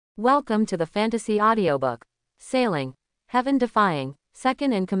Welcome to the fantasy audiobook. Sailing, Heaven-Defying,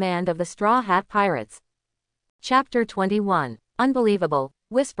 second in command of the Straw Hat Pirates. Chapter 21. Unbelievable,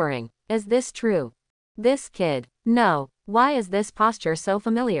 whispering. Is this true? This kid. No. Why is this posture so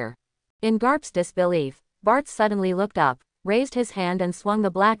familiar? In Garp's disbelief, Bart suddenly looked up, raised his hand and swung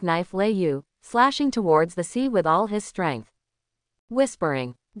the black knife Lei, slashing towards the sea with all his strength.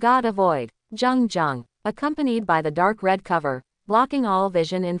 Whispering. God avoid. Jung Jung. Accompanied by the dark red cover, blocking all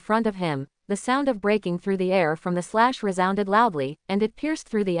vision in front of him, the sound of breaking through the air from the slash resounded loudly, and it pierced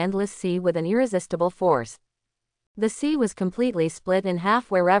through the endless sea with an irresistible force. The sea was completely split in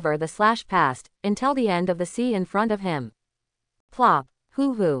half wherever the slash passed, until the end of the sea in front of him. Plop.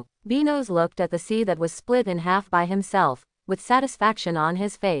 Hoo-hoo. Beanos looked at the sea that was split in half by himself, with satisfaction on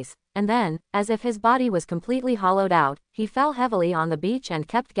his face, and then, as if his body was completely hollowed out, he fell heavily on the beach and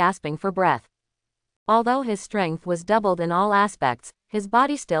kept gasping for breath. Although his strength was doubled in all aspects, his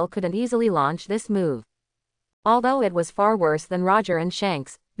body still couldn't easily launch this move. Although it was far worse than Roger and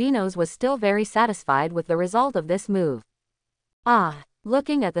Shanks, Beanos was still very satisfied with the result of this move. Ah!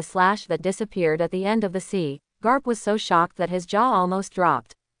 Looking at the slash that disappeared at the end of the sea, Garp was so shocked that his jaw almost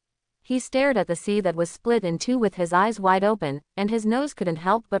dropped. He stared at the sea that was split in two with his eyes wide open, and his nose couldn't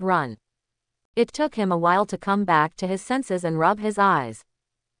help but run. It took him a while to come back to his senses and rub his eyes.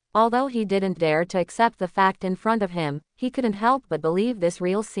 Although he didn't dare to accept the fact in front of him, he couldn't help but believe this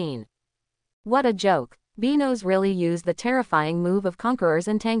real scene. What a joke. Beanos really used the terrifying move of Conqueror's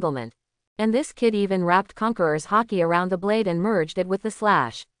entanglement. And this kid even wrapped Conqueror's hockey around the blade and merged it with the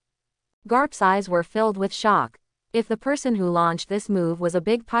slash. Garp's eyes were filled with shock. If the person who launched this move was a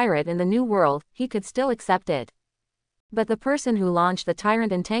big pirate in the New World, he could still accept it. But the person who launched the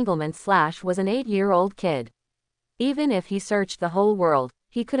Tyrant Entanglement slash was an 8-year-old kid. Even if he searched the whole world,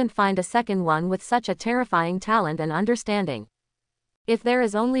 he couldn't find a second one with such a terrifying talent and understanding. If there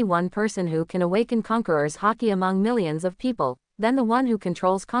is only one person who can awaken Conqueror's hockey among millions of people, then the one who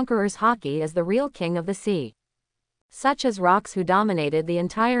controls Conqueror's hockey is the real king of the sea. Such as Rocks, who dominated the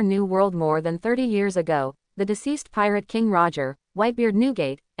entire New World more than 30 years ago, the deceased pirate King Roger, Whitebeard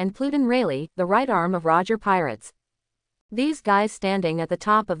Newgate, and Pluton Rayleigh, the right arm of Roger Pirates. These guys standing at the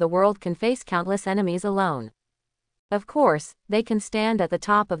top of the world can face countless enemies alone. Of course, they can stand at the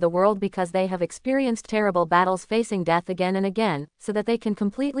top of the world because they have experienced terrible battles facing death again and again, so that they can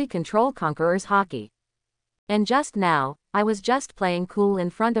completely control Conqueror's hockey. And just now, I was just playing cool in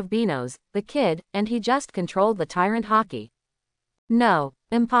front of Beanos, the kid, and he just controlled the Tyrant hockey. No,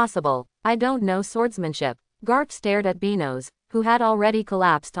 impossible. I don't know swordsmanship. Garp stared at Beanos, who had already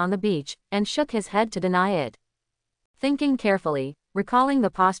collapsed on the beach, and shook his head to deny it. Thinking carefully, recalling the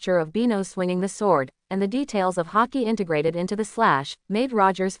posture of Beanos swinging the sword, and the details of hockey integrated into the slash, made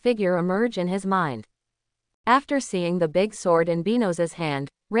Roger's figure emerge in his mind. After seeing the big sword in Beanos's hand,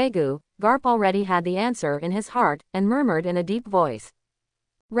 Regu, Garp already had the answer in his heart, and murmured in a deep voice.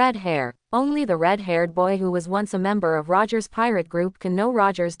 Red hair. Only the red-haired boy who was once a member of Roger's pirate group can know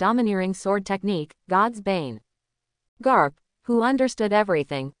Roger's domineering sword technique, God's Bane. Garp, who understood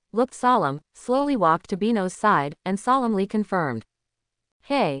everything, looked solemn, slowly walked to Beanos' side, and solemnly confirmed.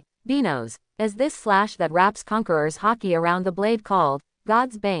 Hey, Beanos, is this slash that wraps Conqueror's hockey around the blade called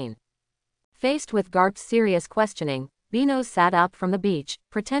God's Bane? Faced with Garp's serious questioning, Beanos sat up from the beach,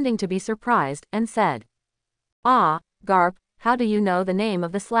 pretending to be surprised, and said, Ah, Garp, how do you know the name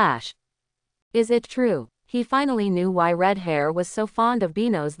of the slash? Is it true? He finally knew why Red Hair was so fond of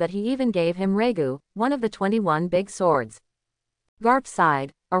Beanos that he even gave him Regu, one of the 21 big swords. Garp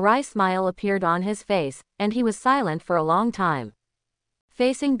sighed, a wry smile appeared on his face, and he was silent for a long time.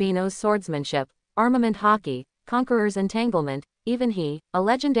 Facing Beanos' swordsmanship, armament hockey, Conqueror's entanglement, even he, a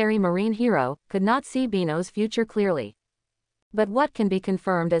legendary marine hero, could not see Beanos' future clearly. But what can be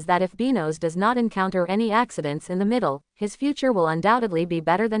confirmed is that if Beanos does not encounter any accidents in the middle, his future will undoubtedly be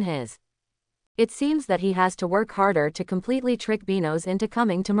better than his. It seems that he has to work harder to completely trick Beanos into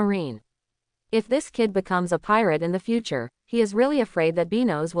coming to Marine. If this kid becomes a pirate in the future, he is really afraid that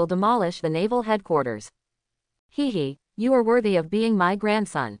Beanos will demolish the naval headquarters. Hee, you are worthy of being my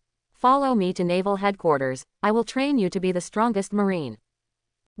grandson. Follow me to naval headquarters, I will train you to be the strongest Marine.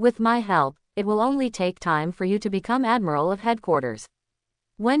 With my help, it will only take time for you to become Admiral of Headquarters.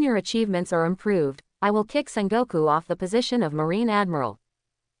 When your achievements are improved, I will kick Sengoku off the position of Marine Admiral.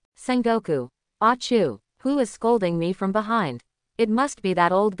 Sengoku. Achoo, who is scolding me from behind? It must be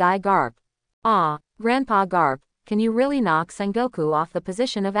that old guy Garp. Ah, Grandpa Garp, can you really knock Sengoku off the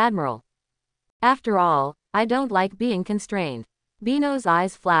position of Admiral? After all, I don't like being constrained. Beanos'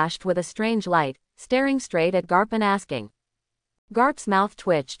 eyes flashed with a strange light, staring straight at Garp and asking. Garp's mouth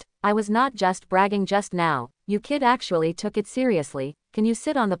twitched. I was not just bragging just now, you kid actually took it seriously. Can you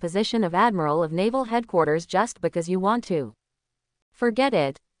sit on the position of Admiral of Naval Headquarters just because you want to? Forget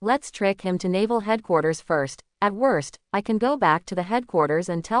it, let's trick him to Naval Headquarters first. At worst, I can go back to the headquarters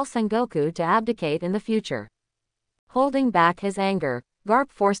and tell Sengoku to abdicate in the future. Holding back his anger,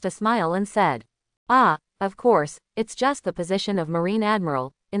 Garp forced a smile and said, "Ah, of course, it's just the position of Marine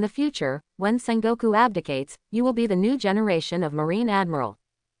Admiral. In the future, when Sengoku abdicates, you will be the new generation of Marine Admiral."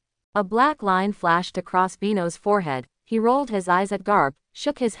 A black line flashed across Bino's forehead. He rolled his eyes at Garp,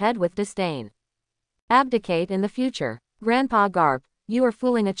 shook his head with disdain. "Abdicate in the future? Grandpa Garp, you are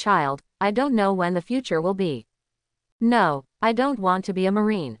fooling a child. I don't know when the future will be." "No, I don't want to be a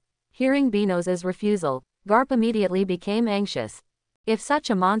Marine." Hearing Bino's refusal, Garp immediately became anxious. If such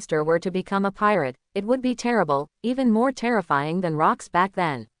a monster were to become a pirate, it would be terrible, even more terrifying than rocks back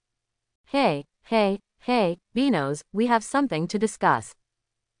then. Hey, Binos, we have something to discuss.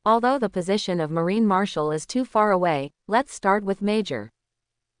 Although the position of Marine Marshal is too far away, let's start with Major.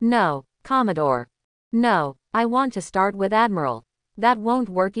 No, Commodore. No, I want to start with Admiral. That won't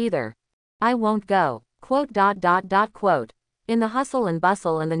work either. I won't go. Quote. In the hustle and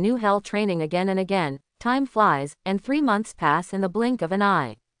bustle and the new hell training again and again, time flies, and 3 months pass in the blink of an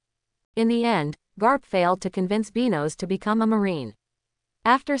eye. In the end, Garp failed to convince Binos to become a Marine.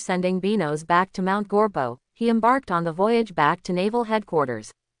 After sending Binos back to Mount Gorpo, he embarked on the voyage back to Naval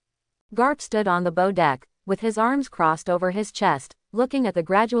Headquarters. Garp stood on the bow deck, with his arms crossed over his chest, looking at the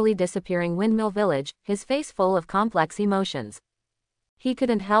gradually disappearing windmill village, his face full of complex emotions. He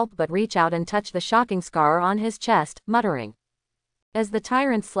couldn't help but reach out and touch the shocking scar on his chest, muttering, "Is the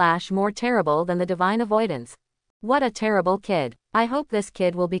tyrant / more terrible than the divine avoidance? What a terrible kid. I hope this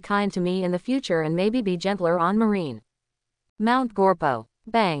kid will be kind to me in the future and maybe be gentler on Marine." Mount Gorpo.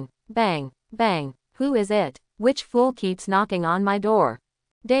 Bang, bang, bang. Who is it? Which fool keeps knocking on my door?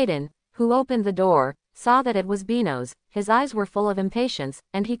 Dayton, who opened the door, saw that it was Binos. His eyes were full of impatience,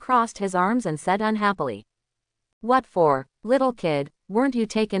 and he crossed his arms and said unhappily, "What for, little kid? Weren't you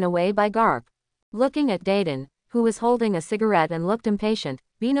taken away by Garp?" Looking at Dayton, who was holding a cigarette and looked impatient,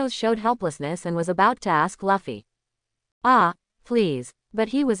 Binos showed helplessness and was about to ask Luffy, "Ah, please," but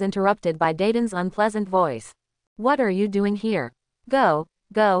he was interrupted by Dayton's unpleasant voice. "What are you doing here? Go,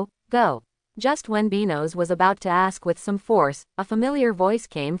 go, go." Just when Binos was about to ask with some force, a familiar voice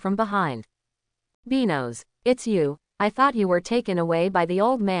came from behind. "Binos, it's you. I thought you were taken away by the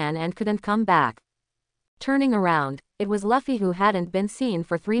old man and couldn't come back." Turning around, it was Luffy, who hadn't been seen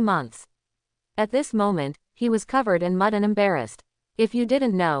for 3 months. At this moment, he was covered in mud and embarrassed. If you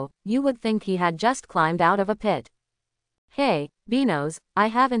didn't know, you would think he had just climbed out of a pit. "Hey, Binos, I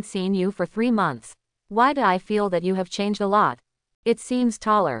haven't seen you for 3 months. Why do I feel that you have changed a lot? It seems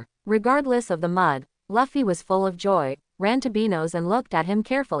taller." Regardless of the mud, Luffy was full of joy, ran to Binos and looked at him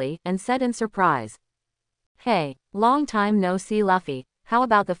carefully, and said in surprise, "Hey, long time no see Luffy, how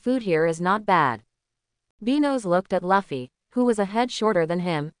about the food here is not bad?" Binos looked at Luffy, who was a head shorter than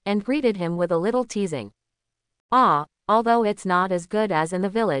him, and greeted him with a little teasing. "Ah, although it's not as good as in the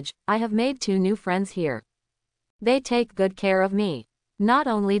village, I have made 2 new friends here. They take good care of me. Not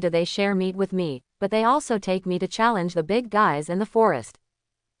only do they share meat with me, but they also take me to challenge the big guys in the forest.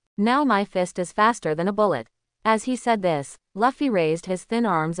 Now my fist is faster than a bullet." As he said this, Luffy raised his thin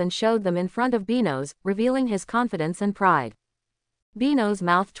arms and showed them in front of Binos, revealing his confidence and pride. Binos'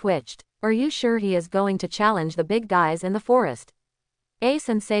 mouth twitched. Are you sure he is going to challenge the big guys in the forest? Ace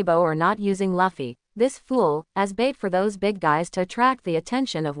and Sabo are not using Luffy, this fool, as bait for those big guys to attract the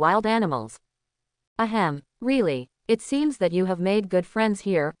attention of wild animals. Ahem, really, it seems that you have made good friends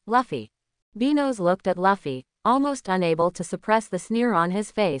here, Luffy. Binos looked at Luffy, almost unable to suppress the sneer on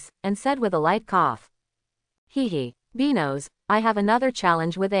his face, and said with a light cough. Hee, Binos, I have another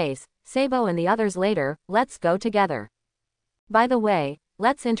challenge with Ace, Sabo and the others later, let's go together. By the way,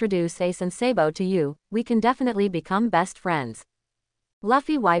 let's introduce Ace and Sabo to you, we can definitely become best friends.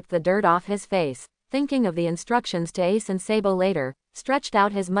 Luffy wiped the dirt off his face, thinking of the instructions to Ace and Sabo later, stretched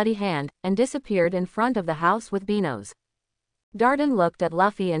out his muddy hand, and disappeared in front of the house with Binos. Darden looked at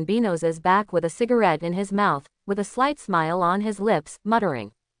Luffy and Binos' back with a cigarette in his mouth, with a slight smile on his lips,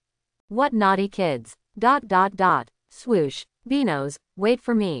 muttering, "What naughty kids. ... Swoosh. Binos, wait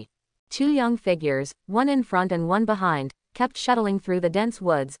for me." 2 young figures, one in front and one behind, kept shuttling through the dense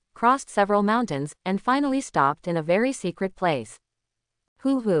woods, crossed several mountains, and finally stopped in a very secret place.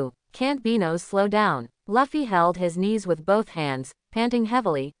 Hoo, can't Binos slow down? Luffy held his knees with both hands, panting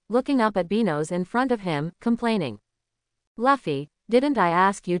heavily, looking up at Binos in front of him, complaining. "Luffy, didn't I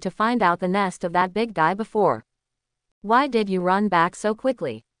ask you to find out the nest of that big guy before? Why did you run back so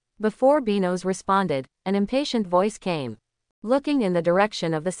quickly?" Before Binos responded, an impatient voice came. Looking in the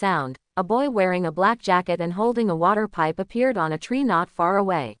direction of the sound, a boy wearing a black jacket and holding a water pipe appeared on a tree not far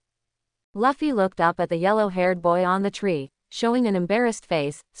away. Luffy looked up at the yellow-haired boy on the tree, showing an embarrassed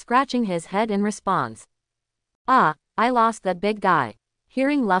face, scratching his head in response. "Ah, I lost that big guy."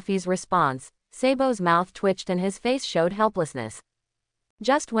 Hearing Luffy's response, Sabo's mouth twitched and his face showed helplessness.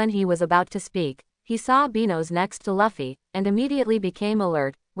 Just when he was about to speak, he saw Beano's next to Luffy, and immediately became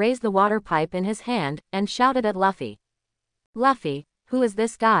alert, raised the water pipe in his hand, and shouted at Luffy. "Luffy, who is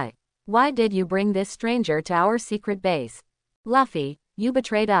this guy? Why did you bring this stranger to our secret base? Luffy, you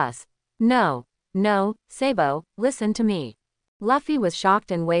betrayed us." No, Sabo, listen to me." Luffy was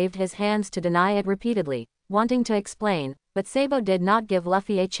shocked and waved his hands to deny it repeatedly, wanting to explain, but Sabo did not give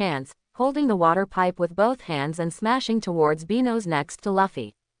Luffy a chance, holding the water pipe with both hands and smashing towards Beano's next to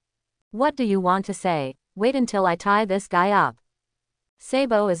Luffy. "What do you want to say? Wait until I tie this guy up."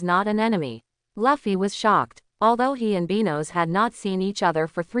 Sabo is not an enemy. Luffy was shocked. Although he and Beano's had not seen each other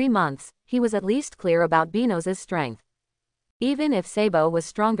for 3 months, he was at least clear about Beano's strength. Even if Sabo was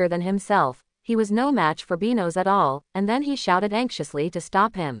stronger than himself, he was no match for Beano's at all, and then he shouted anxiously to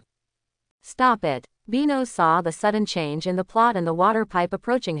stop him. "Stop it." Beano saw the sudden change in the plot and the water pipe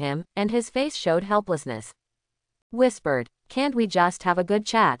approaching him, and his face showed helplessness. Whispered, "Can't we just have a good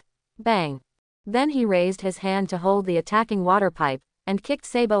chat?" Bang. Then he raised his hand to hold the attacking water pipe, and kicked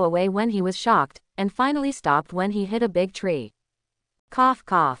Sabo away when he was shocked, and finally stopped when he hit a big tree. Cough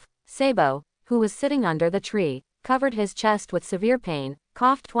cough. Sabo, who was sitting under the tree, covered his chest with severe pain,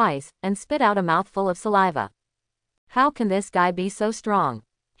 coughed twice, and spit out a mouthful of saliva. How can this guy be so strong?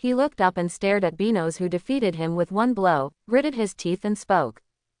 He looked up and stared at Beano's, who defeated him with one blow, gritted his teeth and spoke.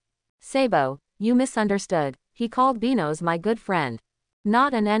 "Sabo, you misunderstood. He called Beano's my good friend.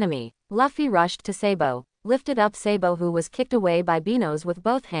 Not an enemy." Luffy rushed to Sabo, lifted up Sabo, who was kicked away by Beano's with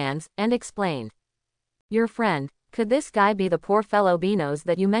both hands, and explained. "Your friend, could this guy be the poor fellow Beano's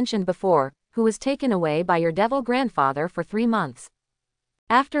that you mentioned before, who was taken away by your devil grandfather for 3 months?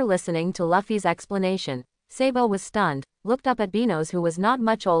 After listening to Luffy's explanation, Sabo was stunned, looked up at Beano's, who was not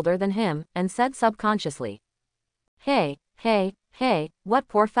much older than him, and said subconsciously. Hey, what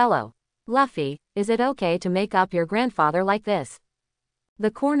poor fellow? Luffy, is it okay to make up your grandfather like this?"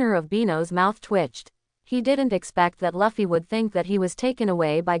 The corner of Beano's mouth twitched. He didn't expect that Luffy would think that he was taken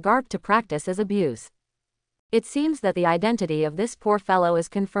away by Garp to practice his abuse. It seems that the identity of this poor fellow is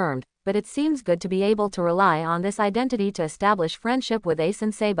confirmed, but it seems good to be able to rely on this identity to establish friendship with Ace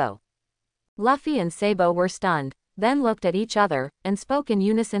and Sabo. Luffy and Sabo were stunned, then looked at each other, and spoke in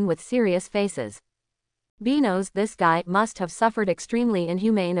unison with serious faces. Beano's this guy must have suffered extremely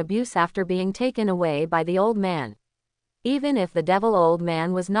inhumane abuse after being taken away by the old man. Even if the devil old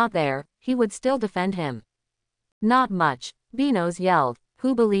man was not there, he would still defend him. Not much, Beano's yelled.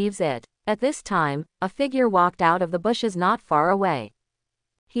 Who believes it? At this time, a figure walked out of the bushes not far away.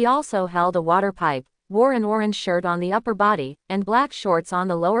 He also held a water pipe, wore an orange shirt on the upper body, and black shorts on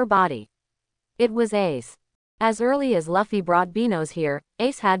the lower body. It was Ace. As early as Luffy brought Beano's here,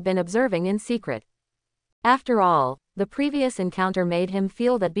 Ace had been observing in secret. After all, the previous encounter made him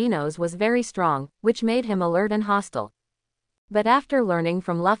feel that Beano's was very strong, which made him alert and hostile. But after learning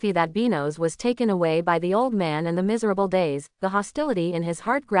from Luffy that Beano's was taken away by the old man and the miserable days, the hostility in his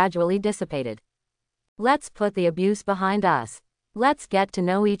heart gradually dissipated. Let's put the abuse behind us. Let's get to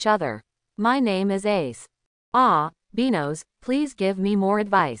know each other. My name is Ace. Ah, Beano's, please give me more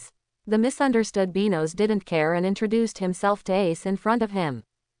advice. The misunderstood Beano's didn't care and introduced himself to Ace in front of him.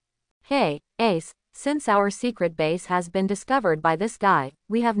 Hey, Ace, since our secret base has been discovered by this guy,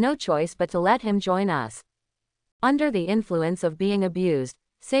 we have no choice but to let him join us. Under the influence of being abused,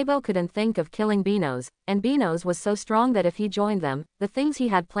 Sabo couldn't think of killing Beano's, and Beano's was so strong that if he joined them, the things he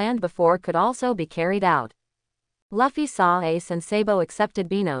had planned before could also be carried out. Luffy saw Ace and Sabo accepted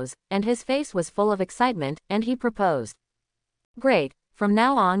Beano's, and his face was full of excitement, and he proposed. Great, from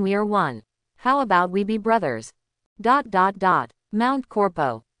now on we are one. How about we be brothers? ... Mount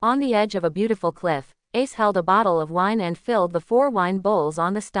Corpo. On the edge of a beautiful cliff, Ace held a bottle of wine and filled the 4 wine bowls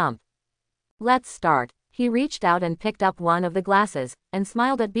on the stump. Let's start. He reached out and picked up one of the glasses, and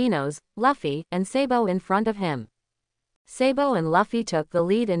smiled at Beano's, Luffy, and Sabo in front of him. Sabo and Luffy took the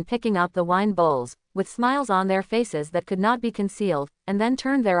lead in picking up the wine bowls, with smiles on their faces that could not be concealed, and then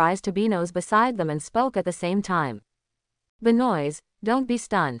turned their eyes to Beano's beside them and spoke at the same time. Benoist, don't be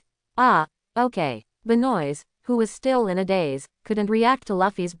stunned. Ah, okay. Benoist, who was still in a daze, couldn't react to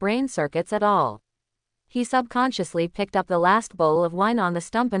Luffy's brain circuits at all. He subconsciously picked up the last bowl of wine on the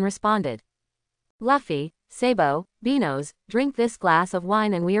stump and responded. Luffy, Sabo, Beano's, drink this glass of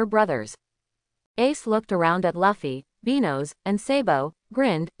wine and we are brothers. Ace looked around at Luffy, Beano's, and Sabo,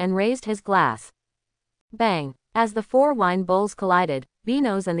 grinned, and raised his glass. Bang! As the 4 wine bowls collided,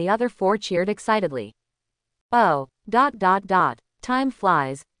 Beanos and the other 4 cheered excitedly. Oh. Time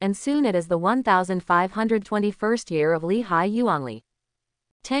flies, and soon it is the 1521st year of Li Hai Yuanli.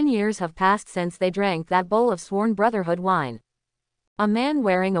 10 years have passed since they drank that bowl of sworn brotherhood wine. A man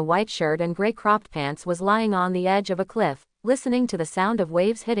wearing a white shirt and gray cropped pants was lying on the edge of a cliff, listening to the sound of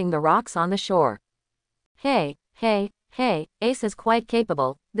waves hitting the rocks on the shore. Hey, Ace is quite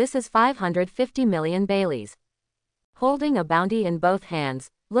capable, this is 550 million Baileys. Holding a bounty in both hands,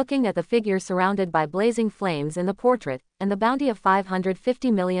 looking at the figure surrounded by blazing flames in the portrait, and the bounty of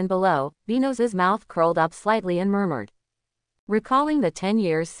 550 million below, Beanos's mouth curled up slightly and murmured. Recalling the 10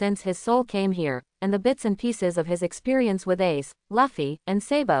 years since his soul came here, and the bits and pieces of his experience with Ace, Luffy, and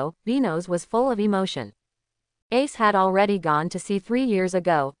Sabo, Beanos was full of emotion. Ace had already gone to sea 3 years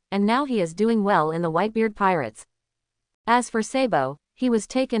ago, and now he is doing well in the Whitebeard Pirates. As for Sabo, he was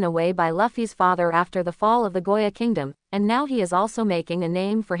taken away by Luffy's father after the fall of the Goya Kingdom, and now he is also making a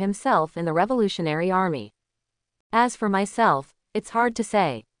name for himself in the Revolutionary Army. As for myself, it's hard to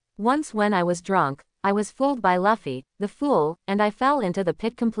say. Once when I was drunk, I was fooled by Luffy, the fool, and I fell into the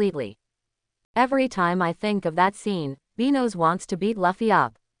pit completely. Every time I think of that scene, Beanos wants to beat Luffy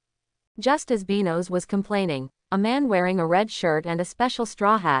up. Just as Beanos was complaining, a man wearing a red shirt and a special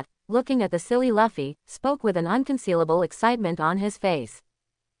straw hat, looking at the silly Luffy, spoke with an unconcealable excitement on his face.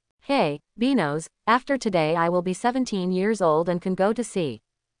 Hey, Beanos, after today I will be 17 years old and can go to sea.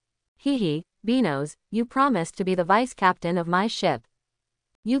 Hee, Beanos, you promised to be the vice captain of my ship.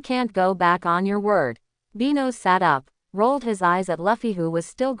 You can't go back on your word. Beanos sat up, rolled his eyes at Luffy who was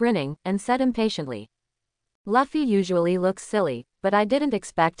still grinning, and said impatiently. Luffy usually looks silly, but I didn't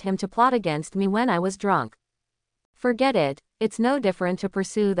expect him to plot against me when I was drunk. Forget it, it's no different to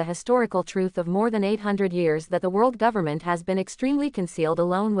pursue the historical truth of more than 800 years that the world government has been extremely concealed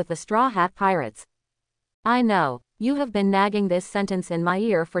alone with the Straw Hat Pirates. I know, you have been nagging this sentence in my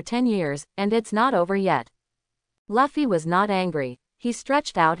ear for 10 years, and it's not over yet. Luffy was not angry, he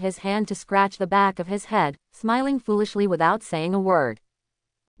stretched out his hand to scratch the back of his head, smiling foolishly without saying a word.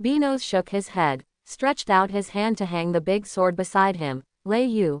 Beanos shook his head, stretched out his hand to hang the big sword beside him, lay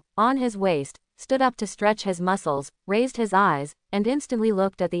on his waist, stood up to stretch his muscles, raised his eyes, and instantly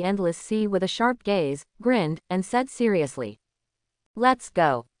looked at the endless sea with a sharp gaze, grinned, and said seriously. Let's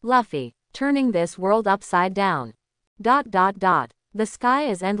go, Luffy, turning this world upside down. The sky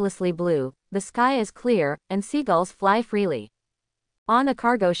is endlessly blue, the sky is clear, and seagulls fly freely. On a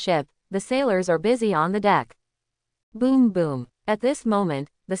cargo ship, the sailors are busy on the deck. Boom boom. At this moment,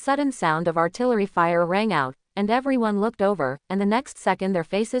 the sudden sound of artillery fire rang out, and everyone looked over, and the next second their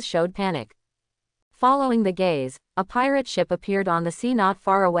faces showed panic. Following the gaze, a pirate ship appeared on the sea not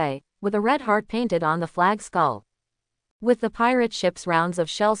far away, with a red heart painted on the flag skull. With the pirate ship's rounds of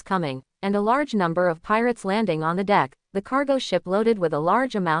shells coming, and a large number of pirates landing on the deck, the cargo ship loaded with a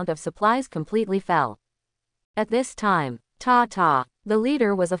large amount of supplies completely fell. At this time, the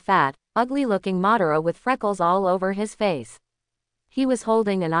leader was a fat, ugly-looking Madara with freckles all over his face. He was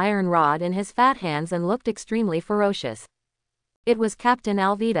holding an iron rod in his fat hands and looked extremely ferocious. It was Captain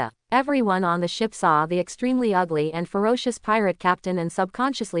Alvida. Everyone on the ship saw the extremely ugly and ferocious pirate captain and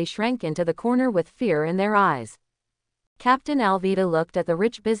subconsciously shrank into the corner with fear in their eyes. Captain Alvida looked at the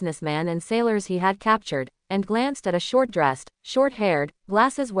rich businessman and sailors he had captured, and glanced at a short-dressed, short-haired,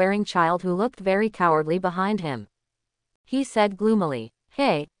 glasses-wearing child who looked very cowardly behind him. He said gloomily,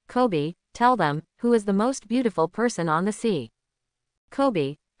 Hey, Kobe, tell them, who is the most beautiful person on the sea?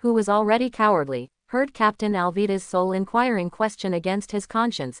 Kobe, who was already cowardly, heard Captain Alvida's soul-inquiring question against his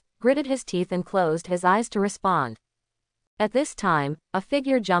conscience, gritted his teeth and closed his eyes to respond. At this time, a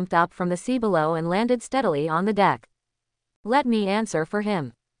figure jumped up from the sea below and landed steadily on the deck. Let me answer for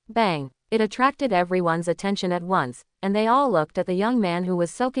him. Bang! It attracted everyone's attention at once, and they all looked at the young man who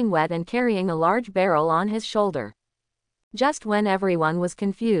was soaking wet and carrying a large barrel on his shoulder. Just when everyone was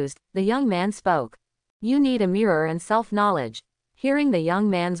confused, the young man spoke. You need a mirror and self-knowledge. Hearing the young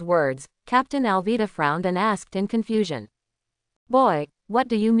man's words, Captain Alvida frowned and asked in confusion. Boy, what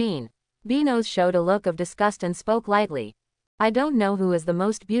do you mean? Beanos showed a look of disgust and spoke lightly. I don't know who is the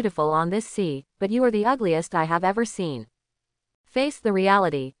most beautiful on this sea, but you are the ugliest I have ever seen. Face the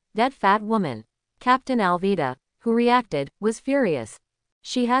reality, dead fat woman. Captain Alvida, who reacted, was furious.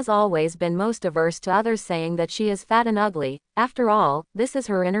 She has always been most averse to others saying that she is fat and ugly, after all, this is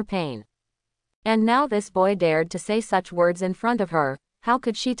her inner pain. And now this boy dared to say such words in front of her, how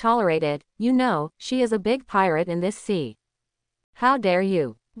could she tolerate it? You know, she is a big pirate in this sea. How dare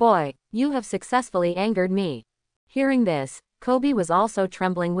you? Boy, you have successfully angered me. Hearing this, Kobe was also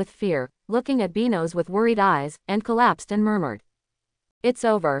trembling with fear, looking at Beanos with worried eyes, and collapsed and murmured. It's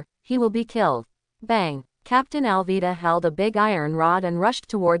over, he will be killed. Bang! Captain Alvida held a big iron rod and rushed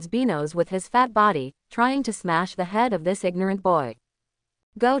towards Benos with his fat body, trying to smash the head of this ignorant boy.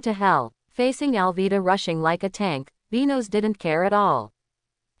 Go to hell. Facing Alvida rushing like a tank, Benos didn't care at all.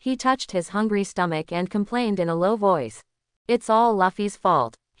 He touched his hungry stomach and complained in a low voice. It's all Luffy's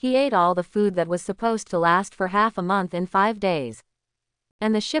fault. He ate all the food that was supposed to last for half a month in 5 days.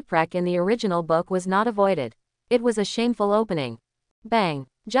 And the shipwreck in the original book was not avoided. It was a shameful opening. Bang!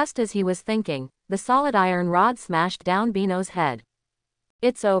 Just as he was thinking, the solid iron rod smashed down Benos' head.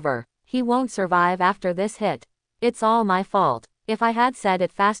 It's over. He won't survive after this hit. It's all my fault. If I had said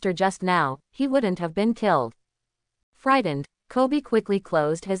it faster just now, he wouldn't have been killed. Frightened, Koby quickly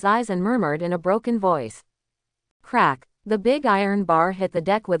closed his eyes and murmured in a broken voice. Crack! The big iron bar hit the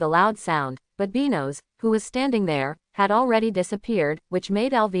deck with a loud sound, but Benos, who was standing there, had already disappeared, which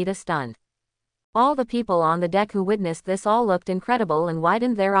made Alvida stunned. All the people on the deck who witnessed this all looked incredible and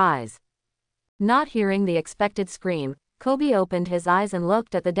widened their eyes. Not hearing the expected scream, Koby opened his eyes and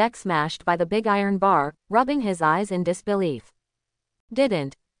looked at the deck smashed by the big iron bar, rubbing his eyes in disbelief.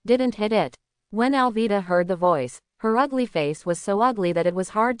 Didn't hit it. When Alvida heard the voice, her ugly face was so ugly that it was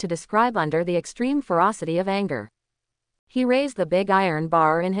hard to describe under the extreme ferocity of anger. He raised the big iron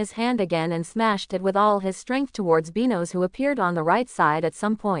bar in his hand again and smashed it with all his strength towards Benos, who appeared on the right side at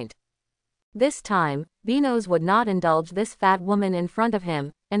some point. This time, Benos would not indulge this fat woman in front of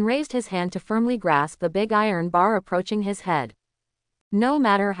him, and raised his hand to firmly grasp the big iron bar approaching his head. No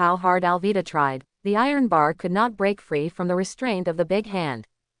matter how hard Alvida tried, the iron bar could not break free from the restraint of the big hand.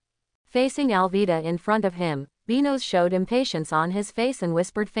 Facing Alvida in front of him, Benos showed impatience on his face and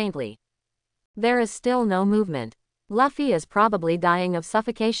whispered faintly. There is still no movement. Luffy is probably dying of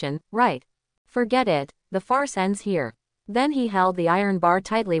suffocation, right? Forget it, the farce ends here. Then he held the iron bar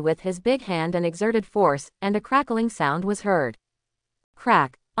tightly with his big hand and exerted force, and a crackling sound was heard.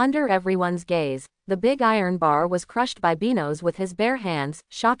 Crack! Under everyone's gaze, the big iron bar was crushed by Benos with his bare hands,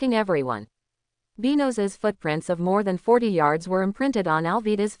 shocking everyone. Benos's footprints of more than 40 yards were imprinted on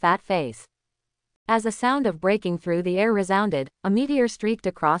Alvida's fat face. As a sound of breaking through the air resounded, a meteor streaked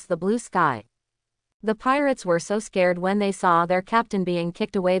across the blue sky. The pirates were so scared when they saw their captain being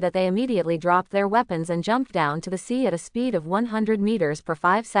kicked away that they immediately dropped their weapons and jumped down to the sea at a speed of 100 meters per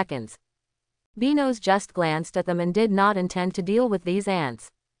 5 seconds. Benos just glanced at them and did not intend to deal with these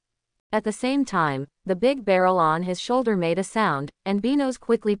ants. At the same time, the big barrel on his shoulder made a sound, and Benos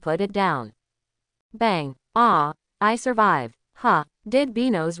quickly put it down. Bang! Ah! I survived. Huh! Did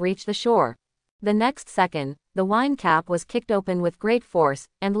Benos reach the shore? The next second, the wine cap was kicked open with great force,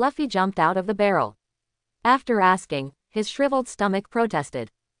 and Luffy jumped out of the barrel. After asking, his shriveled stomach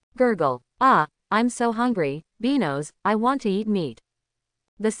protested. Gurgle. Ah, I'm so hungry, Benos, I want to eat meat.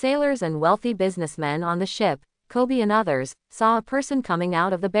 The sailors and wealthy businessmen on the ship, Koby and others, saw a person coming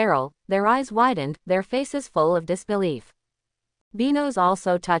out of the barrel, their eyes widened, their faces full of disbelief. Benos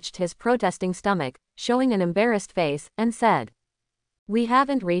also touched his protesting stomach, showing an embarrassed face, and said, We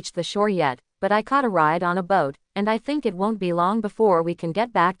haven't reached the shore yet, but I caught a ride on a boat, and I think it won't be long before we can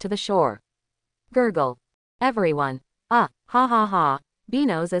get back to the shore. Gurgle. Everyone. Ah, ha ha ha,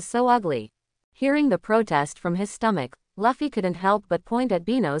 Benos is so ugly. Hearing the protest from his stomach, Luffy couldn't help but point at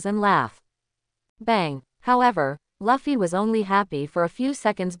Benos and laugh. Bang. However, Luffy was only happy for a few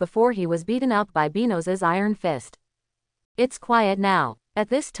seconds before he was beaten up by Benos's iron fist. It's quiet now. At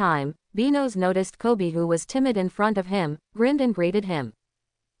this time, Benos noticed Koby, who was timid in front of him, grinned and greeted him.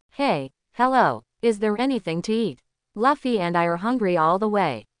 Hey, hello, is there anything to eat? Luffy and I are hungry all the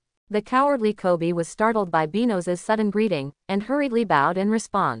way. The cowardly Koby was startled by Benos's sudden greeting, and hurriedly bowed in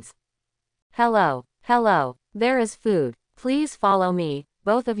response. Hello, there is food. Please follow me,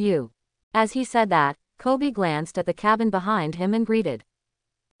 both of you. As he said that, Koby glanced at the cabin behind him and greeted.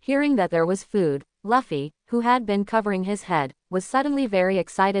 Hearing that there was food, Luffy, who had been covering his head, was suddenly very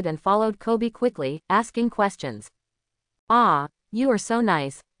excited and followed Koby quickly, asking questions. Ah, you are so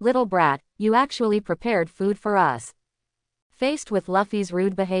nice, little brat, you actually prepared food for us. Faced with Luffy's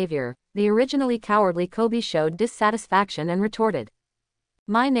rude behavior, the originally cowardly Koby showed dissatisfaction and retorted.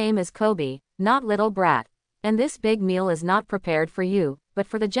 My name is Koby, not little brat. And this big meal is not prepared for you, but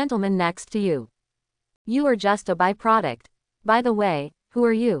for the gentleman next to you. You are just a byproduct. By the way, who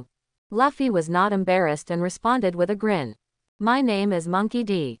are you? Luffy was not embarrassed and responded with a grin. My name is Monkey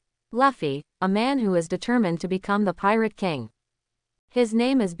D. Luffy, a man who is determined to become the Pirate King. His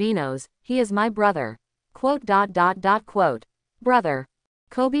name is Benos, he is my brother. Quote. Brother.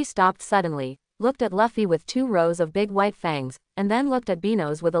 Koby stopped suddenly, looked at Luffy with 2 rows of big white fangs, and then looked at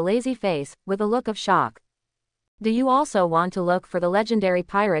Benos with a lazy face, with a look of shock. Do you also want to look for the legendary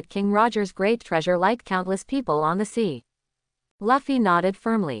pirate King Roger's great treasure like countless people on the sea? Luffy nodded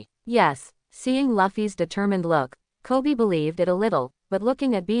firmly. Yes, Seeing Luffy's determined look, Kobe believed it a little, but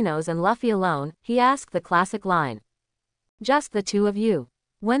looking at Beano's and Luffy alone, he asked the classic line. Just the two of you.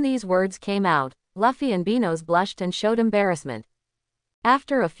 When these words came out, Luffy and Beano's blushed and showed embarrassment.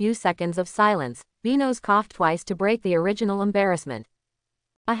 After a few seconds of silence, Beano's coughed twice to break the original embarrassment.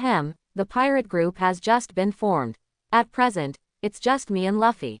 Ahem, the pirate group has just been formed. At present, it's just me and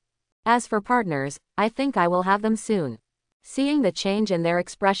Luffy. As for partners, I think I will have them soon. Seeing the change in their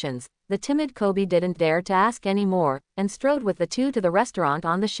expressions, the timid Kobe didn't dare to ask any more, and strode with the two to the restaurant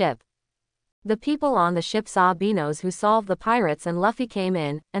on the ship. The people on the ship saw Beano's who solved the pirates and Luffy came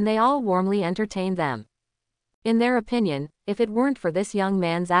in, and they all warmly entertained them. In their opinion, if it weren't for this young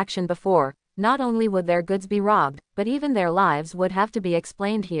man's action before, not only would their goods be robbed, but even their lives would have to be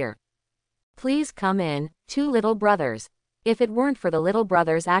explained here. Please come in, two little brothers. If it weren't for the little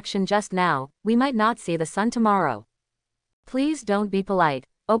brother's action just now, we might not see the sun tomorrow. Please don't be polite,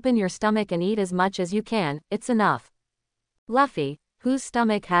 open your stomach and eat as much as you can, it's enough. Luffy, whose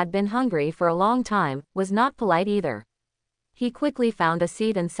stomach had been hungry for a long time, was not polite either. He quickly found a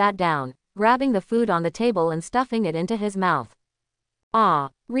seat and sat down, grabbing the food on the table and stuffing it into his mouth. Ah,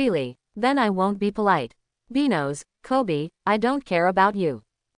 really? Then I won't be polite. Beano's, Kobe, I don't care about you.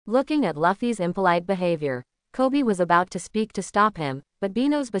 Looking at Luffy's impolite behavior, Kobe was about to speak to stop him, but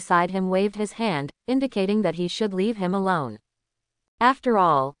Beano's beside him waved his hand, indicating that he should leave him alone. After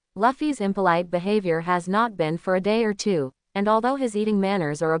all, Luffy's impolite behavior has not been for a day or two, and although his eating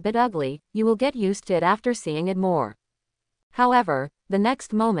manners are a bit ugly, you will get used to it after seeing it more. However, the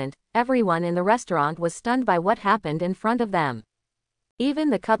next moment, everyone in the restaurant was stunned by what happened in front of them. Even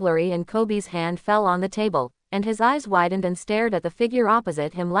the cutlery in Kobe's hand fell on the table, and his eyes widened and stared at the figure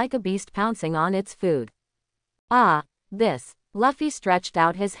opposite him like a beast pouncing on its food. Ah, this. Luffy stretched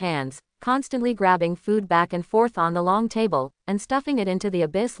out his hands, constantly grabbing food back and forth on the long table, and stuffing it into the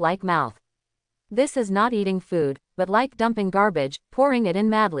abyss-like mouth. This is not eating food, but like dumping garbage, pouring it in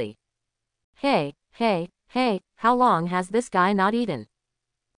madly. Hey, how long has this guy not eaten?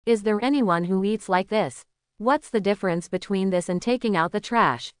 Is there anyone who eats like this? What's the difference between this and taking out the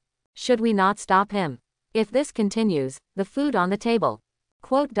trash? Should we not stop him? If this continues, the food on the table.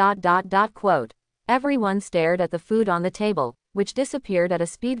 Quote. Everyone stared at the food on the table, which disappeared at a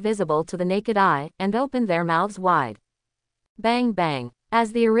speed visible to the naked eye, and opened their mouths wide. Bang bang.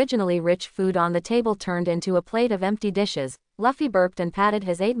 As the originally rich food on the table turned into a plate of empty dishes, Luffy burped and patted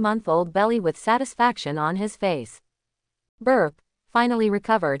his 8-month-old belly with satisfaction on his face. Burp. Finally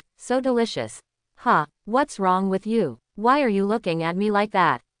recovered, so delicious. Huh, what's wrong with you? Why are you looking at me like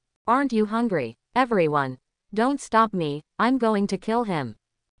that? Aren't you hungry? Everyone. Don't stop me, I'm going to kill him.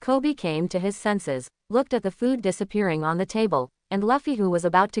 Kobe came to his senses, looked at the food disappearing on the table, and Luffy who was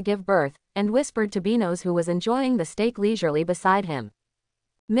about to give birth, and whispered to Beano's who was enjoying the steak leisurely beside him.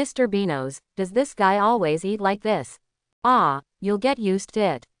 Mr. Beano's, does this guy always eat like this? Ah, you'll get used to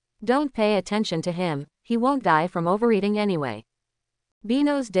it. Don't pay attention to him, he won't die from overeating anyway.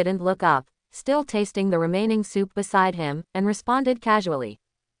 Beano's didn't look up, still tasting the remaining soup beside him, and responded casually.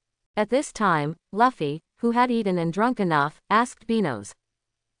 At this time, Luffy, who had eaten and drunk enough, asked Beano's.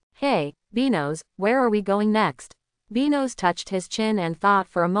 Hey, Beano's, where are we going next? Beano's touched his chin and thought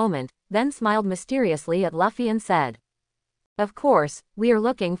for a moment, then smiled mysteriously at Luffy and said. Of course, we are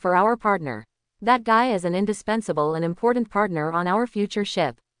looking for our partner. That guy is an indispensable and important partner on our future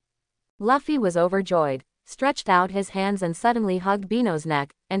ship. Luffy was overjoyed, stretched out his hands and suddenly hugged Beano's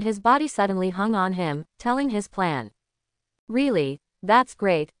neck, and his body suddenly hung on him, telling his plan. Really, that's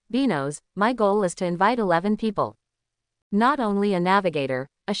great, Beano's, my goal is to invite 11 people. Not only a navigator,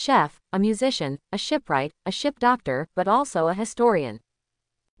 a chef, a musician, a shipwright, a ship doctor, but also a historian.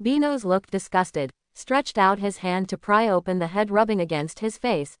 Beano's looked disgusted, stretched out his hand to pry open the head rubbing against his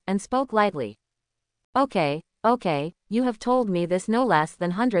face, and spoke lightly. Okay, you have told me this no less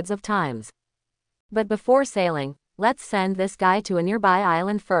than hundreds of times. But before sailing, let's send this guy to a nearby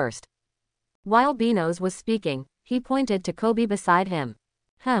island first. While Beano's was speaking, he pointed to Kobe beside him.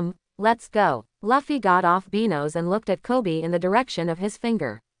 Let's go. Luffy got off Beano's and looked at Kobe in the direction of his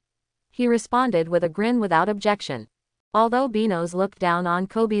finger. He responded with a grin without objection. Although Beano's looked down on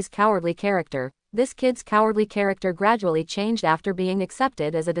Kobe's cowardly character, this kid's cowardly character gradually changed after being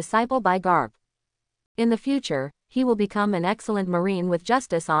accepted as a disciple by Garp. In the future, he will become an excellent marine with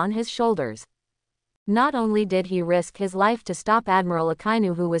justice on his shoulders. Not only did he risk his life to stop Admiral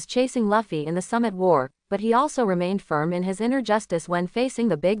Akainu who was chasing Luffy in the Summit War, but he also remained firm in his inner justice when facing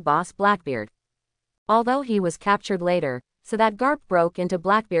the big boss Blackbeard. Although he was captured later, so that Garp broke into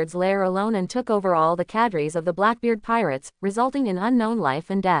Blackbeard's lair alone and took over all the cadres of the Blackbeard pirates, resulting in unknown life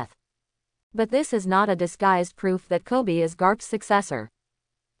and death. But this is not a disguised proof that Kobe is Garp's successor.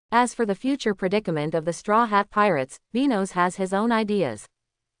 As for the future predicament of the Straw Hat Pirates, Beanos has his own ideas.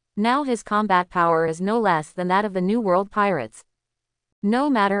 Now his combat power is no less than that of the New World pirates. No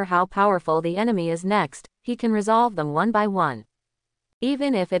matter how powerful the enemy is next, he can resolve them one by one.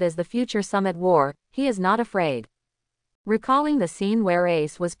 Even if it is the future Summit War, he is not afraid. Recalling the scene where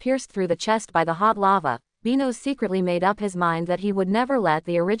Ace was pierced through the chest by the hot lava, Beanos secretly made up his mind that he would never let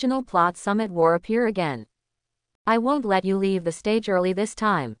the original plot Summit War appear again. I won't let you leave the stage early this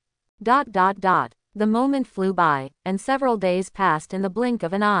time. ... The moment flew by, and several days passed in the blink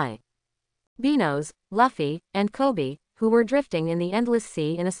of an eye. Beanos, Luffy, and Kobe, who were drifting in the endless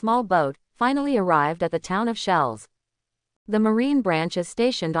sea in a small boat, finally arrived at the town of Shells. The Marine branch is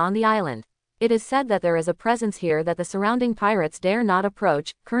stationed on the island. It is said that there is a presence here that the surrounding pirates dare not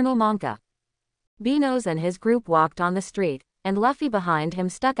approach, Colonel Monka. Beanos and his group walked on the street, and Luffy behind him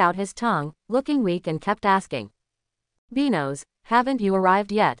stuck out his tongue, looking weak and kept asking. Beanos, haven't you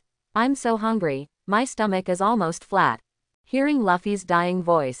arrived yet? I'm so hungry, my stomach is almost flat. Hearing Luffy's dying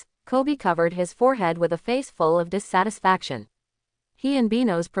voice, Kobe covered his forehead with a face full of dissatisfaction. He and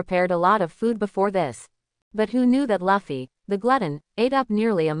Beanos prepared a lot of food before this. But who knew that Luffy, the glutton, ate up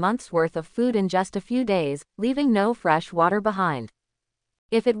nearly a month's worth of food in just a few days, leaving no fresh water behind.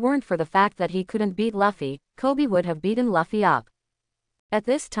 If it weren't for the fact that he couldn't beat Luffy, Kobe would have beaten Luffy up. At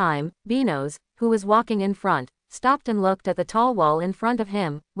this time, Beanos, who was walking in front, stopped and looked at the tall wall in front of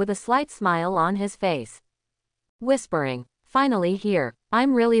him, with a slight smile on his face. Whispering, finally here,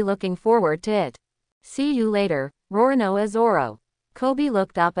 I'm really looking forward to it. See you later, Roronoa Zoro. Kobe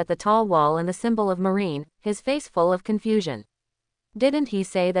looked up at the tall wall and the symbol of Marine, his face full of confusion. Didn't he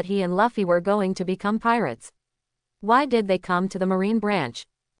say that he and Luffy were going to become pirates? Why did they come to the Marine branch?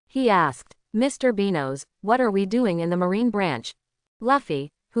 He asked. Mr. Beanos, what are we doing in the Marine branch?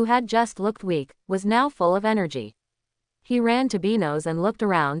 Luffy, who had just looked weak, was now full of energy. He ran to Beanos and looked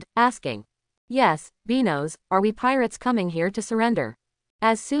around, asking. Yes, Beanos, are we pirates coming here to surrender?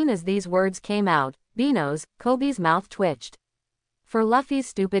 As soon as these words came out, Beanos, Kobe's mouth twitched. For Luffy's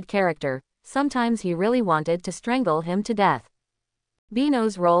stupid character, sometimes he really wanted to strangle him to death.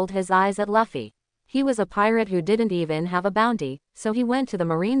 Beanos rolled his eyes at Luffy. He was a pirate who didn't even have a bounty, so he went to the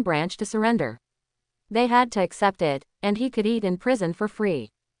Marine branch to surrender. They had to accept it, and he could eat in prison for free.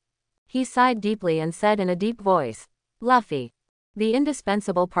 He sighed deeply and said in a deep voice, Luffy, the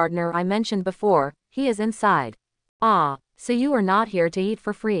indispensable partner I mentioned before, he is inside. Ah, so you are not here to eat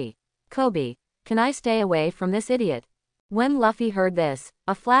for free. Kobe, can I stay away from this idiot? When Luffy heard this,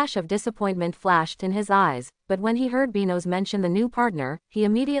 a flash of disappointment flashed in his eyes, but when he heard Beanos mention the new partner, he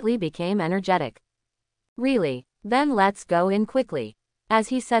immediately became energetic. Really? Then let's go in quickly. As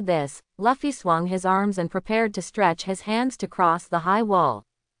he said this, Luffy swung his arms and prepared to stretch his hands to cross the high wall.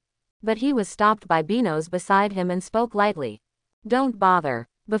 But he was stopped by Beanos beside him and spoke lightly. Don't bother.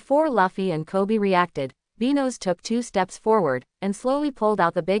 Before Luffy and Kobe reacted, Beanos took 2 steps forward, and slowly pulled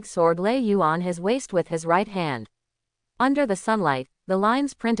out the big sword lay on his waist with his right hand. Under the sunlight, the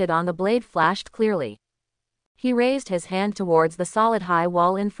lines printed on the blade flashed clearly. He raised his hand towards the solid high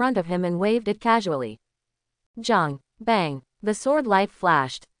wall in front of him and waved it casually. Jung, bang, the sword light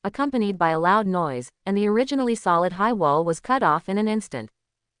flashed, accompanied by a loud noise, and the originally solid high wall was cut off in an instant.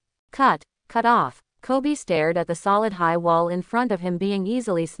 Cut off. Kobe stared at the solid high wall in front of him being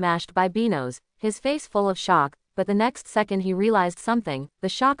easily smashed by Beanos, his face full of shock, but the next second he realized something, the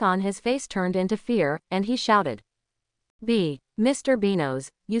shock on his face turned into fear, and he shouted. Mr. Beanos,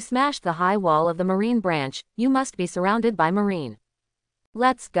 you smashed the high wall of the Marine branch, you must be surrounded by Marine.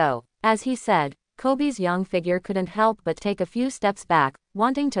 Let's go. As he said, Kobe's young figure couldn't help but take a few steps back,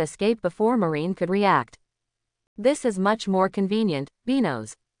 wanting to escape before Marine could react. This is much more convenient,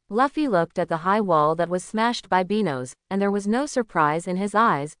 Beanos. Luffy looked at the high wall that was smashed by Beanos, and there was no surprise in his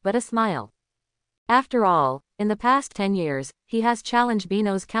eyes, but a smile. After all, in the past 10 years, he has challenged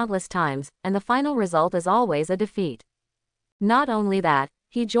Beanos countless times, and the final result is always a defeat. Not only that,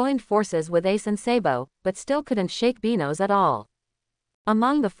 he joined forces with Ace and Sabo, but still couldn't shake Beanos at all.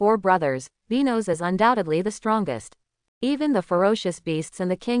 Among the 4 brothers, Beanos is undoubtedly the strongest. Even the ferocious beasts and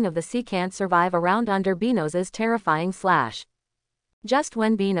the king of the sea can't survive around under Beanos's terrifying slash. Just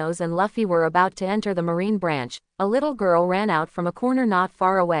when Beanos and Luffy were about to enter the Marine branch, a little girl ran out from a corner not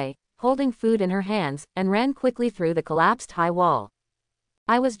far away, holding food in her hands, and ran quickly through the collapsed high wall.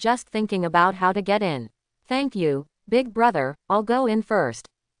 I was just thinking about how to get in. Thank you, big brother, I'll go in first.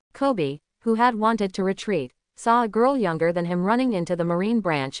 Kobe, who had wanted to retreat, saw a girl younger than him running into the Marine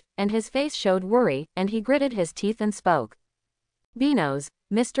branch, and his face showed worry, and he gritted his teeth and spoke. Beanos,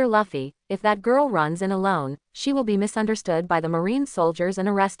 Mr. Luffy, if that girl runs in alone, she will be misunderstood by the Marine soldiers and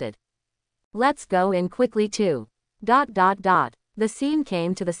arrested. Let's go in quickly too. The scene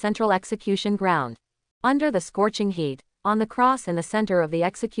came to the central execution ground. Under the scorching heat, on the cross in the center of the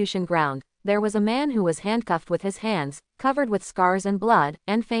execution ground, there was a man who was handcuffed with his hands, covered with scars and blood,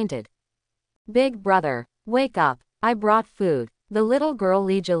 and fainted. Big brother, wake up, I brought food. The little girl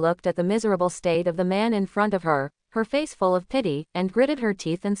Lygia looked at the miserable state of the man in front of her, her face full of pity, and gritted her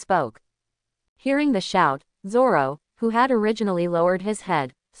teeth and spoke. Hearing the shout, Zoro, who had originally lowered his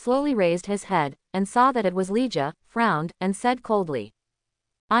head, slowly raised his head, and saw that it was Lygia, frowned, and said coldly,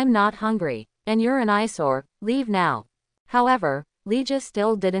 I'm not hungry, and you're an eyesore, leave now. However, Lygia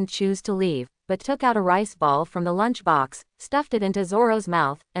still didn't choose to leave, but took out a rice ball from the lunchbox, stuffed it into Zoro's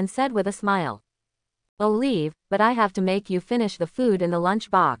mouth, and said with a smile, I'll leave, but I have to make you finish the food in the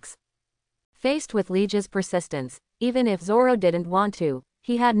lunchbox. Faced with Lygia's persistence, even if Zoro didn't want to,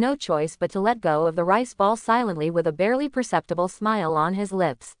 he had no choice but to let go of the rice ball silently with a barely perceptible smile on his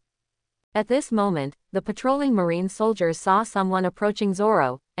lips. At this moment, the patrolling marine soldiers saw someone approaching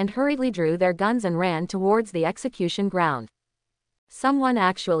Zoro, and hurriedly drew their guns and ran towards the execution ground. Someone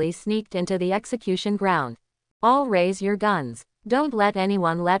actually sneaked into the execution ground. All raise your guns. Don't let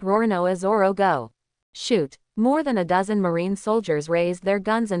anyone let Roronoa Zoro go. Shoot. More than a dozen marine soldiers raised their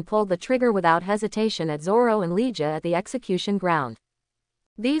guns and pulled the trigger without hesitation at Zoro and Lygia at the execution ground.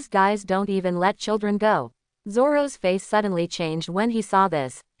 These guys don't even let children go. Zoro's face suddenly changed when he saw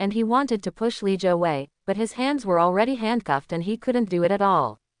this, and he wanted to push Lygia away, but his hands were already handcuffed and he couldn't do it at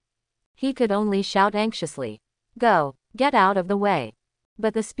all. He could only shout anxiously, Go, get out of the way.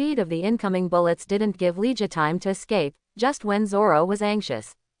 But the speed of the incoming bullets didn't give Lygia time to escape, just when Zoro was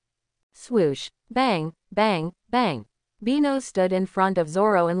anxious. Swoosh, bang, bang, bang. Bino stood in front of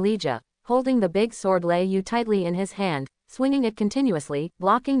Zoro and Lygia, holding the big sword Leiyu tightly in his hand, swinging it continuously,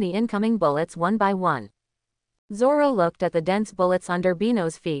 blocking the incoming bullets one by one. Zoro looked at the dense bullets under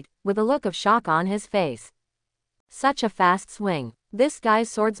Bino's feet, with a look of shock on his face. Such a fast swing. This guy's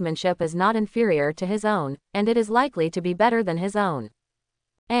swordsmanship is not inferior to his own, and it is likely to be better than his own.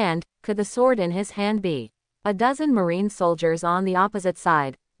 And, could the sword in his hand be? A dozen marine soldiers on the opposite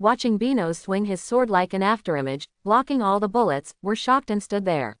side, watching Bino swing his sword like an afterimage, blocking all the bullets, were shocked and stood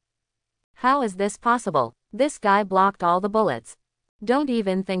there. How is this possible? This guy blocked all the bullets. Don't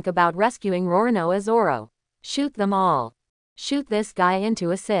even think about rescuing Roronoa Zoro. Shoot them all. Shoot this guy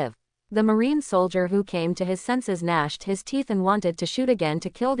into a sieve. The marine soldier who came to his senses gnashed his teeth and wanted to shoot again to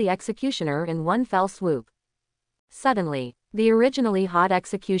kill the executioner in one fell swoop. Suddenly, the originally hot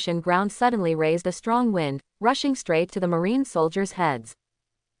execution ground suddenly raised a strong wind, rushing straight to the marine soldiers' heads.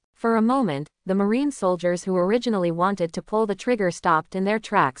 For a moment, the marine soldiers who originally wanted to pull the trigger stopped in their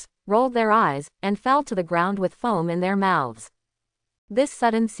tracks, rolled their eyes, and fell to the ground with foam in their mouths. This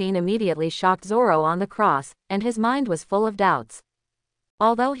sudden scene immediately shocked Zoro on the cross, and his mind was full of doubts.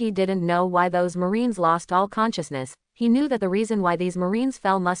 Although he didn't know why those marines lost all consciousness, he knew that the reason why these marines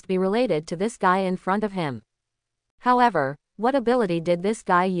fell must be related to this guy in front of him. However, what ability did this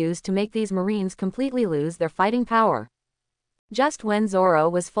guy use to make these marines completely lose their fighting power? Just when Zoro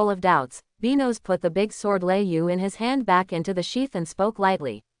was full of doubts, Bino's put the big sword Leiyu in his hand back into the sheath and spoke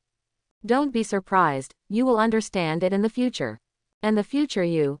lightly. Don't be surprised, you will understand it in the future. And the future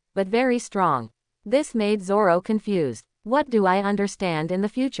you, but very strong. This made Zoro confused. What do I understand in the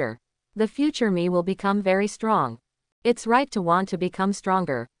future? The future me will become very strong. It's right to want to become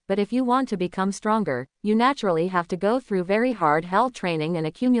stronger, but if you want to become stronger, you naturally have to go through very hard hell training and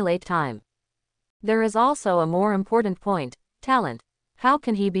accumulate time. There is also a more important point, talent. How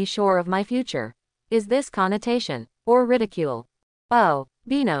can he be sure of my future? Is this connotation, or ridicule? Oh,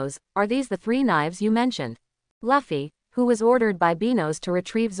 Binos, are these the 3 knives you mentioned? Luffy, who was ordered by Binos to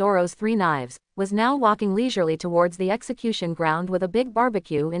retrieve Zoro's 3 knives, was now walking leisurely towards the execution ground with a big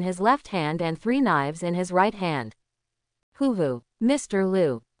barbecue in his left hand and 3 knives in his right hand. Hoo-hoo, Mr.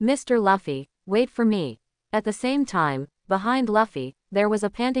 Lu, Mr. Luffy, wait for me. At the same time, behind Luffy, there was a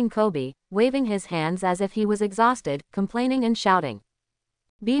panting Kobe, waving his hands as if he was exhausted, complaining and shouting.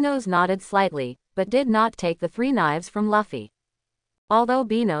 Binos nodded slightly, but did not take the 3 knives from Luffy. Although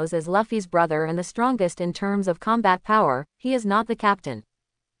Binos is Luffy's brother and the strongest in terms of combat power, he is not the captain.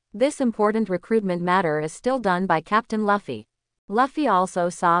 This important recruitment matter is still done by Captain Luffy. Luffy also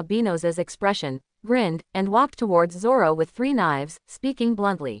saw Binos' expression, grinned, and walked towards Zoro with 3 knives, speaking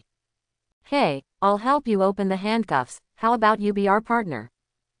bluntly. Hey, I'll help you open the handcuffs, how about you be our partner?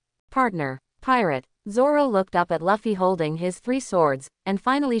 Partner, pirate. Zoro looked up at Luffy holding his 3 swords, and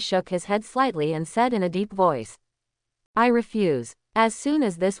finally shook his head slightly and said in a deep voice. I refuse. As soon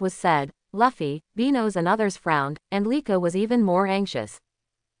as this was said, Luffy, Binos and others frowned, and Liko was even more anxious.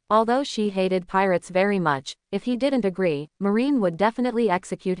 Although she hated pirates very much, if he didn't agree, Marine would definitely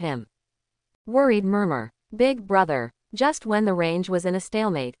execute him. Worried murmur. Big brother, Just when the range was in a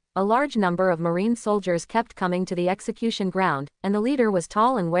stalemate, a large number of Marine soldiers kept coming to the execution ground, and the leader was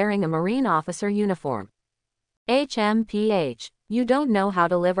tall and wearing a Marine officer uniform. HMPH. You don't know how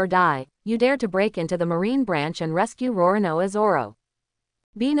to live or die. You dare to break into the Marine branch and rescue Roronoa Zoro.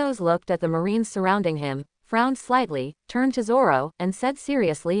 Beanoz looked at the Marines surrounding him, frowned slightly, turned to Zoro, and said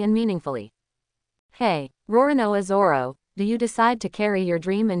seriously and meaningfully. Hey, Roronoa Zoro, do you decide to carry your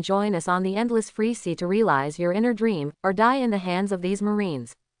dream and join us on the endless free sea to realize your inner dream, or die in the hands of these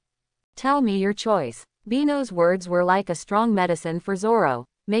Marines? Tell me your choice. Beanoz's words were like a strong medicine for Zoro,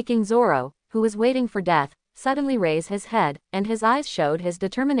 making Zoro, who was waiting for death, suddenly raise his head, and his eyes showed his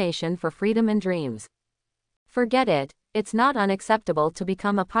determination for freedom and dreams. Forget it, it's not unacceptable to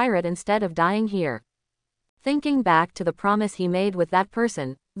become a pirate instead of dying here. Thinking back to the promise he made with that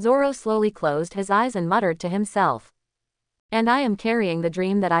person, Zoro slowly closed his eyes and muttered to himself. And I am carrying the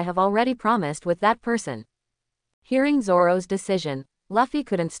dream that I have already promised with that person. Hearing Zoro's decision, Luffy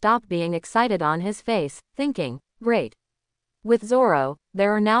couldn't stop being excited on his face, thinking, great. With Zoro,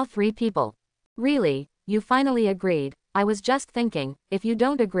 there are now 3 people. Really, you finally agreed. I was just thinking, if you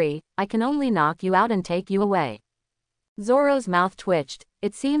don't agree, I can only knock you out and take you away. Zoro's mouth twitched.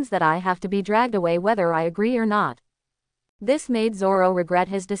 It seems that I have to be dragged away whether I agree or not. This made Zoro regret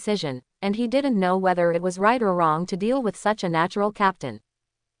his decision, and he didn't know whether it was right or wrong to deal with such a natural captain.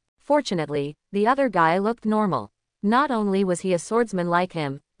 Fortunately, the other guy looked normal. Not only was he a swordsman like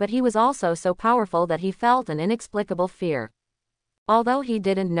him, but he was also so powerful that he felt an inexplicable fear. Although he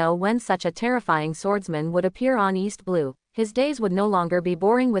didn't know when such a terrifying swordsman would appear on East Blue, his days would no longer be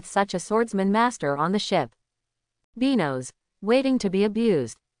boring with such a swordsman master on the ship. Beanoz, waiting to be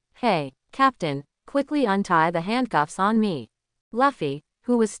abused. Hey, Captain, quickly untie the handcuffs on me. Luffy,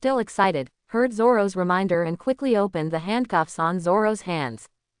 who was still excited, heard Zoro's reminder and quickly opened the handcuffs on Zoro's hands.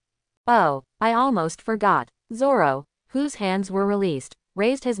 Oh, I almost forgot. Zoro, whose hands were released,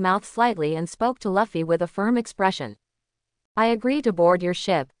 raised his mouth slightly and spoke to Luffy with a firm expression. I agree to board your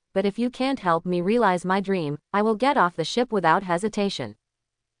ship, but if you can't help me realize my dream, I will get off the ship without hesitation.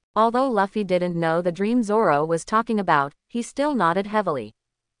 Although Luffy didn't know the dream Zoro was talking about, he still nodded heavily.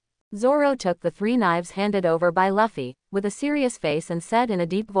 Zoro took the 3 knives handed over by Luffy, with a serious face and said in a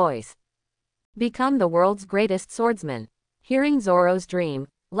deep voice. Become the world's greatest swordsman. Hearing Zoro's dream,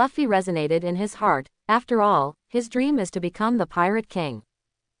 Luffy resonated in his heart. After all, his dream is to become the Pirate King.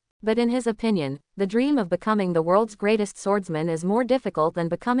 But in his opinion, the dream of becoming the world's greatest swordsman is more difficult than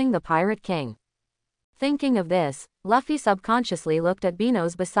becoming the Pirate King. Thinking of this, Luffy subconsciously looked at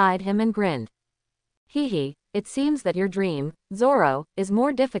Beanoz beside him and grinned. Hee, it seems that your dream, Zoro, is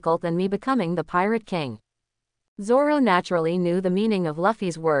more difficult than me becoming the Pirate King. Zoro naturally knew the meaning of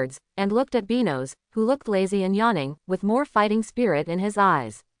Luffy's words, and looked at Beanoz, who looked lazy and yawning, with more fighting spirit in his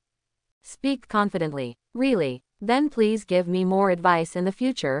eyes. Speak confidently. Really? Then please give me more advice in the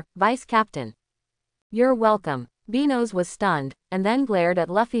future, Vice Captain. You're welcome. Beanoz was stunned, and then glared at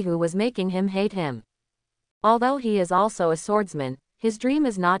Luffy, who was making him hate him. Although he is also a swordsman, his dream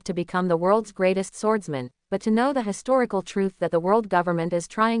is not to become the world's greatest swordsman, but to know the historical truth that the world government is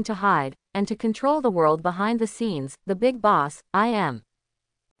trying to hide, and to control the world behind the scenes, the big boss, I am.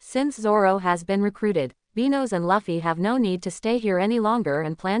 Since Zoro has been recruited, Beanoz and Luffy have no need to stay here any longer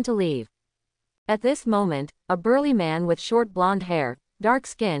and plan to leave. At this moment, a burly man with short blonde hair, dark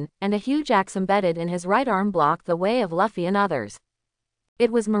skin, and a huge axe embedded in his right arm blocked the way of Luffy and others.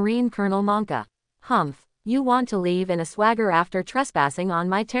 It was Marine Colonel Monka. Humph, you want to leave in a swagger after trespassing on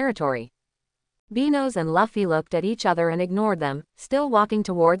my territory. Beanoz and Luffy looked at each other and ignored them, still walking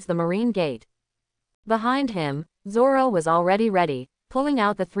towards the Marine gate. Behind him, Zoro was already ready, pulling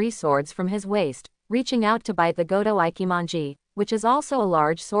out the 3 swords from his waist, reaching out to bite the Goto Ikimonji, which is also a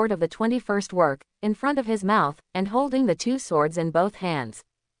large sword of the 21st work, in front of his mouth, and holding the 2 swords in both hands.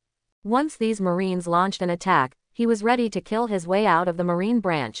 Once these Marines launched an attack, he was ready to kill his way out of the Marine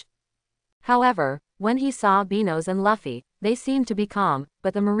branch. However, when he saw Beanoz and Luffy, they seemed to be calm,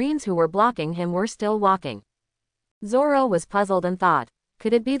 but the Marines who were blocking him were still walking. Zoro was puzzled and thought,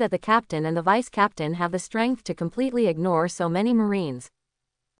 could it be that the captain and the vice captain have the strength to completely ignore so many Marines?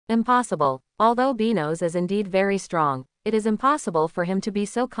 Impossible. Although Beanoz is indeed very strong, it is impossible for him to be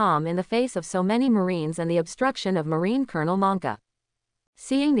so calm in the face of so many Marines and the obstruction of Marine Colonel Monka.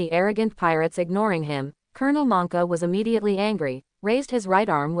 Seeing the arrogant pirates ignoring him, Colonel Monka was immediately angry, raised his right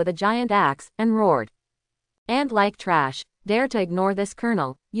arm with a giant axe, and roared. And like trash, dare to ignore this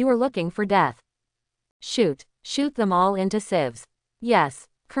colonel, you are looking for death. Shoot them all into sieves. Yes,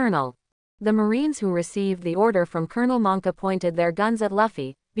 Colonel. The Marines who received the order from Colonel Monka pointed their guns at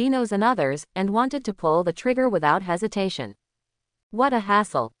Luffy, Beanoz and others, and wanted to pull the trigger without hesitation. What a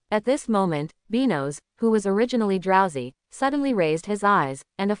hassle. At this moment, Beanos, who was originally drowsy, suddenly raised his eyes,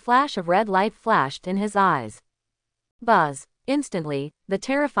 and a flash of red light flashed in his eyes. Buzz! Instantly, the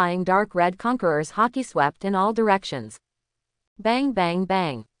terrifying dark red conqueror's haki swept in all directions. Bang bang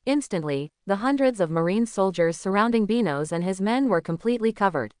bang! Instantly, the hundreds of marine soldiers surrounding Beanos and his men were completely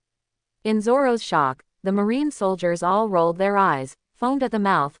covered. In Zoro's shock, the marine soldiers all rolled their eyes, foamed at the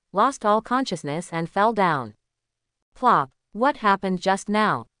mouth, lost all consciousness and fell down. Plop! What happened just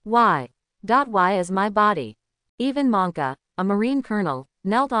now? Why is my body? Even Monka, a marine colonel,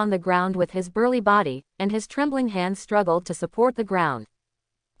 knelt on the ground with his burly body, and his trembling hands struggled to support the ground.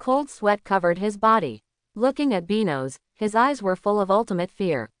 Cold sweat covered his body. Looking at Beanos, his eyes were full of ultimate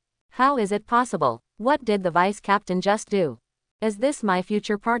fear. How is it possible? What did the vice captain just do? Is this my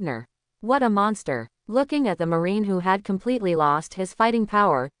future partner? What a monster! Looking at the marine who had completely lost his fighting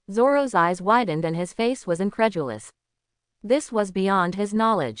power, Zoro's eyes widened and his face was incredulous. This was beyond his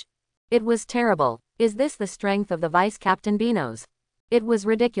knowledge. It was terrible. Is this the strength of the vice captain Beanos? It was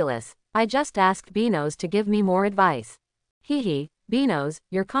ridiculous. I just asked Beanos to give me more advice. Hehe, Beanos,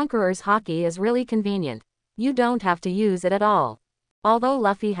 your conqueror's haki is really convenient. You don't have to use it at all. Although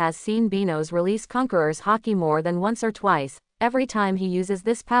Luffy has seen Beanos release conqueror's haki more than once or twice, every time he uses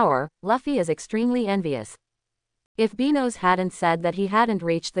this power, Luffy is extremely envious. If Beanos hadn't said that he hadn't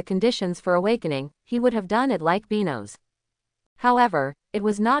reached the conditions for awakening, he would have done it like Beanos. However, it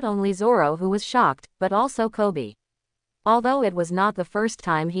was not only Zoro who was shocked, but also Kobe. Although it was not the first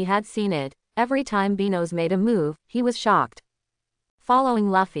time he had seen it, every time Beanos made a move, he was shocked. Following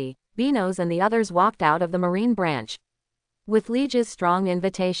Luffy, Beanos and the others walked out of the marine branch. With Liege's strong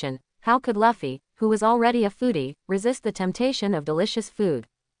invitation, how could Luffy, who was already a foodie, resist the temptation of delicious food?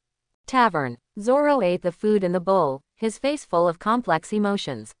 Tavern. Zoro ate the food in the bowl, his face full of complex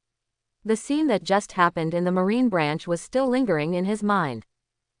emotions. The scene that just happened in the marine branch was still lingering in his mind.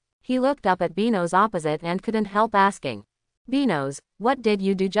 He looked up at Beanos opposite and couldn't help asking. Beanos, what did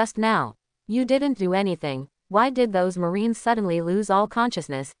you do just now? You didn't do anything. Why did those marines suddenly lose all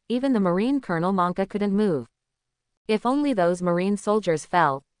consciousness? Even the marine colonel Monka couldn't move. If only those marine soldiers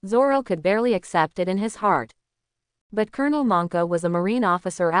fell, Zoro could barely accept it in his heart. But Colonel Monka was a marine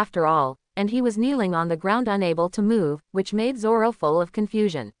officer after all, and he was kneeling on the ground unable to move, which made Zoro full of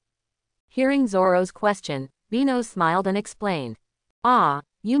confusion. Hearing Zoro's question, Beanos smiled and explained. Ah,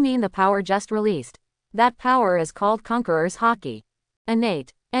 you mean the power just released. That power is called Conqueror's Haki.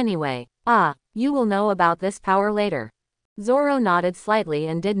 Innate. Anyway, you will know about this power later. Zoro nodded slightly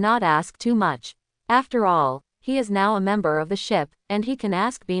and did not ask too much. After all, he is now a member of the ship, and he can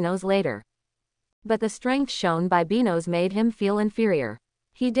ask Beanos later. But the strength shown by Beanos made him feel inferior.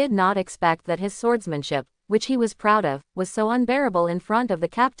 He did not expect that his swordsmanship, which he was proud of, was so unbearable in front of the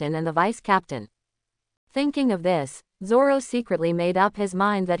captain and the vice captain. Thinking of this, Zoro secretly made up his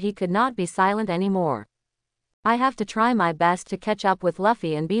mind that he could not be silent anymore. I have to try my best to catch up with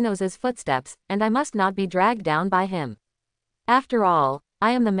Luffy in Beanos' footsteps, and I must not be dragged down by him. After all,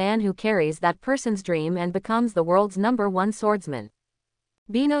 I am the man who carries that person's dream and becomes the world's #1 swordsman.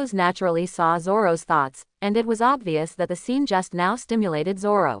 Beanos naturally saw Zoro's thoughts, and it was obvious that the scene just now stimulated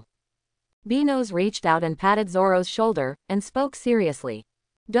Zoro. Beanos reached out and patted Zoro's shoulder, and spoke seriously.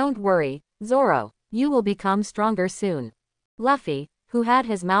 Don't worry, Zoro, you will become stronger soon. Luffy, who had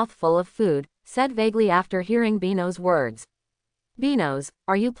his mouth full of food, said vaguely after hearing Beanos' words. Beanos,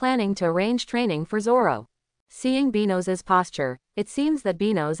 are you planning to arrange training for Zoro? Seeing Beanos' posture, it seems that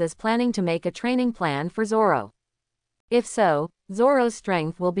Beanos is planning to make a training plan for Zoro. If so, Zoro's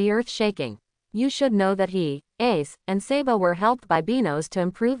strength will be earth-shaking. You should know that he, Ace, and Sabo were helped by Beanos to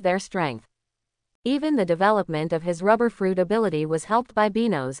improve their strength. Even the development of his rubber fruit ability was helped by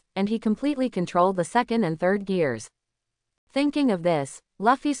Beanos, and he completely controlled the second and third gears. Thinking of this,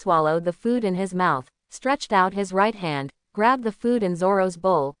 Luffy swallowed the food in his mouth, stretched out his right hand, grabbed the food in Zoro's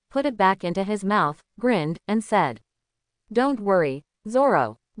bowl, put it back into his mouth, grinned, and said, Don't worry,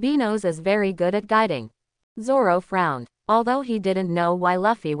 Zoro, Beanos is very good at guiding. Zoro frowned. Although he didn't know why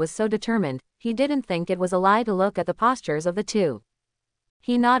Luffy was so determined, he didn't think it was a lie to look at the postures of the two.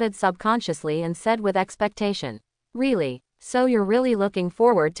 He nodded subconsciously and said with expectation, Really, so you're really looking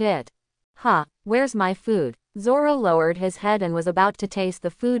forward to it? Where's my food? Zoro lowered his head and was about to taste the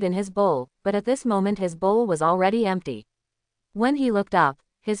food in his bowl, but at this moment his bowl was already empty. When he looked up,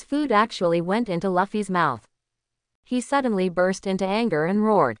 his food actually went into Luffy's mouth. He suddenly burst into anger and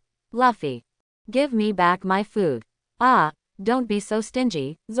roared, Luffy! Give me back my food. Don't be so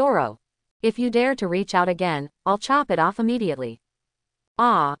stingy, Zoro. If you dare to reach out again, I'll chop it off immediately.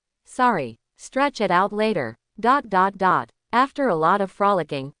 Sorry. Stretch it out later. ... After a lot of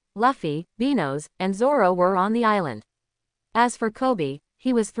frolicking, Luffy, Beanos, and Zoro were on the island. As for Kobe,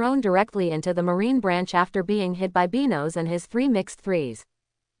 he was thrown directly into the marine branch after being hit by Beanos and his 3 mixed threes.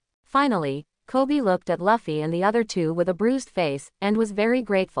 Finally, Kobe looked at Luffy and the other 2 with a bruised face, and was very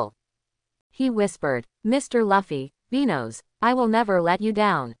grateful. He whispered, "Mr. Luffy, Beanos, I will never let you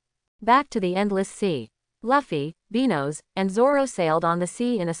down." Back to the endless sea. Luffy, Beanos, and Zoro sailed on the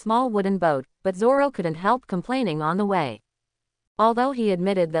sea in a small wooden boat, but Zoro couldn't help complaining on the way. Although he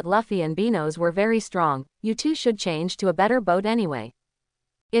admitted that Luffy and Beanos were very strong, you two should change to a better boat anyway.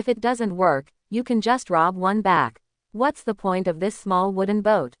 If it doesn't work, you can just rob one back. What's the point of this small wooden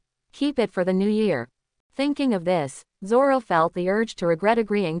boat? Keep it for the new year. Thinking of this, Zoro felt the urge to regret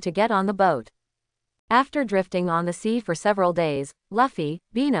agreeing to get on the boat. After drifting on the sea for several days, Luffy,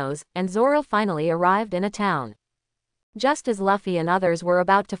 Beanos, and Zoro finally arrived in a town. Just as Luffy and others were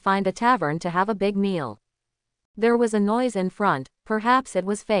about to find a tavern to have a big meal, there was a noise in front. Perhaps it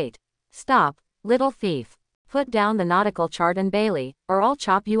was fate. "Stop, little thief. Put down the nautical chart and Bailey, or I'll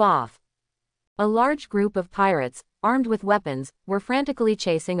chop you off." A large group of pirates, armed with weapons, were frantically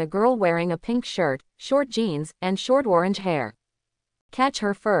chasing a girl wearing a pink shirt, short jeans, and short orange hair. "Catch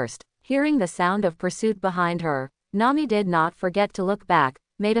her first." Hearing the sound of pursuit behind her, Nami did not forget to look back,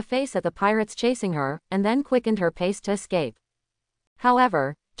 made a face at the pirates chasing her, and then quickened her pace to escape.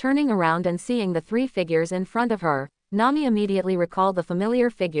 However, turning around and seeing the 3 figures in front of her, Nami immediately recalled the familiar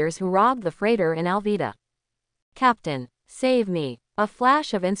figures who robbed the freighter in Alvida. "Captain, save me." A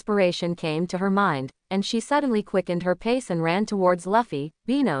flash of inspiration came to her mind, and she suddenly quickened her pace and ran towards Luffy,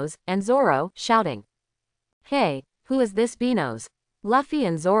 Beanos, and Zoro, shouting, "Hey, who is this Beanos?" Luffy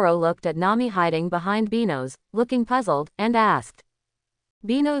and Zoro looked at Nami hiding behind Beanos, looking puzzled, and asked.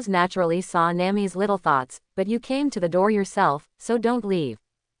 Beanos naturally saw Nami's little thoughts, "But you came to the door yourself, so don't leave."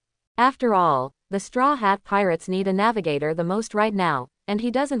 After all, the Straw Hat Pirates need a navigator the most right now, and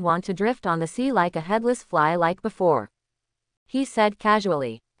he doesn't want to drift on the sea like a headless fly like before. He said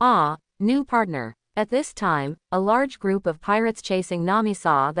casually, "Ah, new partner." At this time, a large group of pirates chasing Nami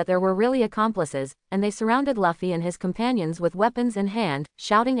saw that there were really accomplices, and they surrounded Luffy and his companions with weapons in hand,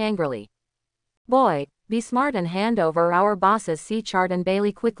 shouting angrily, "Boy, be smart and hand over our boss's sea chart and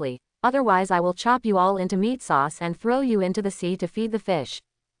Bailey quickly, otherwise I will chop you all into meat sauce and throw you into the sea to feed the fish."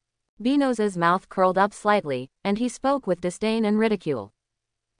 Beanos's mouth curled up slightly, and he spoke with disdain and ridicule.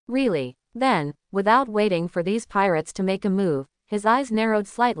 "Really?" Then, without waiting for these pirates to make a move, his eyes narrowed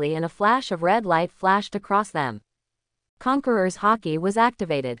slightly and a flash of red light flashed across them. Conqueror's Haki was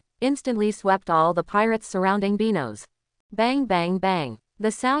activated, instantly swept all the pirates surrounding Beanos. Bang bang bang.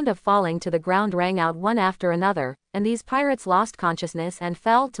 The sound of falling to the ground rang out one after another, and these pirates lost consciousness and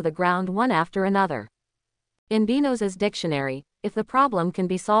fell to the ground one after another. In Beanos's dictionary, if the problem can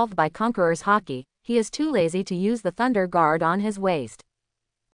be solved by Conqueror's Haki, he is too lazy to use the Thunder Guard on his waist.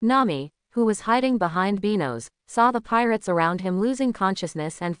 Nami, who was hiding behind Beanos, saw the pirates around him losing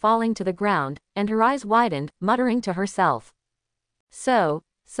consciousness and falling to the ground, and her eyes widened, muttering to herself. So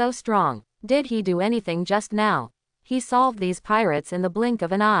strong. Did he do anything just now? He solved these pirates in the blink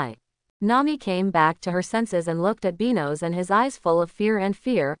of an eye. Nami came back to her senses and looked at Beanos and his eyes full of fear,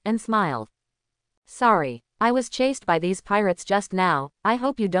 and smiled. "Sorry, I was chased by these pirates just now, I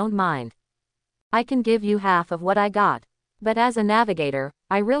hope you don't mind. I can give you half of what I got. But as a navigator,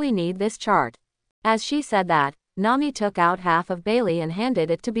 I really need this chart." As she said that, Nami took out half of Bailey and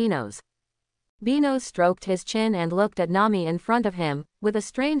handed it to Beanos. Beanos stroked his chin and looked at Nami in front of him, with a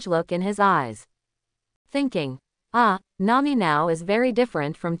strange look in his eyes. Thinking, Nami now is very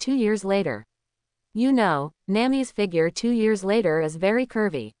different from 2 years later. You know, Nami's figure 2 years later is very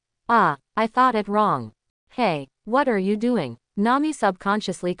curvy. I thought it wrong. Hey, what are you doing? Nami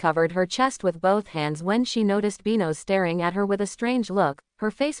subconsciously covered her chest with both hands when she noticed Beanos staring at her with a strange look,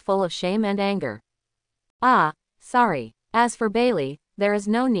 her face full of shame and anger. Sorry. As for Bailey, there is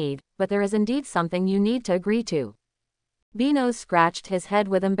no need, but there is indeed something you need to agree to. Beanos scratched his head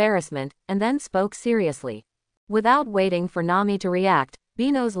with embarrassment, and then spoke seriously. Without waiting for Nami to react,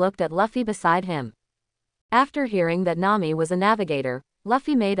 Beanos looked at Luffy beside him. After hearing that Nami was a navigator,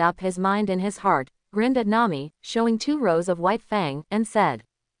 Luffy made up his mind in his heart, grinned at Nami, showing 2 rows of white fang, and said,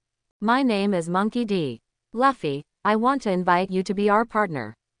 "My name is Monkey D. Luffy, I want to invite you to be our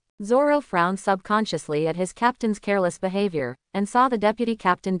partner." Zoro frowned subconsciously at his captain's careless behavior, and saw the deputy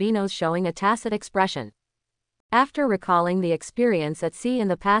captain Beanos showing a tacit expression. After recalling the experience at sea in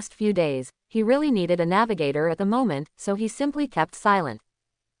the past few days, he really needed a navigator at the moment, so he simply kept silent.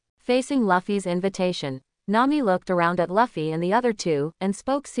 Facing Luffy's invitation, Nami looked around at Luffy and the other 2, and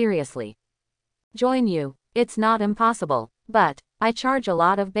spoke seriously. "Join you. It's not impossible, but I charge a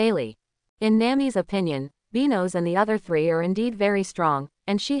lot of Bailey." In Nami's opinion, Beanos and the other 3 are indeed very strong,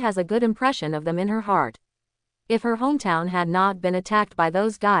 and she has a good impression of them in her heart. If her hometown had not been attacked by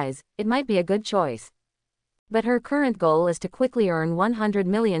those guys, it might be a good choice. But her current goal is to quickly earn 100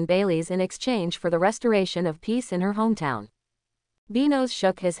 million Baileys in exchange for the restoration of peace in her hometown. Beanos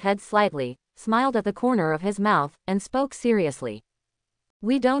shook his head slightly, smiled at the corner of his mouth, and spoke seriously.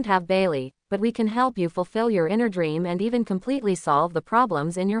 We don't have Bailey, but we can help you fulfill your inner dream and even completely solve the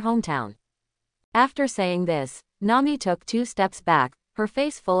problems in your hometown. After saying this, Nami took 2 steps back, her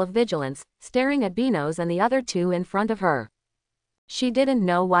face full of vigilance, staring at Beanos and the other 2 in front of her. She didn't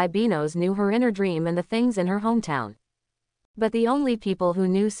know why Beanos knew her inner dream and the things in her hometown. But the only people who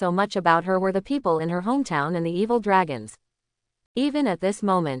knew so much about her were the people in her hometown and the evil dragons. Even at this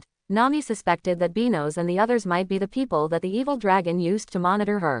moment, Nami suspected that Beanos and the others might be the people that the evil dragon used to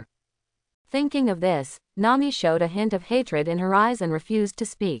monitor her. Thinking of this, Nami showed a hint of hatred in her eyes and refused to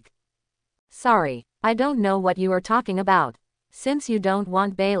speak. Sorry, I don't know what you are talking about. Since you don't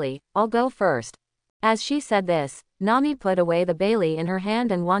want Bailey, I'll go first. As she said this, Nami put away the Bailey in her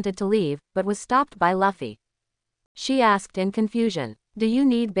hand and wanted to leave, but was stopped by Luffy. She asked in confusion, do you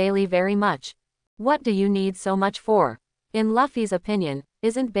need Bailey very much? What do you need so much for? In Luffy's opinion,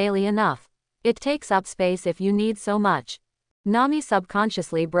 isn't Bailey enough? It takes up space if you need so much. Nami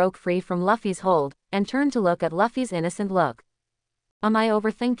subconsciously broke free from Luffy's hold, and turned to look at Luffy's innocent look. Am I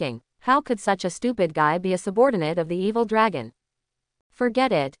overthinking? How could such a stupid guy be a subordinate of the evil dragon?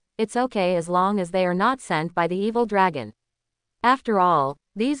 Forget it, it's okay as long as they are not sent by the evil dragon. After all,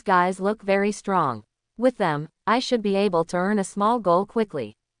 these guys look very strong. With them, I should be able to earn a small goal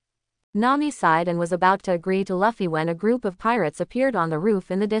quickly. Nami sighed and was about to agree to Luffy when a group of pirates appeared on the roof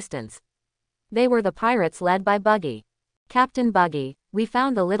in the distance. They were the pirates led by Buggy. Captain Buggy, we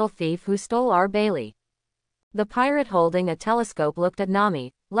found the little thief who stole our Bailey. The pirate holding a telescope looked at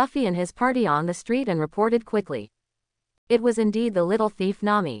Nami, Luffy and his party on the street and reported quickly. It was indeed the little thief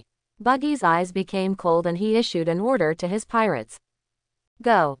Nami. Buggy's eyes became cold and he issued an order to his pirates.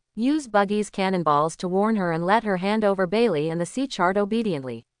 Go, use Buggy's cannonballs to warn her and let her hand over Bailey and the sea chart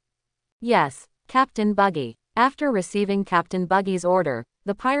obediently. Yes, Captain Buggy. After receiving Captain Buggy's order,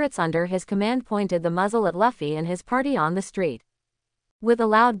 the pirates under his command pointed the muzzle at Luffy and his party on the street. With a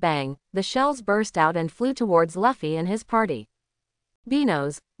loud bang, the shells burst out and flew towards Luffy and his party.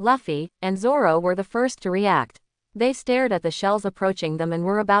 Beanos, Luffy, and Zoro were the first to react. They stared at the shells approaching them and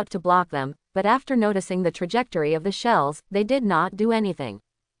were about to block them, but after noticing the trajectory of the shells, they did not do anything.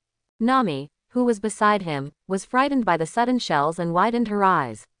 Nami, who was beside him, was frightened by the sudden shells and widened her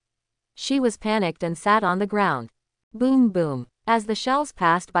eyes. She was panicked and sat on the ground. Boom boom. As the shells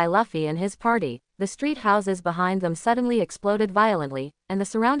passed by Luffy and his party, the street houses behind them suddenly exploded violently, and the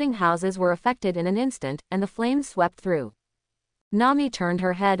surrounding houses were affected in an instant, and the flames swept through. Nami turned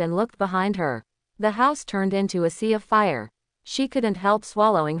her head and looked behind her. The house turned into a sea of fire. She couldn't help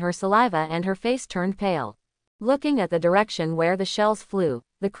swallowing her saliva and her face turned pale. Looking at the direction where the shells flew,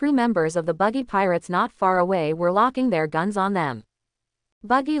 the crew members of the Buggy pirates not far away were locking their guns on them.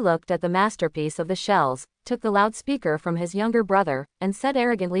 Buggy looked at the masterpiece of the shells, took the loudspeaker from his younger brother, and said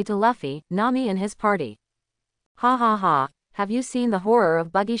arrogantly to Luffy, Nami and his party. Ha ha ha, have you seen the horror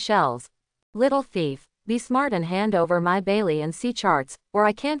of Buggy shells? Little thief, be smart and hand over my Bailey and sea charts, or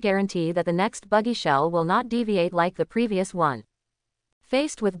I can't guarantee that the next Buggy shell will not deviate like the previous one.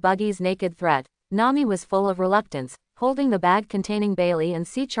 Faced with Buggy's naked threat, Nami was full of reluctance, holding the bag containing Bailey and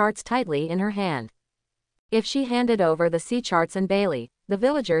sea charts tightly in her hand. If she handed over the sea charts and Bailey, the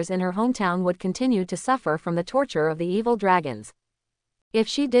villagers in her hometown would continue to suffer from the torture of the evil dragons. If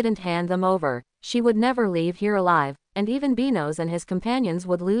she didn't hand them over, she would never leave here alive, and even Beanos and his companions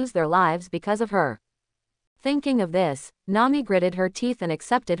would lose their lives because of her. Thinking of this, Nami gritted her teeth and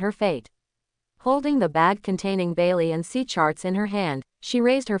accepted her fate. Holding the bag containing Bailey and sea charts in her hand, she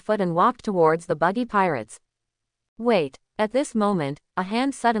raised her foot and walked towards the Buggy pirates. Wait, at this moment, a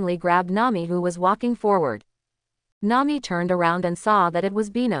hand suddenly grabbed Nami who was walking forward. Nami turned around and saw that it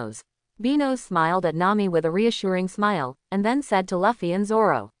was Beanos. Beanos smiled at Nami with a reassuring smile, and then said to Luffy and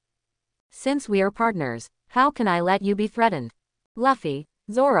Zoro. Since we are partners, how can I let you be threatened? Luffy,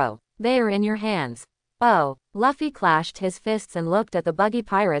 Zoro, they are in your hands. Oh, Luffy clashed his fists and looked at the Buggy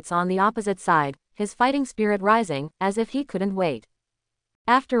pirates on the opposite side, his fighting spirit rising, as if he couldn't wait.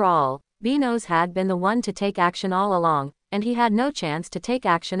 After all, Beanos had been the one to take action all along, and he had no chance to take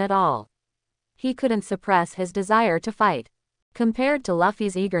action at all. He couldn't suppress his desire to fight. Compared to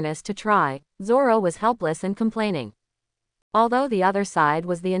Luffy's eagerness to try, Zoro was helpless and complaining. Although the other side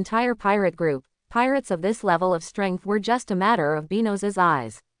was the entire pirate group, pirates of this level of strength were just a matter of Beanos'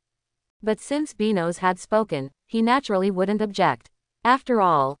 eyes. But since Beanos had spoken, he naturally wouldn't object. After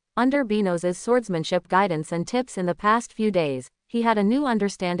all, under Beanos' swordsmanship guidance and tips in the past few days, He had a new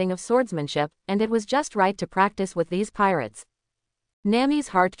understanding of swordsmanship, and it was just right to practice with these pirates. Nami's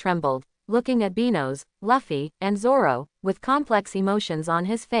heart trembled, looking at Beano's, Luffy, and Zoro, with complex emotions on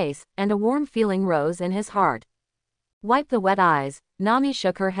his face, and a warm feeling rose in his heart. Wipe the wet eyes, Nami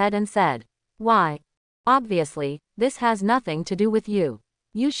shook her head and said. Why? Obviously, this has nothing to do with you.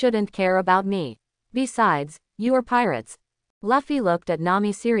 You shouldn't care about me. Besides, you are pirates. Luffy looked at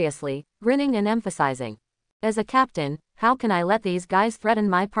Nami seriously, grinning and emphasizing. As a captain, how can I let these guys threaten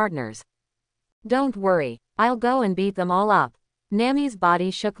my partners? Don't worry, I'll go and beat them all up. Nami's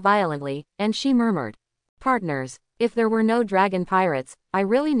body shook violently, and she murmured. Partners, if there were no dragon pirates, I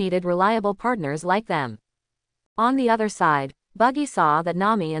really needed reliable partners like them. On the other side, Buggy saw that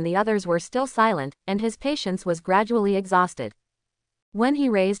Nami and the others were still silent, and his patience was gradually exhausted. When he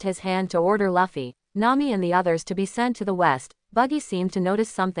raised his hand to order Luffy, Nami and the others to be sent to the west, Buggy seemed to notice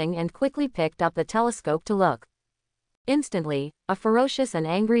something and quickly picked up the telescope to look. Instantly, a ferocious and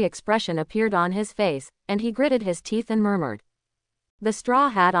angry expression appeared on his face, and he gritted his teeth and murmured. The straw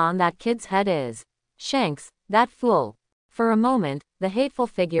hat on that kid's head is Shanks, that fool. For a moment, the hateful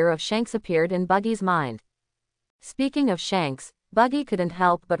figure of Shanks appeared in Buggy's mind. Speaking of Shanks, Buggy couldn't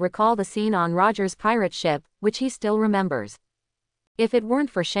help but recall the scene on Roger's pirate ship, which he still remembers. If it weren't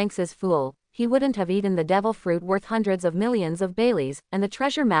for Shanks's fool, he wouldn't have eaten the devil fruit worth hundreds of millions of Baileys, and the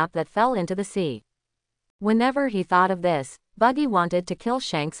treasure map that fell into the sea. Whenever he thought of this, Buggy wanted to kill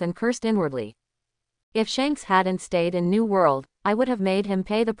Shanks and cursed inwardly. If Shanks hadn't stayed in New World, I would have made him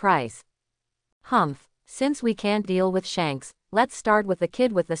pay the price. Humph, since we can't deal with Shanks, let's start with the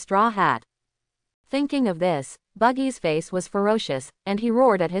kid with the straw hat. Thinking of this, Buggy's face was ferocious, and he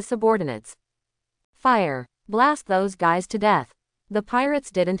roared at his subordinates. Fire! Blast those guys to death! The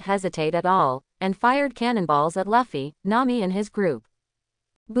pirates didn't hesitate at all, and fired cannonballs at Luffy, Nami and his group.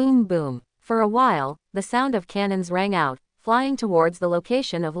 Boom boom. For a while, the sound of cannons rang out, flying towards the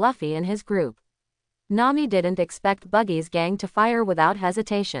location of Luffy and his group. Nami didn't expect Buggy's gang to fire without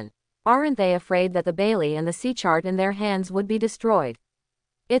hesitation. Aren't they afraid that the Bailey and the sea chart in their hands would be destroyed?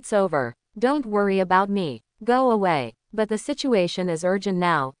 It's over. Don't worry about me. Go away. But the situation is urgent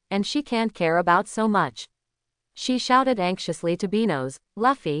now, and she can't care about so much. She shouted anxiously to Beano's,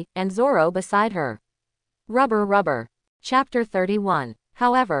 Luffy, and Zoro beside her. Rubber rubber. Chapter 31.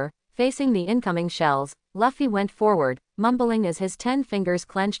 However, facing the incoming shells, Luffy went forward, mumbling as his 10 fingers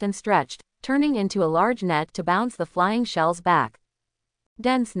clenched and stretched, turning into a large net to bounce the flying shells back.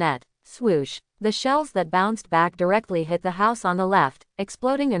 Dense net. Swoosh. The shells that bounced back directly hit the house on the left,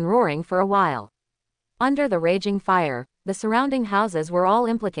 exploding and roaring for a while. Under the raging fire, the surrounding houses were all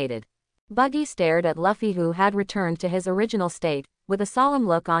implicated. Buggy stared at Luffy, who had returned to his original state, with a solemn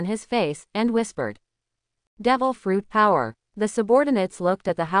look on his face, and whispered. Devil fruit power. The subordinates looked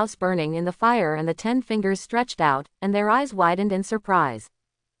at the house burning in the fire and the 10 fingers stretched out, and their eyes widened in surprise.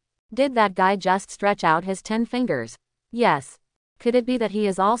 Did that guy just stretch out his 10 fingers? Yes. Could it be that he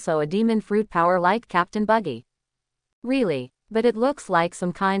is also a demon fruit power like Captain Buggy? Really, but it looks like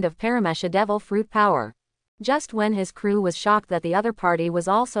some kind of Paramesha devil fruit power. Just when his crew was shocked that the other party was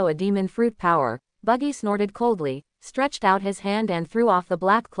also a demon fruit power, Buggy snorted coldly, stretched out his hand and threw off the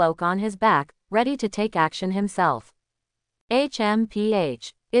black cloak on his back, ready to take action himself.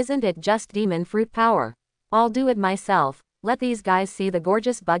 HMPH, isn't it just demon fruit power? I'll do it myself. Let these guys see the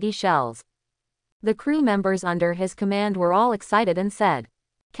gorgeous Buggy shells. The crew members under his command were all excited and said,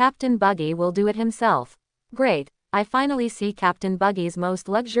 Captain Buggy will do it himself. Great, I finally see Captain Buggy's most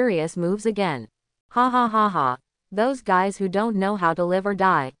luxurious moves again. Ha ha ha ha. Those guys who don't know how to live or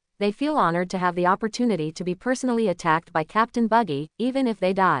die, they feel honored to have the opportunity to be personally attacked by Captain Buggy, even if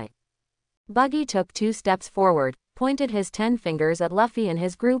they die. Buggy took 2 steps forward, pointed his 10 fingers at Luffy and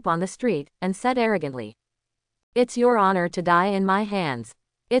his group on the street, and said arrogantly. It's your honor to die in my hands.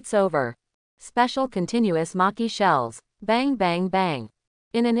 It's over. Special continuous Maki shells. Bang bang bang.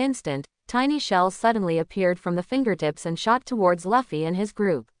 In an instant, tiny shells suddenly appeared from the fingertips and shot towards Luffy and his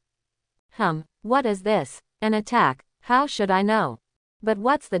group. What is this? An attack? How should I know? But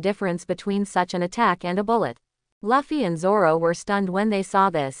what's the difference between such an attack and a bullet? Luffy and Zoro were stunned when they saw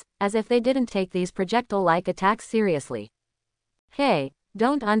this, as if they didn't take these projectile-like attacks seriously. Hey,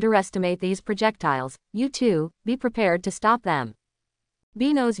 don't underestimate these projectiles, you two, be prepared to stop them.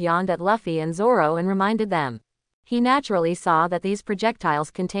 Beano's yawned at Luffy and Zoro and reminded them. He naturally saw that these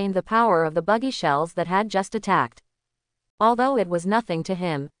projectiles contained the power of the Buggy shells that had just attacked. Although it was nothing to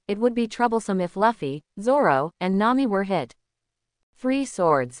him, it would be troublesome if Luffy, Zoro, and Nami were hit. 3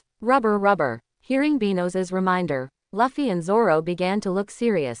 swords. Rubber rubber. Hearing Beano's reminder, Luffy and Zoro began to look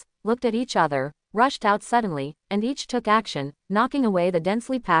serious, looked at each other, rushed out suddenly, and each took action, knocking away the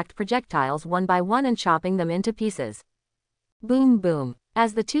densely packed projectiles one by one and chopping them into pieces. Boom boom.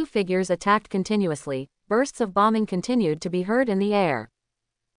 As the two figures attacked continuously, bursts of bombing continued to be heard in the air.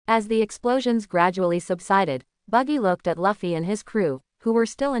 As the explosions gradually subsided, Buggy looked at Luffy and his crew, who were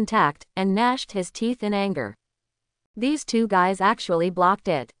still intact, and gnashed his teeth in anger. These two guys actually blocked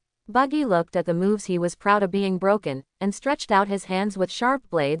it. Buggy looked at the moves he was proud of being broken, and stretched out his hands with sharp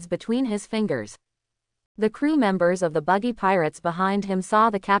blades between his fingers. The crew members of the Buggy pirates behind him saw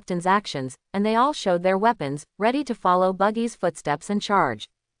the captain's actions, and they all showed their weapons, ready to follow Buggy's footsteps and charge.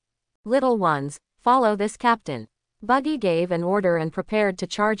 Little ones, follow this captain. Buggy gave an order and prepared to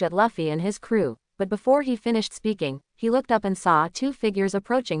charge at Luffy and his crew, but before he finished speaking, he looked up and saw two figures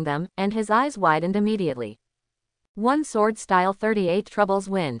approaching them, and his eyes widened immediately. One sword style 38 Troubles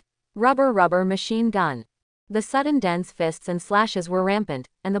Wind. Rubber machine gun. The sudden dense fists and slashes were rampant,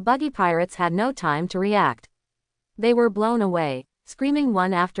 and the Buggy pirates had no time to react. They were blown away, screaming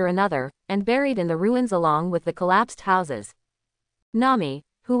one after another, and buried in the ruins along with the collapsed houses. Nami,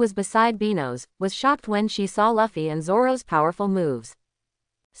 who was beside Beano's, was shocked when she saw Luffy and Zoro's powerful moves.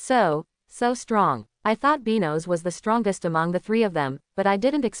 So strong. I thought Beano's was the strongest among the three of them, but I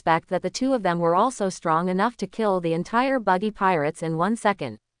didn't expect that the two of them were also strong enough to kill the entire Buggy pirates in 1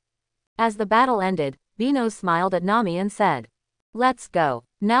 second. As the battle ended, Beano's smiled at Nami and said, "Let's go.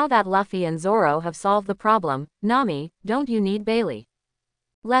 Now that Luffy and Zoro have solved the problem, Nami, don't you need Bailey?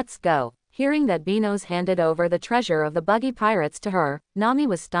 Let's go." Hearing that Beano's handed over the treasure of the Buggy pirates to her, Nami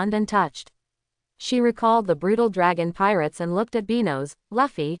was stunned and touched. She recalled the brutal dragon pirates and looked at Beano's,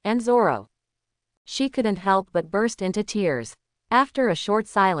 Luffy, and Zoro. She couldn't help but burst into tears. After a short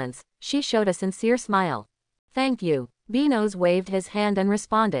silence, she showed a sincere smile. "Thank you." Beano's waved his hand and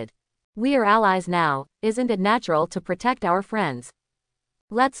responded. "We are allies now, isn't it natural to protect our friends?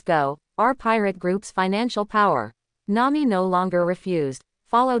 Let's go." Our pirate group's financial power. Nami no longer refused,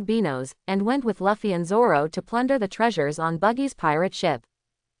 followed Beano's, and went with Luffy and Zoro to plunder the treasures on Buggy's pirate ship.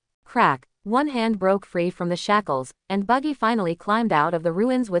 Crack. One hand broke free from the shackles, and Buggy finally climbed out of the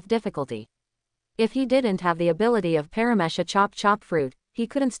ruins with difficulty. If he didn't have the ability of Paramesha Chop Fruit, he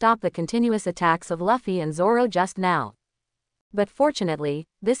couldn't stop the continuous attacks of Luffy and Zoro just now. But fortunately,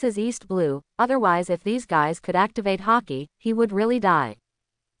 this is East Blue, otherwise if these guys could activate Haki, he would really die.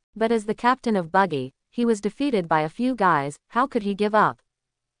 But as the captain of Buggy, he was defeated by a few guys, how could he give up?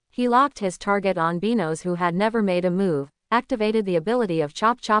 He locked his target on Beano's, who had never made a move, activated the ability of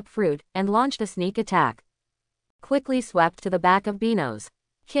Chop Fruit, and launched a sneak attack. Quickly swept to the back of Beano's.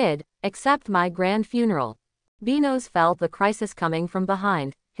 "Kid, accept my grand funeral." Beano's felt the crisis coming from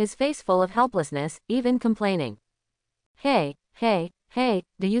behind, his face full of helplessness, even complaining. Hey,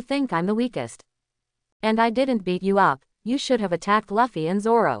 do you think I'm the weakest? And I didn't beat you up, you should have attacked Luffy and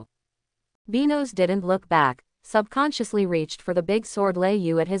Zoro." Beano's didn't look back, subconsciously reached for the big sword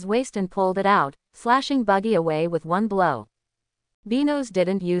Lei at his waist and pulled it out, slashing Buggy away with one blow. Beano's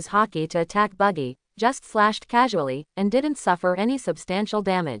didn't use Haki to attack Buggy, just slashed casually, and didn't suffer any substantial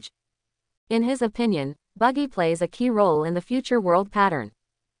damage. In his opinion, Buggy plays a key role in the future world pattern.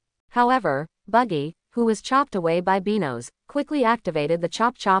 However, Buggy, who was chopped away by Beano's, quickly activated the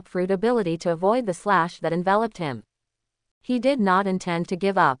Chop Fruit ability to avoid the slash that enveloped him. He did not intend to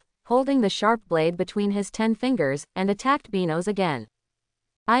give up, holding the sharp blade between his 10 fingers, and attacked Beano's again.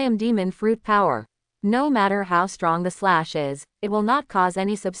 "I am Demon Fruit Power. No matter how strong the slash is, it will not cause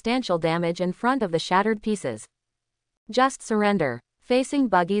any substantial damage in front of the shattered pieces. Just surrender." Facing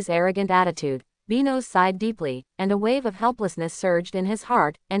Buggy's arrogant attitude, Beano's sighed deeply, and a wave of helplessness surged in his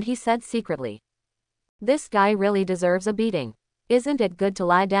heart, and he said secretly, "This guy really deserves a beating. Isn't it good to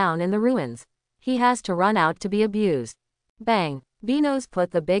lie down in the ruins? He has to run out to be abused." Bang! Beano's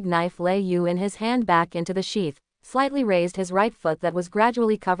put the big knife Lei in his hand back into the sheath, slightly raised his right foot that was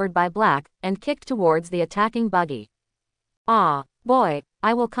gradually covered by black, and kicked towards the attacking Buggy. "Ah, boy,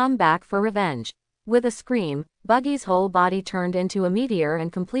 I will come back for revenge." With a scream, Buggy's whole body turned into a meteor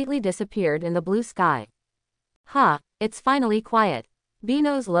and completely disappeared in the blue sky. "Ha, it's finally quiet."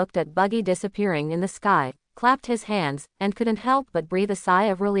 Beano's looked at Buggy disappearing in the sky, clapped his hands, and couldn't help but breathe a sigh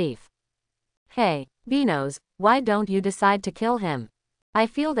of relief. "Hey, Beano's, why don't you decide to kill him? I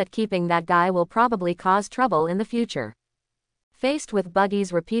feel that keeping that guy will probably cause trouble in the future." Faced with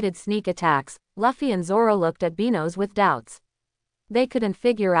Buggy's repeated sneak attacks, Luffy and Zoro looked at Beano's with doubts. They couldn't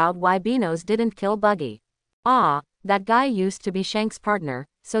figure out why Beano's didn't kill Buggy. "Ah, that guy used to be Shank's partner,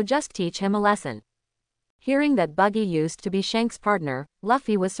 so just teach him a lesson." Hearing that Buggy used to be Shank's partner,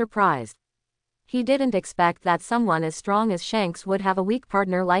 Luffy was surprised. He didn't expect that someone as strong as Shanks would have a weak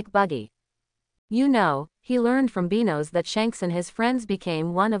partner like Buggy. You know, he learned from Beano's that Shanks and his friends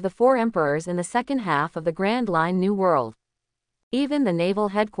became one of the 4 emperors in the second half of the Grand Line New World. Even the naval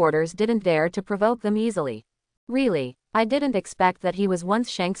headquarters didn't dare to provoke them easily. Really, I didn't expect that he was once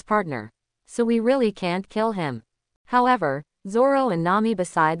Shank's partner. So we really can't kill him. However, Zoro and Nami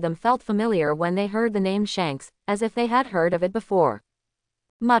beside them felt familiar when they heard the name Shanks, as if they had heard of it before.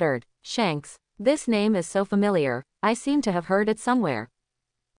 Muttered, Shanks. This name is so familiar, I seem to have heard it somewhere.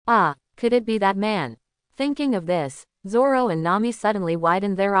 Ah, could it be that man? Thinking of this, Zoro and Nami suddenly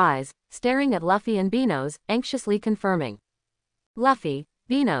widened their eyes, staring at Luffy and Beano's, anxiously confirming. Luffy,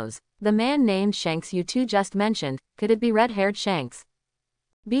 Beano's, the man named Shanks you two just mentioned, could it be red-haired Shanks?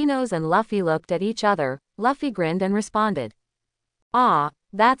 Beano's and Luffy looked at each other. Luffy grinned and responded. Ah,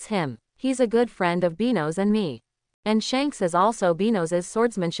 that's him. He's a good friend of Beano's and me. And Shanks is also Beano's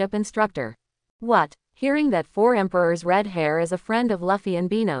swordsmanship instructor. What? Hearing that Four Emperor's red hair is a friend of Luffy and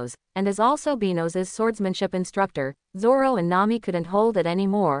Beano's, and is also Beano's swordsmanship instructor, Zoro and Nami couldn't hold it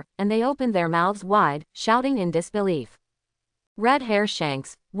anymore, and they opened their mouths wide, shouting in disbelief. Red Hair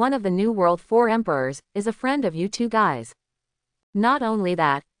Shanks, one of the New World Four Emperors, is a friend of you two guys. Not only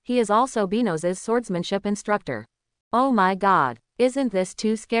that, he is also Beano's swordsmanship instructor. Oh my god, isn't this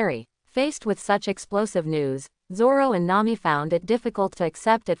too scary? Faced with such explosive news, Zoro and Nami found it difficult to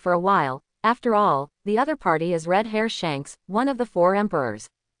accept it for a while. After all, the other party is Red Hair Shanks, one of the Four Emperors.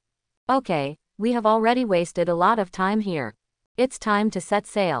 Okay, we have already wasted a lot of time here. It's time to set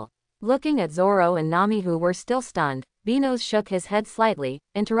sail. Looking at Zoro and Nami who were still stunned, Beano's shook his head slightly,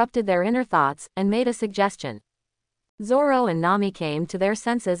 interrupted their inner thoughts, and made a suggestion. Zoro and Nami came to their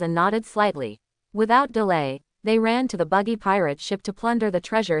senses and nodded slightly. Without delay, they ran to the buggy pirate ship to plunder the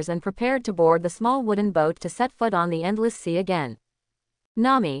treasures and prepared to board the small wooden boat to set foot on the endless sea again.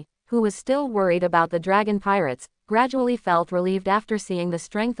 Nami, who was still worried about the dragon pirates, gradually felt relieved after seeing the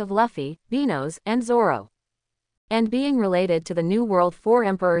strength of Luffy, Beano's, and Zoro. And being related to the New World Four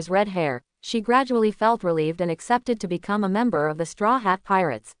Emperor's red hair, she gradually felt relieved and accepted to become a member of the Straw Hat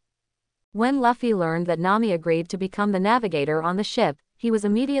Pirates. When Luffy learned that Nami agreed to become the navigator on the ship, he was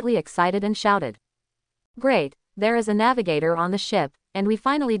immediately excited and shouted. Great, there is a navigator on the ship, and we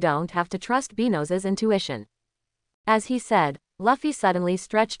finally don't have to trust Beano's intuition. As he said, Luffy suddenly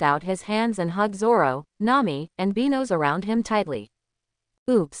stretched out his hands and hugged Zoro, Nami, and Beano's around him tightly.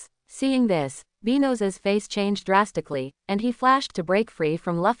 Oops. Seeing this, Beano's face changed drastically, and he flashed to break free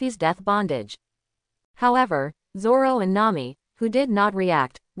from Luffy's death bondage. However, Zoro and Nami, who did not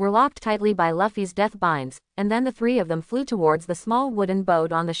react, were locked tightly by Luffy's death binds, and then the three of them flew towards the small wooden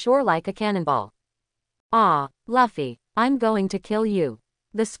boat on the shore like a cannonball. Ah, Luffy, I'm going to kill you.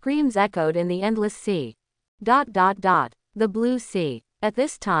 The screams echoed in the endless sea. The blue sea. At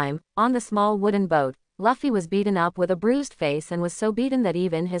this time, on the small wooden boat, Luffy was beaten up with a bruised face and was so beaten that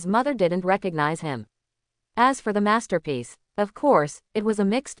even his mother didn't recognize him. As for the masterpiece, of course, it was a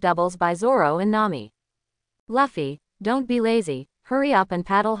mixed doubles by Zoro and Nami. Luffy, don't be lazy, hurry up and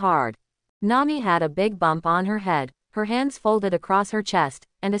paddle hard. Nami had a big bump on her head, her hands folded across her chest,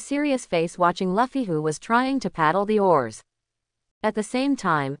 and a serious face watching Luffy who was trying to paddle the oars. At the same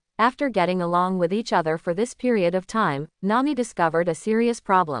time, after getting along with each other for this period of time, Nami discovered a serious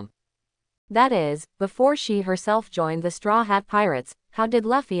problem. That is, before she herself joined the Straw Hat Pirates, how did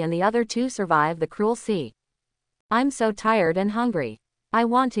Luffy and the other two survive the cruel sea? I'm so tired and hungry. I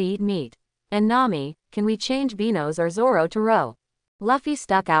want to eat meat. And Nami, can we change Beano's or Zoro to row? Luffy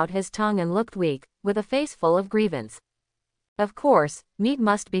stuck out his tongue and looked weak, with a face full of grievance. Of course, meat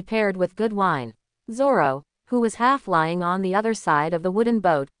must be paired with good wine. Zoro, who was half lying on the other side of the wooden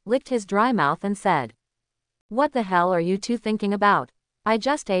boat, licked his dry mouth and said. What the hell are you two thinking about? I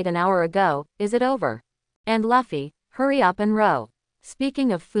just ate an hour ago, is it over? And Luffy, hurry up and row.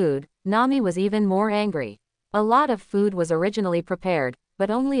 Speaking of food, Nami was even more angry. A lot of food was originally prepared,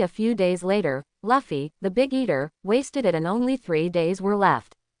 but only a few days later, Luffy, the big eater, wasted it and only 3 days were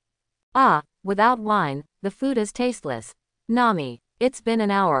left. Ah, without wine, the food is tasteless. Nami, it's been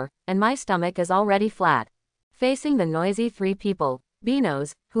an hour, and my stomach is already flat. Facing the noisy three people,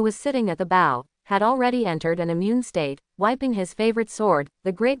 Beano's, who was sitting at the bow, had already entered an immune state, wiping his favorite sword,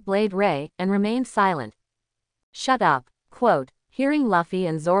 the Great Blade Ray, and remained silent. Shut up. Quote, hearing Luffy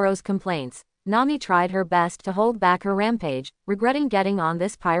and Zoro's complaints, Nami tried her best to hold back her rampage, regretting getting on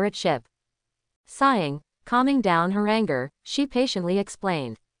this pirate ship. Sighing, calming down her anger, she patiently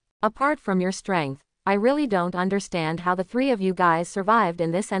explained. Apart from your strength, I really don't understand how the three of you guys survived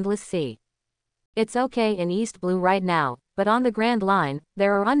in this endless sea. It's okay in East Blue right now, but on the Grand Line,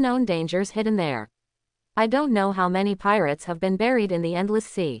 there are unknown dangers hidden there. I don't know how many pirates have been buried in the endless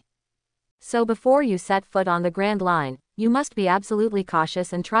sea. So before you set foot on the Grand Line, you must be absolutely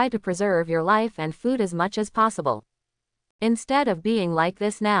cautious and try to preserve your life and food as much as possible. Instead of being like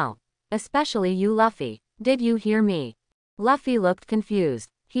this now. Especially you Luffy. Did you hear me? Luffy looked confused.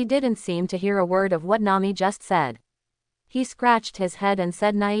 He didn't seem to hear a word of what Nami just said. He scratched his head and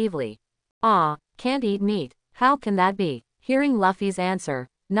said naively, "Ah, can't eat meat, how can that be?" Hearing Luffy's answer,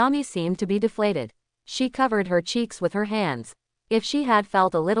 Nami seemed to be deflated. She covered her cheeks with her hands. If she had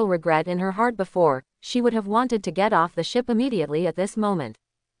felt a little regret in her heart before, she would have wanted to get off the ship immediately at this moment.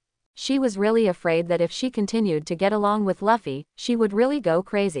 She was really afraid that if she continued to get along with Luffy, she would really go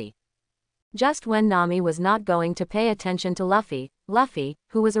crazy. Just when Nami was not going to pay attention to Luffy,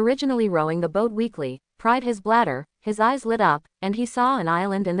 who was originally rowing the boat weakly, pried his bladder, his eyes lit up, and he saw an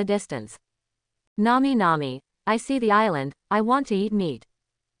island in the distance. Nami, I see the island, I want to eat meat."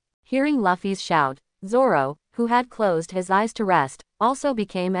 Hearing Luffy's shout, Zoro, who had closed his eyes to rest, also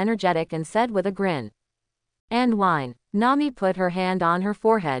became energetic and said with a grin, "And wine." Nami put her hand on her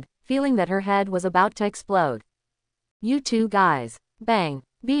forehead, feeling that her head was about to explode. "You two guys." Bang.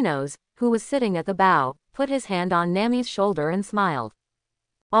 Benos, who was sitting at the bow, put his hand on Nami's shoulder and smiled.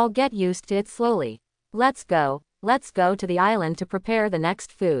 "I'll get used to it slowly. Let's go to the island to prepare the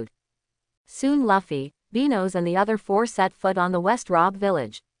next food." Soon Luffy, Benos and the other four set foot on the West Rob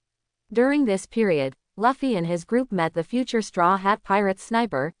village. During this period, Luffy and his group met the future Straw Hat Pirates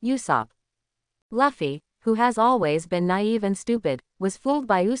sniper, Usopp. Luffy, who has always been naive and stupid, was fooled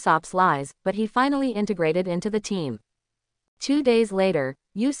by Usopp's lies, but he finally integrated into the team. 2 days later,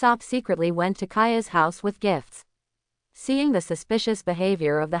 Usopp secretly went to Kaya's house with gifts. Seeing the suspicious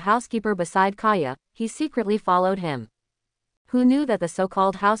behavior of the housekeeper beside Kaya, he secretly followed him. Who knew that the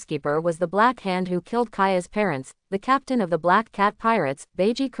so-called housekeeper was the Black Hand who killed Kaya's parents, the captain of the Black Cat Pirates,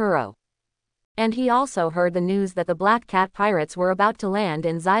 Beiji Kuro. And he also heard the news that the Black Cat Pirates were about to land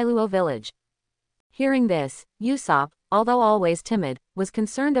in Zailuo village. Hearing this, Usopp, although always timid, was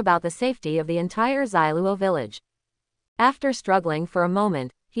concerned about the safety of the entire Zailuo village. After struggling for a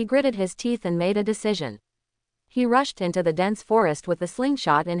moment, he gritted his teeth and made a decision. He rushed into the dense forest with the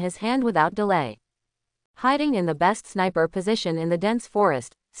slingshot in his hand without delay. Hiding in the best sniper position in the dense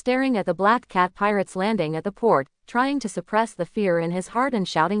forest, staring at the Black Cat Pirates landing at the port, trying to suppress the fear in his heart and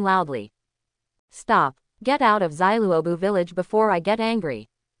shouting loudly, "Stop! Get out of Zailuobu village before I get angry.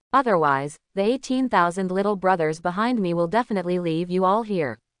 Otherwise, the 18,000 little brothers behind me will definitely leave you all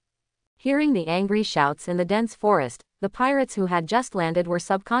here." Hearing the angry shouts in the dense forest, the pirates who had just landed were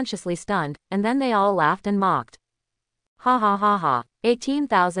subconsciously stunned, and then they all laughed and mocked. "Ha ha ha ha,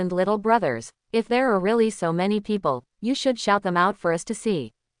 18,000 little brothers. If there are really so many people, you should shout them out for us to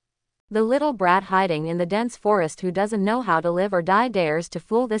see." The little brat hiding in the dense forest who doesn't know how to live or die dares to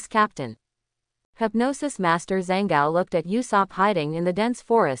fool this captain. Hypnosis Master Zangao looked at Usopp hiding in the dense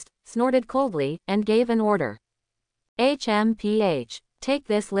forest, snorted coldly, and gave an order. "HMPH, take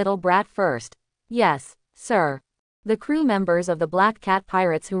this little brat first." "Yes, sir." The crew members of the Black Cat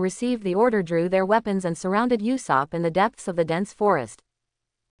Pirates who received the order drew their weapons and surrounded Usopp in the depths of the dense forest.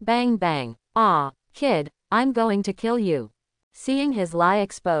 Bang bang. "Ah, kid, I'm going to kill you." Seeing his lie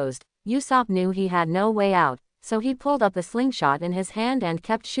exposed, Usopp knew he had no way out, so he pulled up the slingshot in his hand and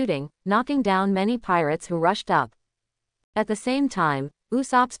kept shooting, knocking down many pirates who rushed up. At the same time,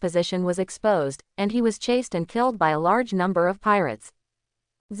 Usopp's position was exposed, and he was chased and killed by a large number of pirates.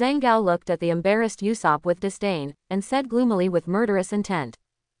 Zangao looked at the embarrassed Usopp with disdain, and said gloomily with murderous intent,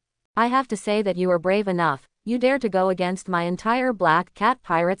 "I have to say that you are brave enough, you dare to go against my entire Black Cat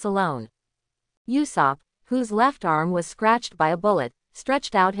Pirates alone." Usopp, whose left arm was scratched by a bullet,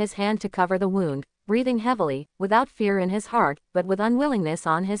 stretched out his hand to cover the wound, breathing heavily, without fear in his heart, but with unwillingness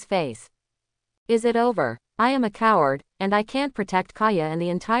on his face. "Is it over? I am a coward, and I can't protect Kaya and the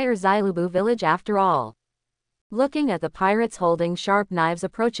entire Zailubu village after all." Looking at the pirates holding sharp knives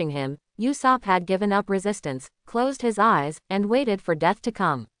approaching him, Usopp had given up resistance, closed his eyes, and waited for death to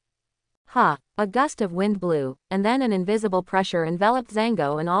come. A gust of wind blew, and then an invisible pressure enveloped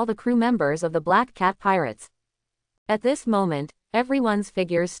Zango and all the crew members of the Black Cat Pirates. At this moment, everyone's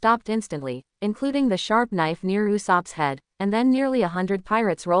figures stopped instantly, including the sharp knife near Usopp's head, and then nearly 100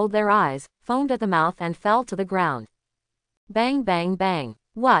 pirates rolled their eyes, foamed at the mouth and fell to the ground. Bang bang bang.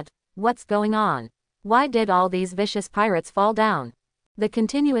 What's going on? Why did all these vicious pirates fall down? The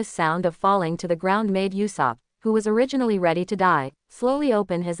continuous sound of falling to the ground made Usopp, who was originally ready to die, slowly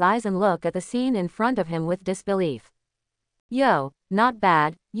open his eyes and look at the scene in front of him with disbelief. "Yo, not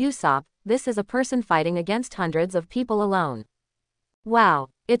bad, Usopp, this is a person fighting against hundreds of people alone. Wow,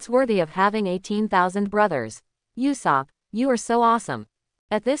 it's worthy of having 18,000 brothers. Usopp, you are so awesome."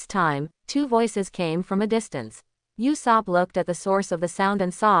 At this time, two voices came from a distance. Usopp looked at the source of the sound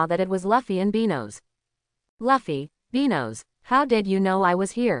and saw that it was Luffy and Benos. "Luffy, Benos, how did you know I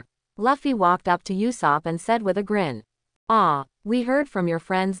was here?" Luffy walked up to Usopp and said with a grin, "Ah, we heard from your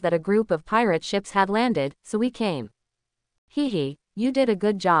friends that a group of pirate ships had landed, so we came." "Hee hee, you did a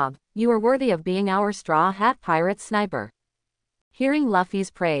good job, you are worthy of being our Straw Hat Pirate sniper." Hearing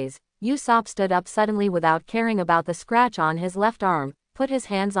Luffy's praise, Usopp stood up suddenly without caring about the scratch on his left arm, put his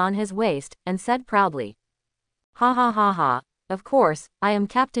hands on his waist, and said proudly, "Ha ha ha ha, of course, I am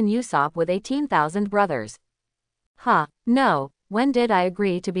Captain Usopp with 18,000 brothers. Ha, no, when did I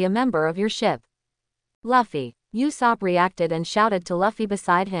agree to be a member of your ship?" Luffy, Usopp reacted and shouted to Luffy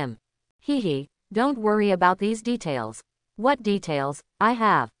beside him. Hee, don't worry about these details. What details? I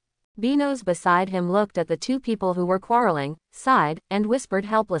have. Benos beside him looked at the two people who were quarreling, sighed, and whispered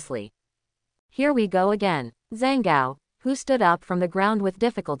helplessly. Here we go again. Zangao, who stood up from the ground with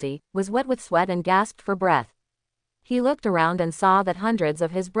difficulty, was wet with sweat and gasped for breath. He looked around and saw that hundreds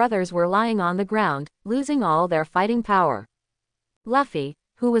of his brothers were lying on the ground, losing all their fighting power. Luffy,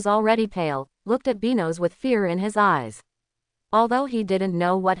 who was already pale, looked at Benos with fear in his eyes. Although he didn't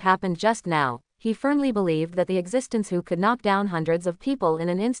know what happened just now, he firmly believed that the existence who could knock down hundreds of people in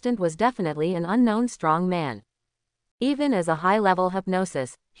an instant was definitely an unknown strong man. Even as a high-level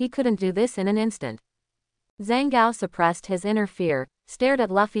hypnosis, he couldn't do this in an instant. Zangao suppressed his inner fear, stared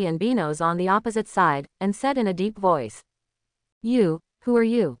at Luffy and Benos on the opposite side, and said in a deep voice, "You, who are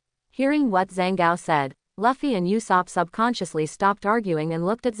you?" Hearing what Zangao said, Luffy and Usopp subconsciously stopped arguing and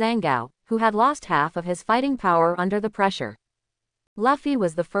looked at Zangao, who had lost half of his fighting power under the pressure. Luffy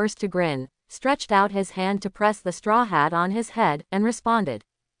was the first to grin, stretched out his hand to press the straw hat on his head, and responded,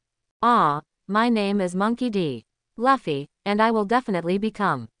 "Ah, my name is Monkey D. Luffy, and I will definitely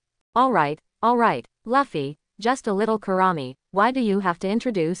become." All right, Luffy, just a little Kurami, why do you have to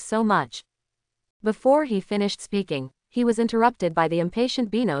introduce so much?" Before he finished speaking, he was interrupted by the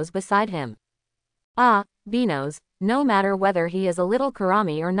impatient Benos beside him. "Ah, Benos, no matter whether he is a little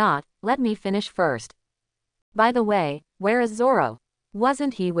Kurami or not, let me finish first. By the way, where is Zoro?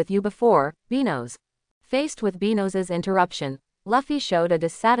 Wasn't he with you before, Benos?" Faced with Benos's interruption, Luffy showed a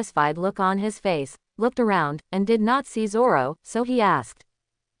dissatisfied look on his face, looked around, and did not see Zoro, so he asked,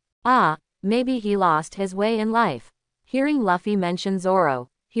 "Ah, maybe he lost his way in life." Hearing Luffy mention Zoro,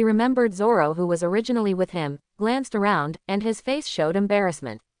 he remembered Zoro who was originally with him, glanced around, and his face showed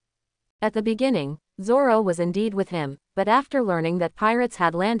embarrassment. At the beginning, Zoro was indeed with him, but after learning that pirates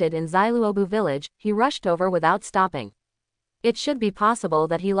had landed in Zailuobu village, he rushed over without stopping. It should be possible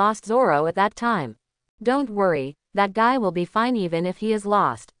that he lost Zoro at that time. Don't worry, that guy will be fine even if he is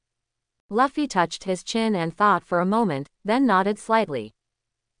lost. Luffy touched his chin and thought for a moment, then nodded slightly.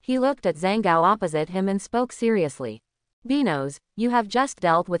 He looked at Zangao opposite him and spoke seriously. "Benos, you have just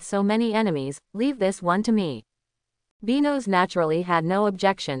dealt with so many enemies, leave this one to me." Benos naturally had no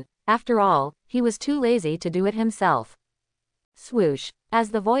objection, after all, he was too lazy to do it himself. Swoosh. As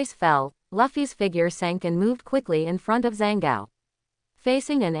the voice fell, Luffy's figure sank and moved quickly in front of Zangao.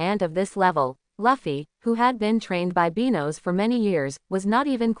 Facing an ant of this level, Luffy, who had been trained by Benos for many years, was not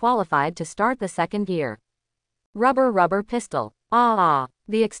even qualified to start the second gear. Rubber pistol. Ah.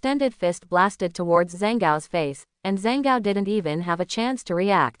 The extended fist blasted towards Zangao's face, and Zangao didn't even have a chance to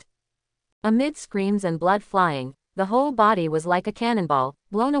react. Amid screams and blood flying, the whole body was like a cannonball,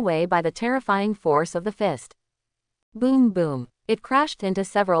 blown away by the terrifying force of the fist. Boom boom. It crashed into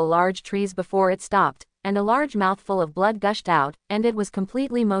several large trees before it stopped, and a large mouthful of blood gushed out, and it was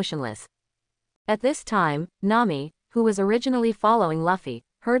completely motionless. At this time, Nami, who was originally following Luffy,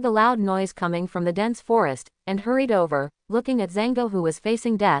 heard the loud noise coming from the dense forest, and hurried over, looking at Zangao who was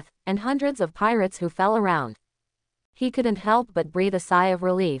facing death, and hundreds of pirates who fell around. He couldn't help but breathe a sigh of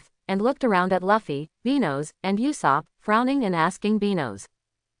relief, and looked around at Luffy, Benos, and Usopp, frowning and asking Benos,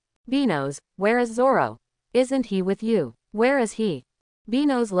 "Benos, where is Zoro? Isn't he with you? Where is he?"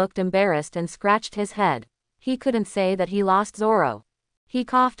 Benos looked embarrassed and scratched his head. He couldn't say that he lost Zoro. He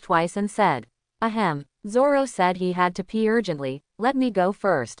coughed twice and said, "Ahem, Zoro said he had to pee urgently, let me go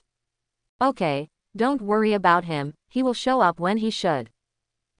first." "Okay, don't worry about him, he will show up when he should."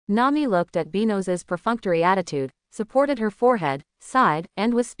 Nami looked at Benos's perfunctory attitude, supported her forehead, sighed,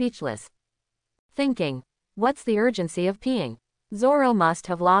 and was speechless. Thinking, what's the urgency of peeing? Zoro must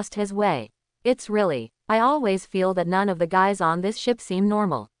have lost his way. I always feel that none of the guys on this ship seem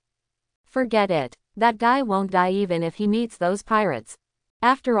normal. Forget it, that guy won't die even if he meets those pirates.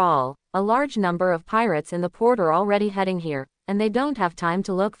 After all, a large number of pirates in the port are already heading here, and they don't have time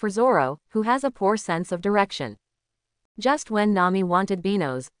to look for Zoro, who has a poor sense of direction. Just when Nami wanted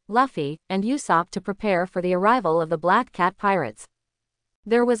Benos, Luffy, and Usopp to prepare for the arrival of the Black Cat pirates,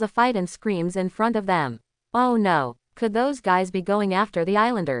 there was a fight and screams in front of them. Oh no, could those guys be going after the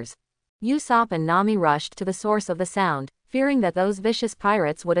islanders? Usopp and Nami rushed to the source of the sound, fearing that those vicious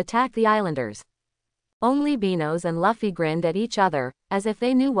pirates would attack the islanders. Only Benos and Luffy grinned at each other, as if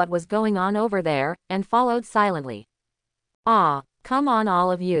they knew what was going on over there, and followed silently. "Ah, come on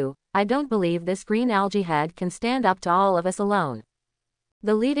all of you, I don't believe this green algae head can stand up to all of us alone.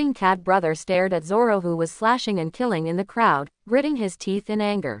 The leading cat brother stared at Zoro, who was slashing and killing in the crowd, gritting his teeth in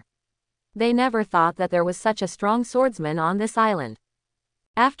anger. They never thought that there was such a strong swordsman on this island.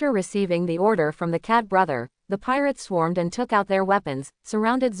 After receiving the order from the cat brother, the pirates swarmed and took out their weapons,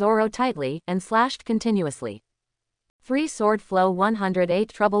 surrounded Zoro tightly, and slashed continuously. 3-sword flow 108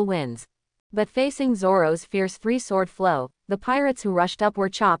 trouble wins. But facing Zoro's fierce 3-sword flow, the pirates who rushed up were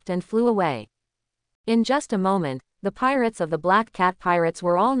chopped and flew away. In just a moment, the pirates of the Black Cat Pirates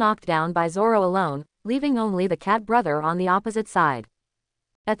were all knocked down by Zoro alone, leaving only the cat brother on the opposite side.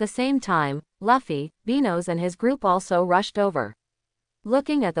 At the same time, Luffy, Beanos and his group also rushed over.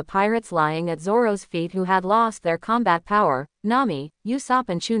 Looking at the pirates lying at Zoro's feet who had lost their combat power, Nami, Usopp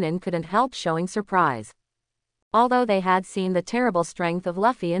and Chunin couldn't help showing surprise. Although they had seen the terrible strength of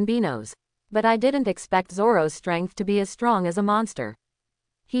Luffy and Beanos. But I didn't expect Zoro's strength to be as strong as a monster.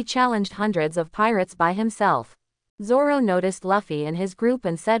 He challenged hundreds of pirates by himself. Zoro noticed Luffy and his group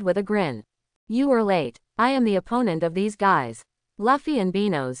and said with a grin, "You were late. I am the opponent of these guys." Luffy and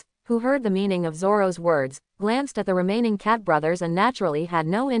Beanos, who heard the meaning of Zoro's words, glanced at the remaining cat brothers and naturally had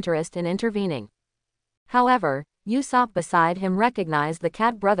no interest in intervening. However, Usopp beside him recognized the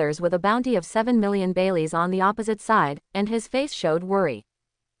cat brothers with a bounty of 7 million Baileys on the opposite side, and his face showed worry.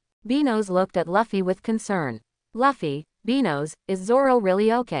 Beanos looked at Luffy with concern. "Luffy, Beanos, is Zoro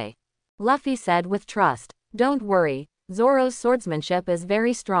really okay?" Luffy said with trust. "Don't worry, Zoro's swordsmanship is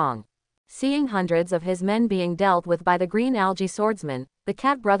very strong." Seeing hundreds of his men being dealt with by the green algae swordsman, the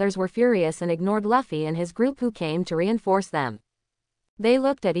cat brothers were furious and ignored Luffy and his group who came to reinforce them. They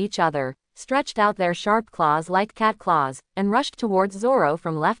looked at each other, stretched out their sharp claws like cat claws, and rushed towards Zoro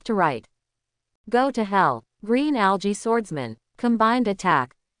from left to right. "Go to hell, green algae swordsman. Combined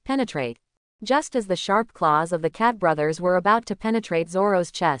attack. Penetrate." Just as the sharp claws of the cat brothers were about to penetrate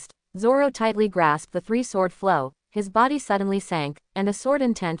Zoro's chest, Zoro tightly grasped the 3-sword flow, his body suddenly sank, and a sword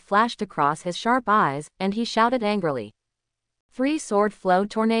intent flashed across his sharp eyes, and he shouted angrily. 3-sword flow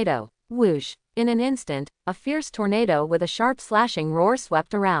tornado. Whoosh! In an instant, a fierce tornado with a sharp slashing roar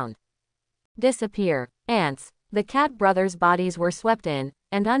swept around. Disappear. Ants. The cat brothers' bodies were swept in,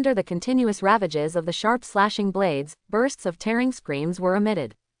 and under the continuous ravages of the sharp slashing blades, bursts of tearing screams were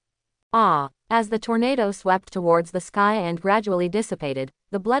emitted. Ah! As the tornado swept towards the sky and gradually dissipated,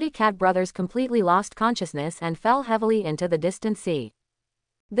 the bloody cat brothers completely lost consciousness and fell heavily into the distant sea.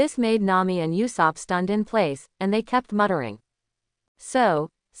 This made Nami and Usopp stunned in place, and they kept muttering. So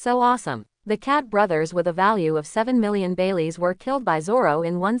awesome. The cat brothers with a value of 7 million Baileys were killed by Zoro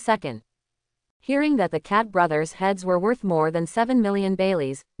in 1 second. Hearing that the cat brothers' heads were worth more than 7 million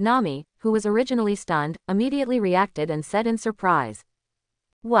Baileys, Nami, who was originally stunned, immediately reacted and said in surprise.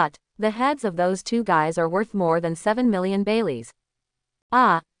 "What? The heads of those 2 guys are worth more than 7 million Baileys?"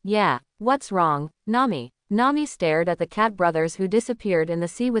 "Ah, yeah, what's wrong, Nami?" Nami stared at the cat brothers who disappeared in the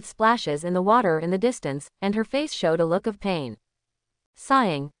sea with splashes in the water in the distance, and her face showed a look of pain.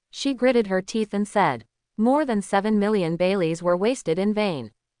 Sighing, she gritted her teeth and said, "More than 7 million Baileys were wasted in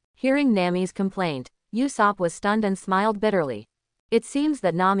vain." Hearing Nami's complaint, Usopp was stunned and smiled bitterly. It seems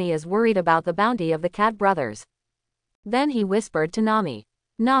that Nami is worried about the bounty of the cat brothers. Then he whispered to Nami.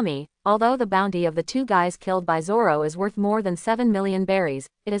 "Nami, although the bounty of the 2 guys killed by Zoro is worth more than 7 million berries,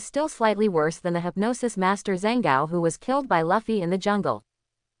 it is still slightly worse than the Hypnosis Master Zangao who was killed by Luffy in the jungle."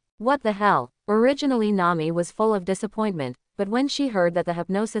 What the hell? Originally Nami was full of disappointment, but when she heard that the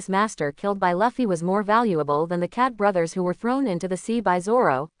Hypnosis Master killed by Luffy was more valuable than the cat brothers who were thrown into the sea by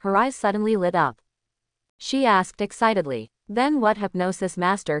Zoro, her eyes suddenly lit up. She asked excitedly, "Then what Hypnosis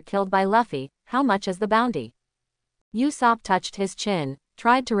Master killed by Luffy, how much is the bounty?" Usopp touched his chin,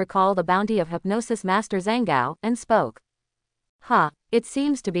 tried to recall the bounty of Hypnosis Master Zangao, and spoke. It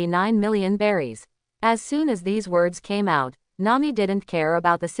seems to be 9 million berries. As soon as these words came out, Nami didn't care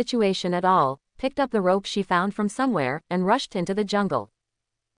about the situation at all, picked up the rope she found from somewhere, and rushed into the jungle.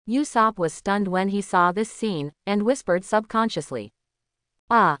 Usopp was stunned when he saw this scene, and whispered subconsciously.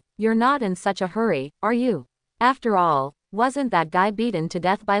 "Ah, you're not in such a hurry, are you? After all, wasn't that guy beaten to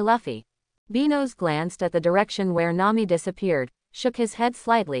death by Luffy?" Beanos glanced at the direction where Nami disappeared, shook his head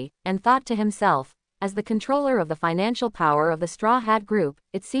slightly, and thought to himself, as the controller of the financial power of the Straw Hat Group,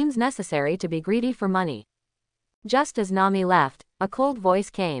 it seems necessary to be greedy for money. Just as Nami left, a cold voice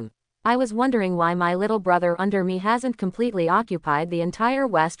came. "I was wondering why my little brother under me hasn't completely occupied the entire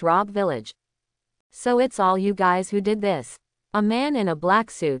West Rob village. So it's all you guys who did this." A man in a black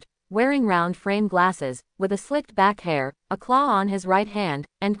suit, wearing round frame glasses, with a slicked back hair, a claw on his right hand,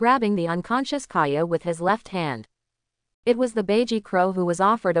 and grabbing the unconscious Kaya with his left hand. It was the Beiji Crow who was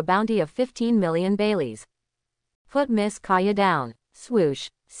offered a bounty of 15 million Baileys. "Put Miss Kaya down." Swoosh.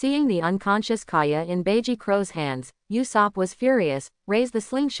 Seeing the unconscious Kaya in Beiji Crow's hands, Usopp was furious, raised the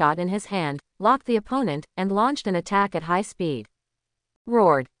slingshot in his hand, locked the opponent, and launched an attack at high speed.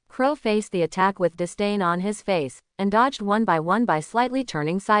 Roared. Crow faced the attack with disdain on his face, and dodged one by slightly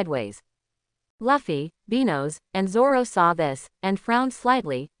turning sideways. Luffy, Benos, and Zoro saw this, and frowned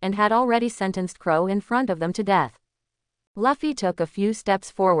slightly, and had already sentenced Crow in front of them to death. Luffy took a few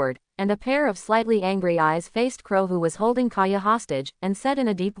steps forward, and a pair of slightly angry eyes faced Crow, who was holding Kaya hostage, and said in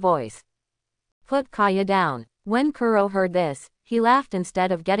a deep voice, "Put Kaya down." When Kuro heard this, he laughed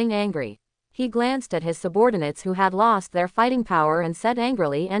instead of getting angry. He glanced at his subordinates who had lost their fighting power and said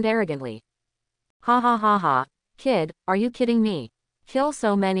angrily and arrogantly, "Ha ha ha ha, kid, are you kidding me? Kill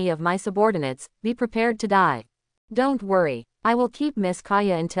so many of my subordinates, be prepared to die. Don't worry, I will keep Miss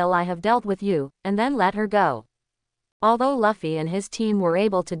Kaya until I have dealt with you, and then let her go." Although Luffy and his team were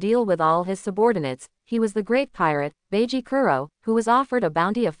able to deal with all his subordinates, he was the great pirate, Beiji Kuro, who was offered a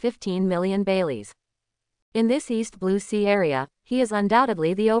bounty of 15 million Baileys. In this East Blue Sea area, he is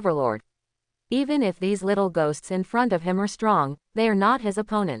undoubtedly the overlord. Even if these little ghosts in front of him are strong, they are not his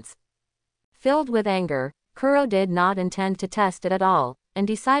opponents. Filled with anger, Kuro did not intend to test it at all, and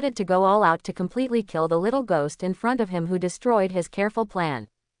decided to go all out to completely kill the little ghost in front of him who destroyed his careful plan.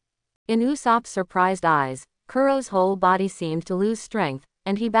 In Usopp's surprised eyes, Kuro's whole body seemed to lose strength,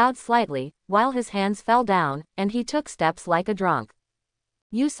 and he bowed slightly, while his hands fell down, and he took steps like a drunk.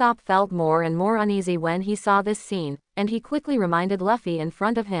 Usopp felt more and more uneasy when he saw this scene, and he quickly reminded Luffy in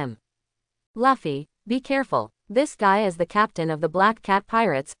front of him. "Luffy, be careful, this guy is the captain of the Black Cat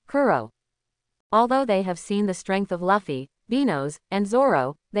Pirates, Kuro." Although they have seen the strength of Luffy, Benos, and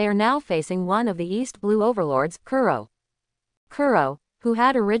Zoro, they are now facing one of the East Blue overlords, Kuro. Kuro, who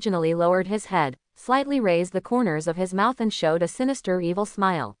had originally lowered his head, slightly raised the corners of his mouth and showed a sinister evil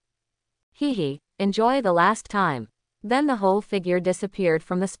smile. "Hee, enjoy the last time." Then the whole figure disappeared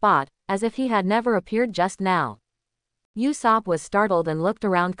from the spot, as if he had never appeared just now. Usopp was startled and looked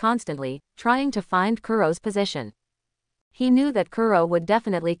around constantly, trying to find Kuro's position. He knew that Kuro would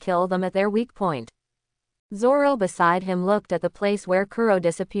definitely kill them at their weak point. Zoro beside him looked at the place where Kuro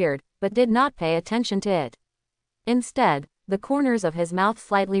disappeared, but did not pay attention to it. Instead, the corners of his mouth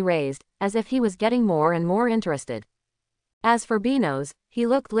slightly raised, as if he was getting more and more interested. As for Benos, he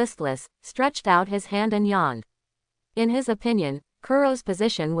looked listless, stretched out his hand and yawned. In his opinion, Kuro's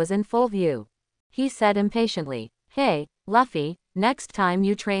position was in full view. He said impatiently, "Hey, Luffy, next time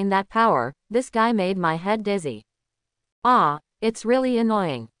you train that power, this guy made my head dizzy." "Ah, it's really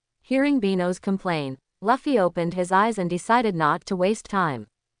annoying." Hearing Benos complain, Luffy opened his eyes and decided not to waste time.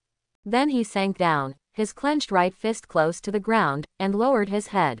 Then he sank down, his clenched right fist close to the ground, and lowered his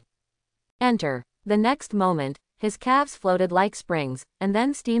head. Enter. The next moment, his calves floated like springs, and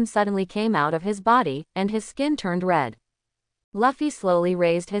then steam suddenly came out of his body, and his skin turned red. Luffy slowly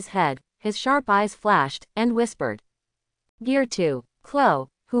raised his head, his sharp eyes flashed, and whispered. Gear 2. Klo,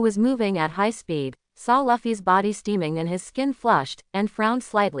 who was moving at high speed, saw Luffy's body steaming and his skin flushed, and frowned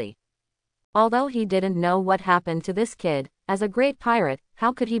slightly. Although he didn't know what happened to this kid, as a great pirate,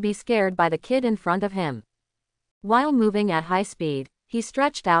 how could he be scared by the kid in front of him? While moving at high speed, he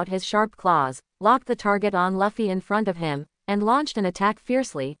stretched out his sharp claws, locked the target on Luffy in front of him, and launched an attack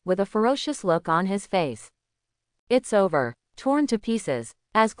fiercely, with a ferocious look on his face. "It's over. Torn to pieces."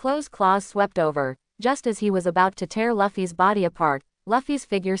 As Klo's claws swept over, just as he was about to tear Luffy's body apart, Luffy's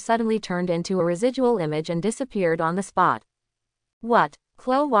figure suddenly turned into a residual image and disappeared on the spot. What?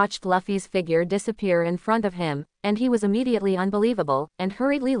 Klo watched Luffy's figure disappear in front of him, and he was immediately unbelievable, and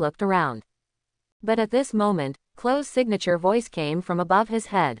hurriedly looked around. But at this moment, Klo's signature voice came from above his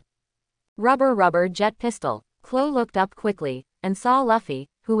head. Rubber jet pistol." Klo looked up quickly, and saw Luffy,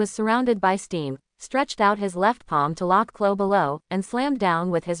 who was surrounded by steam, stretched out his left palm to lock Klo below, and slammed down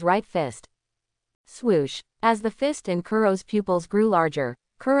with his right fist. Swoosh. As the fist in Kuro's pupils grew larger,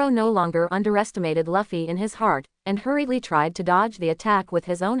 Kuro no longer underestimated Luffy in his heart, and hurriedly tried to dodge the attack with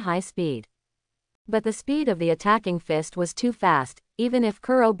his own high speed. But the speed of the attacking fist was too fast. Even if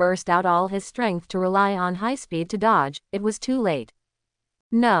Kuro burst out all his strength to rely on high speed to dodge, it was too late.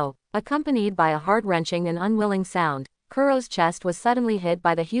 No. Accompanied by a heart-wrenching and unwilling sound, Kuro's chest was suddenly hit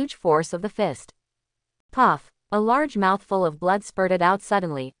by the huge force of the fist. Puff. A large mouthful of blood spurted out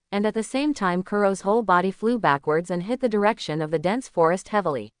suddenly, and at the same time Kuro's whole body flew backwards and hit the direction of the dense forest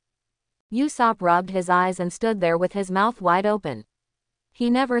heavily. Usopp rubbed his eyes and stood there with his mouth wide open. He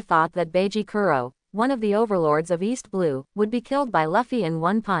never thought that Beiji Kuro, one of the overlords of East Blue, would be killed by Luffy in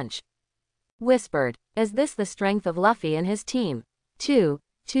one punch. Whispered, "Is this the strength of Luffy and his team? Too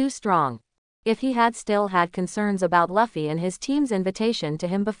strong." If he had still had concerns about Luffy and his team's invitation to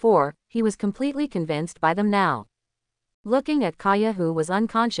him before, he was completely convinced by them now. Looking at Kaya, who was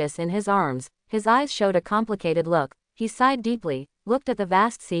unconscious in his arms, his eyes showed a complicated look. He sighed deeply, looked at the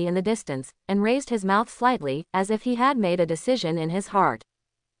vast sea in the distance, and raised his mouth slightly, as if he had made a decision in his heart.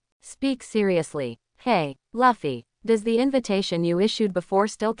 Speak seriously. Hey, Luffy, does the invitation you issued before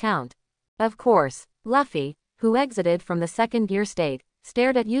still count? Of course. Luffy, who exited from the second gear state,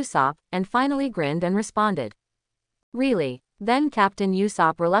 stared at Usopp, and finally grinned and responded. Really? Then Captain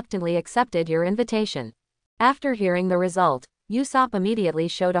Usopp reluctantly accepted your invitation. After hearing the result, Usopp immediately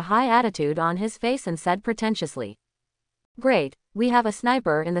showed a high attitude on his face and said pretentiously. Great, we have a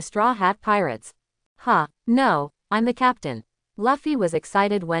sniper in the Straw Hat Pirates. Huh, no, I'm the captain. Luffy was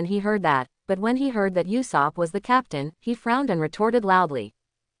excited when he heard that, but when he heard that Usopp was the captain, he frowned and retorted loudly.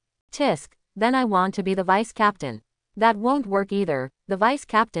 Tisk, then I want to be the vice captain. That won't work either, the vice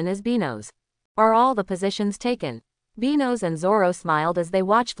captain is Beano's. Are all the positions taken? Beano's and Zoro smiled as they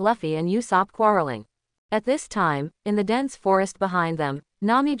watched Luffy and Usopp quarreling. At this time, in the dense forest behind them,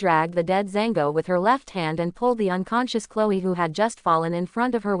 Nami dragged the dead Zango with her left hand and pulled the unconscious Chloe, who had just fallen, in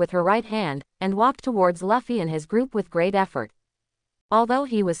front of her with her right hand, and walked towards Luffy and his group with great effort. Although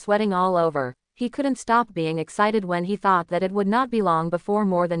he was sweating all over, he couldn't stop being excited when he thought that it would not be long before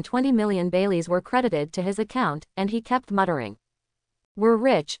more than 20 million Baileys were credited to his account, and he kept muttering. We're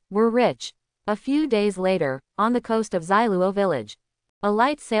rich, we're rich. A few days later, on the coast of Zailuo village, a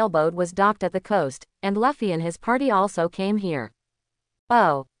light sailboat was docked at the coast, and Luffy and his party also came here.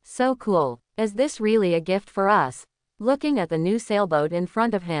 Oh, so cool. Is this really a gift for us? Looking at the new sailboat in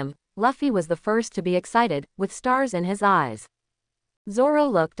front of him, Luffy was the first to be excited, with stars in his eyes. Zoro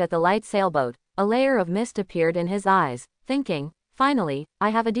looked at the light sailboat, a layer of mist appeared in his eyes, thinking, finally, I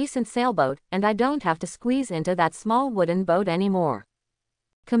have a decent sailboat, and I don't have to squeeze into that small wooden boat anymore.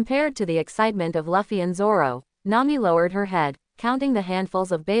 Compared to the excitement of Luffy and Zoro, Nami lowered her head, counting the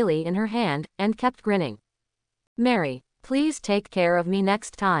handfuls of Bailey in her hand, and kept grinning. Mary, please take care of me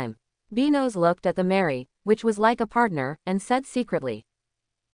next time. Beano's looked at the Mary, which was like a partner, and said secretly.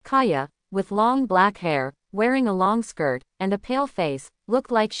 Kaya, with long black hair, wearing a long skirt, and a pale face,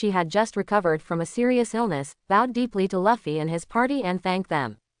 looked like she had just recovered from a serious illness, bowed deeply to Luffy and his party and thanked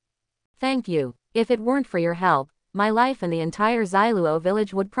them. Thank you. If it weren't for your help, my life and the entire Zailuo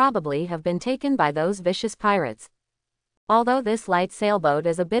village would probably have been taken by those vicious pirates. Although this light sailboat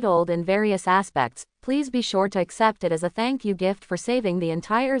is a bit old in various aspects, please be sure to accept it as a thank you gift for saving the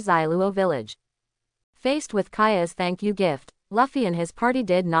entire Zailuo village. Faced with Kaya's thank you gift, Luffy and his party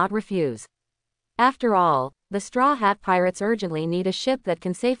did not refuse. After all, the Straw Hat Pirates urgently need a ship that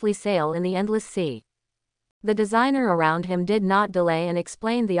can safely sail in the endless sea. The designer around him did not delay and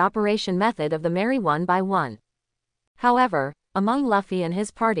explained the operation method of the Mary one by one. However, among Luffy and his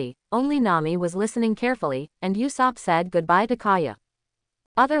party, only Nami was listening carefully, and Usopp said goodbye to Kaya.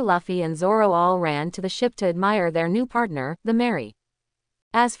 Other Luffy and Zoro all ran to the ship to admire their new partner, the Mary.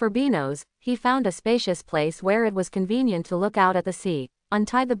 As for Beano's, he found a spacious place where it was convenient to look out at the sea,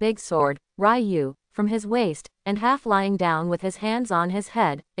 untied the big sword, Ryu, from his waist, and half lying down with his hands on his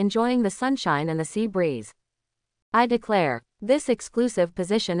head, enjoying the sunshine and the sea breeze. I declare, this exclusive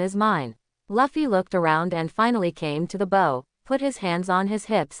position is mine. Luffy looked around and finally came to the bow, put his hands on his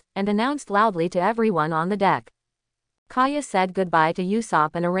hips, and announced loudly to everyone on the deck. Kaya said goodbye to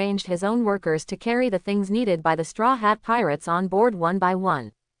Usopp and arranged his own workers to carry the things needed by the Straw Hat Pirates on board one by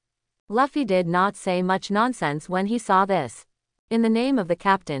one. Luffy did not say much nonsense when he saw this. In the name of the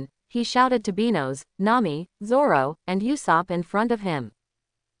captain, he shouted to Beano's, Nami, Zoro, and Usopp in front of him.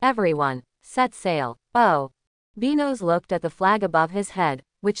 Everyone, set sail. Oh. Beano's looked at the flag above his head,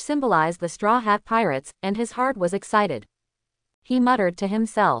 which symbolized the Straw Hat Pirates, and his heart was excited. He muttered to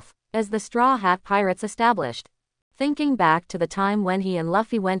himself, as the Straw Hat Pirates established. Thinking back to the time when he and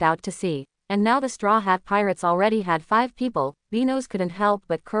Luffy went out to sea, and now the Straw Hat Pirates already had 5 people, Beano's couldn't help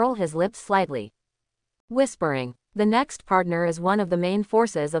but curl his lips slightly. Whispering, the next partner is one of the main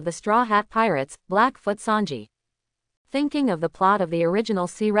forces of the Straw Hat Pirates, Blackfoot Sanji. Thinking of the plot of the original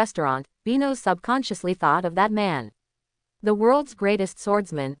sea restaurant, Beano's subconsciously thought of that man. The world's greatest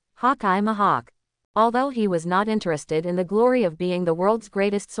swordsman, Hawkeye Mihawk. Although he was not interested in the glory of being the world's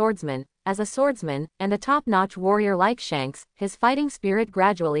greatest swordsman, as a swordsman, and a top-notch warrior like Shanks, his fighting spirit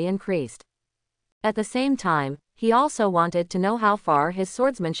gradually increased. At the same time, he also wanted to know how far his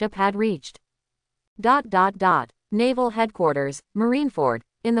swordsmanship had reached. Naval Headquarters, Marineford,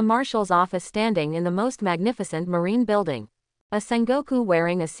 in the Marshal's office standing in the most magnificent marine building. A Sengoku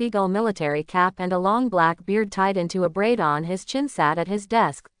wearing a seagull military cap and a long black beard tied into a braid on his chin sat at his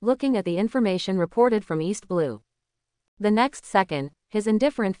desk, looking at the information reported from East Blue. The next second, his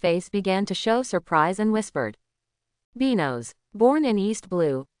indifferent face began to show surprise and whispered. Beano's. Born in East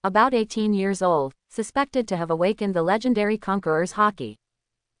Blue, about 18 years old, suspected to have awakened the legendary Conqueror's Haki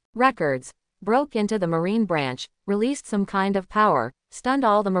records, broke into the Marine branch, released some kind of power, stunned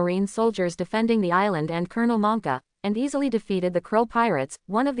all the Marine soldiers defending the island and Colonel Monka, and easily defeated the Crow Pirates,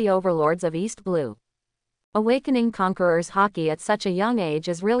 one of the overlords of East Blue. Awakening Conqueror's Haki at such a young age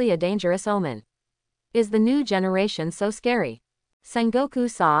is really a dangerous omen. Is the new generation so scary? Sengoku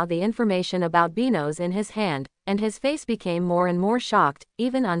saw the information about Benos in his hand, and his face became more and more shocked,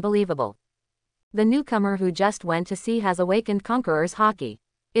 even unbelievable. The newcomer who just went to sea has awakened Conqueror's Haki.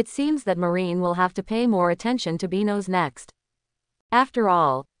 It seems that Marine will have to pay more attention to Benos next. After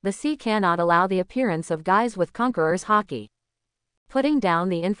all, the sea cannot allow the appearance of guys with Conqueror's Haki. Putting down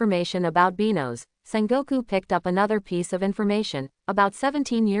the information about Benos, Sengoku picked up another piece of information, about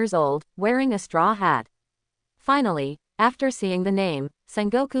 17 years old, wearing a straw hat. Finally, after seeing the name,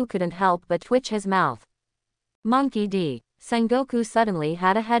 Sengoku couldn't help but twitch his mouth. Monkey D. Sengoku suddenly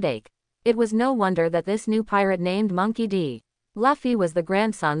had a headache. It was no wonder that this new pirate named Monkey D. Luffy was the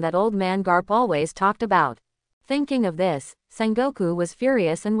grandson that old man Garp always talked about. Thinking of this, Sengoku was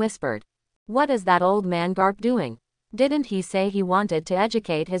furious and whispered, "What is that old man Garp doing? Didn't he say he wanted to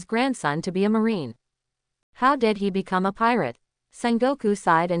educate his grandson to be a marine? How did he become a pirate?" Sengoku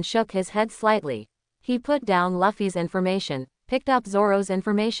sighed and shook his head slightly. He put down Luffy's information, picked up Zoro's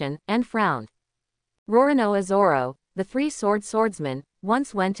information, and frowned. Roronoa Zoro, the three-sword swordsman,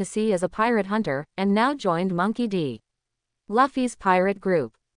 once went to sea as a pirate hunter, and now joined Monkey D. Luffy's pirate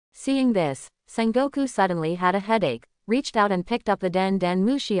group. Seeing this, Sengoku suddenly had a headache, reached out and picked up the Den Den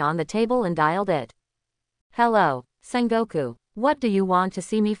Mushi on the table and dialed it. "Hello, Sengoku. What do you want to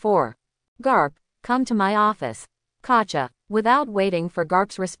see me for?" "Garp, come to my office." "Gotcha." Without waiting for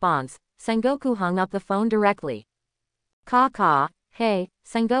Garp's response, Sengoku hung up the phone directly. "Ka. Hey,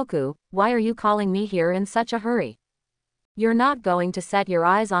 Sengoku, why are you calling me here in such a hurry? You're not going to set your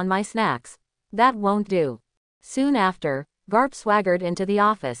eyes on my snacks. That won't do." Soon after, Garp swaggered into the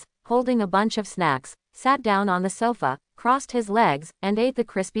office, holding a bunch of snacks, sat down on the sofa, crossed his legs, and ate the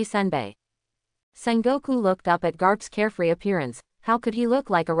crispy senbei. Sengoku looked up at Garp's carefree appearance. How could he look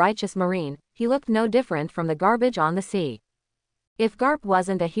like a righteous marine? He looked no different from the garbage on the sea. If Garp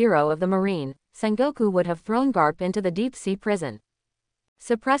wasn't a hero of the marine, Sengoku would have thrown Garp into the deep-sea prison.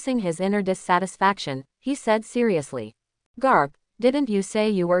 Suppressing his inner dissatisfaction, he said seriously, "Garp, didn't you say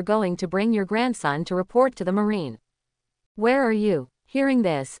you were going to bring your grandson to report to the marine? Where are you?" Hearing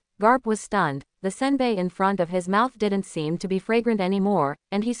this, Garp was stunned. The senbei in front of his mouth didn't seem to be fragrant anymore,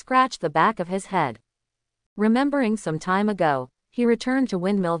 and he scratched the back of his head. Remembering some time ago, he returned to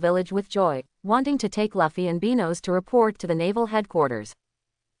Windmill Village with joy, wanting to take Luffy and Benos to report to the naval headquarters.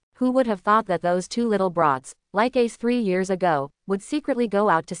 Who would have thought that those two little brats, like Ace 3 years ago, would secretly go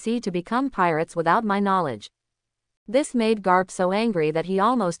out to sea to become pirates without my knowledge? This made Garp so angry that he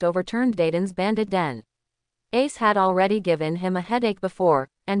almost overturned Dayton's bandit den. Ace had already given him a headache before,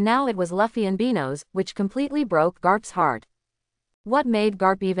 and now it was Luffy and Benos, which completely broke Garp's heart. What made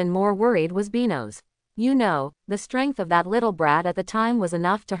Garp even more worried was Benos. You know, the strength of that little brat at the time was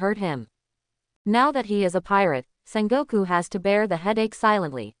enough to hurt him. Now that he is a pirate, Sengoku has to bear the headache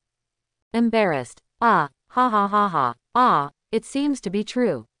silently. Embarrassed. Ha ha, it seems to be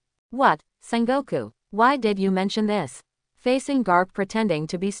true. What, Sengoku, why did you mention this? Facing Garp pretending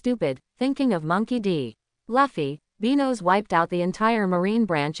to be stupid, thinking of Monkey D. Luffy, Benos wiped out the entire marine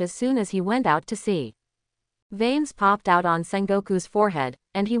branch as soon as he went out to sea. Veins popped out on Sengoku's forehead,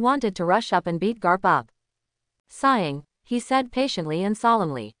 and he wanted to rush up and beat Garp up. Sighing, he said patiently and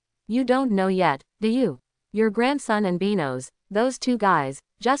solemnly, "You don't know yet, do you? Your grandson and Benos, those two guys,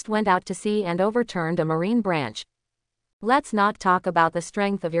 just went out to sea and overturned a marine branch. Let's not talk about the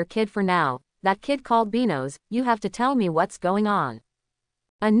strength of your kid for now. That kid called Benos, you have to tell me what's going on."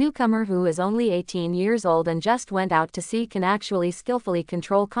 A newcomer who is only 18 years old and just went out to sea can actually skillfully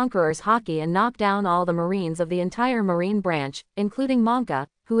control Conqueror's Haki and knock down all the marines of the entire marine branch, including Monka,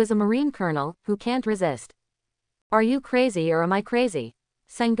 who is a marine colonel, who can't resist. Are you crazy or am I crazy?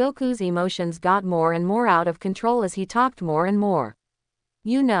 Sengoku's emotions got more and more out of control as he talked more and more.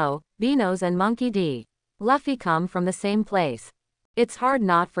 You know, Benos and Monkey D. Luffy come from the same place. It's hard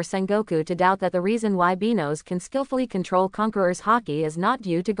not for Sengoku to doubt that the reason why Benos can skillfully control Conqueror's Haki is not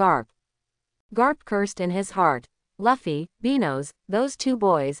due to Garp. Garp cursed in his heart. Luffy, Benos, those two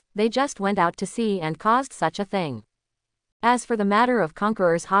boys, they just went out to sea and caused such a thing. As for the matter of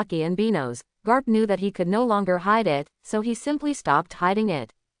Conqueror's Haki and Benos, Garp knew that he could no longer hide it, so he simply stopped hiding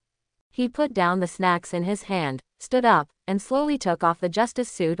it. He put down the snacks in his hand, stood up, and slowly took off the justice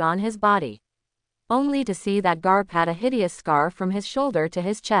suit on his body. Only to see that Garp had a hideous scar from his shoulder to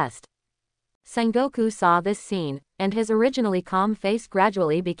his chest. Sengoku saw this scene, and his originally calm face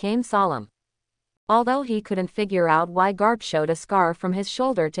gradually became solemn. Although he couldn't figure out why Garp showed a scar from his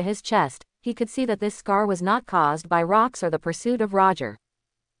shoulder to his chest, he could see that this scar was not caused by rocks or the pursuit of Roger.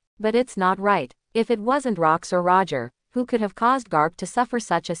 But it's not right. If it wasn't rocks or Roger, who could have caused Garp to suffer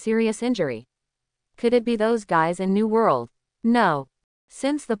such a serious injury? Could it be those guys in New World? No.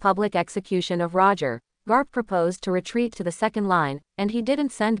 Since the public execution of Roger, Garp proposed to retreat to the second line, and he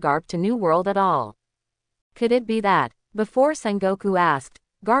didn't send Garp to New World at all. Could it be that? Before Sengoku asked,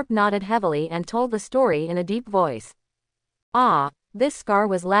 Garp nodded heavily and told the story in a deep voice. This scar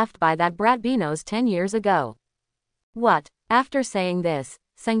was left by that brat Benos 10 years ago. What? After saying this,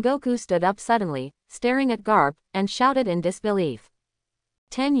 Sengoku stood up suddenly, staring at Garp, and shouted in disbelief.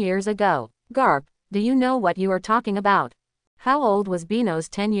 10 years ago. Garp, do you know what you are talking about? How old was Benos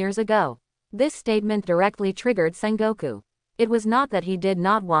 10 years ago? This statement directly triggered Sengoku. It was not that he did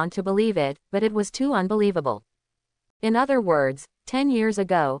not want to believe it, but it was too unbelievable. In other words, 10 years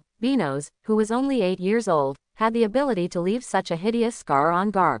ago, Benos, who was only 8 years old, had the ability to leave such a hideous scar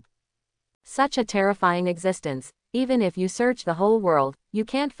on Garp. Such a terrifying existence, even if you search the whole world, you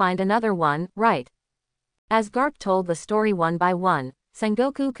can't find another one, right? As Garp told the story one by one,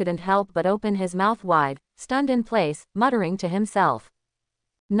 Sengoku couldn't help but open his mouth wide, stunned in place, muttering to himself.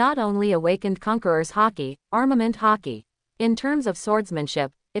 Not only awakened Conqueror's Haki, armament Haki. In terms of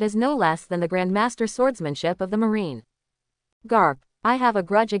swordsmanship, it is no less than the Grandmaster swordsmanship of the Marine. Garp, I have a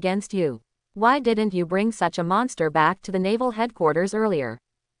grudge against you. Why didn't you bring such a monster back to the naval headquarters earlier?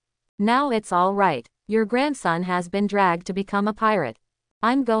 Now it's all right. Your grandson has been dragged to become a pirate.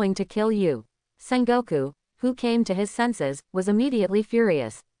 I'm going to kill you. Sengoku, who came to his senses, was immediately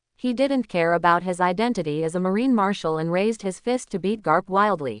furious. He didn't care about his identity as a Marine Marshal and raised his fist to beat Garp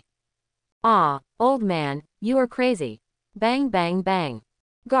wildly. Old man, you are crazy. Bang bang bang.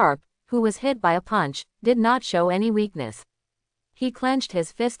 Garp, who was hit by a punch, did not show any weakness. He clenched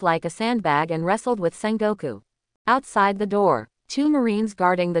his fist like a sandbag and wrestled with Sengoku. Outside the door, 2 Marines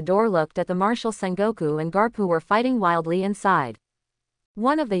guarding the door looked at the Marshal Sengoku and Garp, who were fighting wildly inside.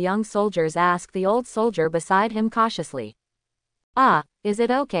 One of the young soldiers asked the old soldier beside him cautiously. Is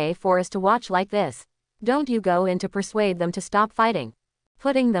it okay for us to watch like this? Don't you go in to persuade them to stop fighting?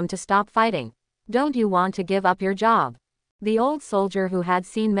 Putting them to stop fighting? Don't you want to give up your job? The old soldier, who had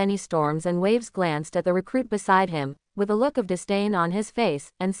seen many storms and waves, glanced at the recruit beside him, with a look of disdain on his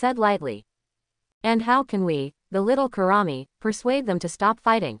face, and said lightly. And how can we, the little Kurami, persuade them to stop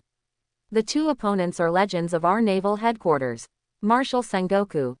fighting? The 2 opponents are legends of our naval headquarters. Marshal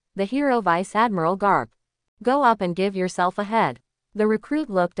Sengoku, the hero Vice Admiral Garp. Go up and give yourself a head. The recruit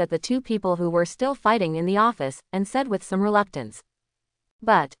looked at the 2 people who were still fighting in the office, and said with some reluctance.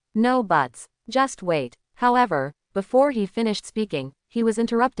 But, no buts. Just wait. However, before he finished speaking, he was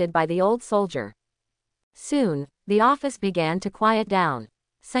interrupted by the old soldier. Soon, the office began to quiet down.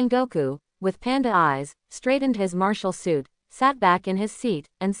 Sengoku, with panda eyes, straightened his martial suit, sat back in his seat,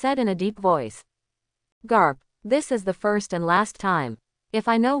 and said in a deep voice. Garp, this is the first and last time. If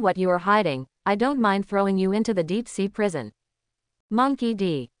I know what you are hiding, I don't mind throwing you into the deep-sea prison. Monkey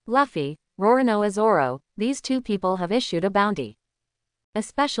D. Luffy, Roronoa Zoro, these 2 people have issued a bounty.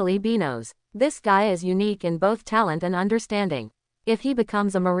 Especially Benos. This guy is unique in both talent and understanding. If he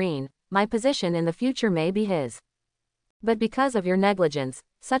becomes a Marine, my position in the future may be his. But because of your negligence,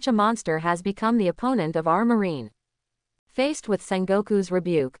 such a monster has become the opponent of our Marine. Faced with Sengoku's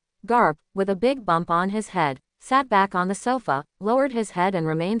rebuke, Garp, with a big bump on his head, sat back on the sofa, lowered his head and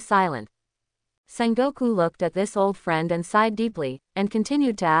remained silent. Sengoku looked at this old friend and sighed deeply, and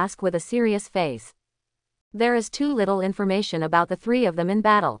continued to ask with a serious face. There is too little information about the 3 of them in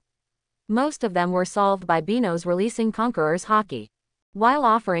battle. Most of them were solved by Benos releasing Conqueror's Haki. While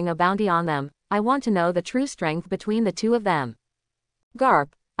offering a bounty on them, I want to know the true strength between the 2 of them. Garp,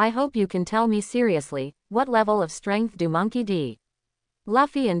 I hope you can tell me seriously, what level of strength do Monkey D.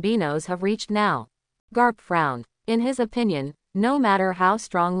 Luffy and Benos have reached now? Garp frowned. In his opinion, no matter how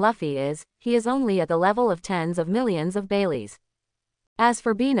strong Luffy is, he is only at the level of tens of millions of Baileys. As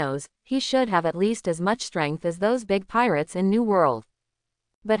for Benos, he should have at least as much strength as those big pirates in New World.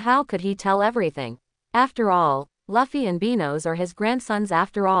 But how could he tell everything? After all, Luffy and Benos are his grandsons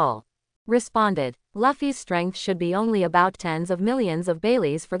after all. Responded, Luffy's strength should be only about tens of millions of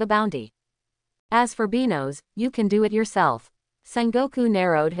Baileys for the bounty. As for Benos, you can do it yourself. Sengoku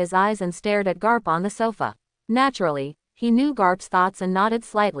narrowed his eyes and stared at Garp on the sofa. Naturally, he knew Garp's thoughts and nodded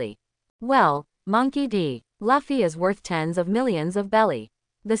slightly. Well, Monkey D. Luffy is worth tens of millions of belly.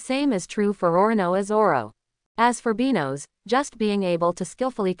 The same is true for Roronoa Zoro. As for Benos, just being able to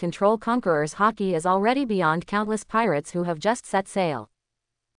skillfully control Conqueror's Haki is already beyond countless pirates who have just set sail.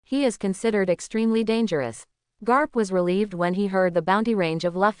 He is considered extremely dangerous. Garp was relieved when he heard the bounty range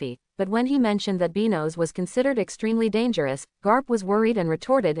of Luffy, but when he mentioned that Beano's was considered extremely dangerous, Garp was worried and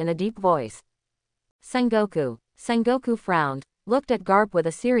retorted in a deep voice. Sengoku. Sengoku frowned, looked at Garp with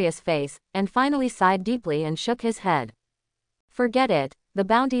a serious face, and finally sighed deeply and shook his head. Forget it, the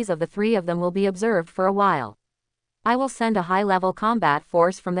bounties of the three of them will be observed for a while. I will send a high-level combat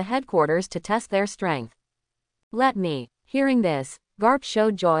force from the headquarters to test their strength. Let me. Hearing this, Garp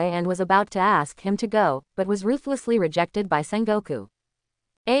showed joy and was about to ask him to go, but was ruthlessly rejected by Sengoku.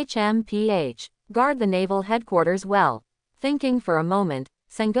 HMPH. Guard the naval headquarters well. Thinking for a moment,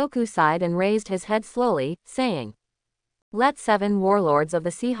 Sengoku sighed and raised his head slowly, saying, Let 7 warlords of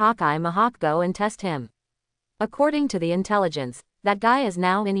the Sea Hawkeye Mihawk go and test him. According to the intelligence, that guy is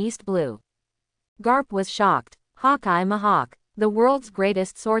now in East Blue. Garp was shocked. Hawkeye Mihawk, the world's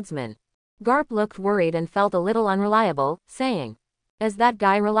greatest swordsman. Garp looked worried and felt a little unreliable, saying, Is that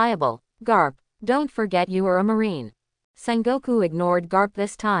guy reliable? Garp, don't forget you are a Marine. Sengoku ignored Garp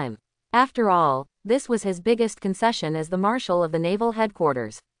this time. After all, this was his biggest concession as the Marshal of the Naval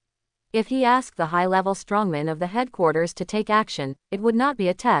Headquarters. If he asked the high-level strongmen of the headquarters to take action, it would not be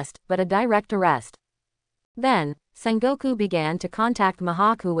a test, but a direct arrest. Then, Sengoku began to contact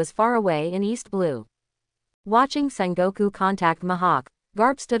Mihawk, who was far away in East Blue. Watching Sengoku contact Mihawk,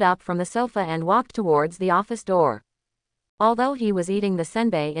 Garp stood up from the sofa and walked towards the office door. Although he was eating the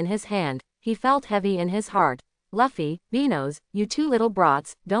senbei in his hand, he felt heavy in his heart. Luffy, Beano's, you two little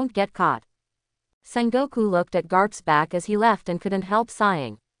brats, don't get caught. Sengoku looked at Garp's back as he left and couldn't help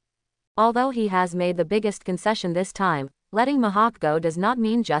sighing. Although he has made the biggest concession this time, letting Mihawk go does not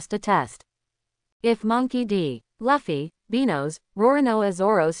mean just a test. If Monkey D. Luffy, Beano's, Roronoa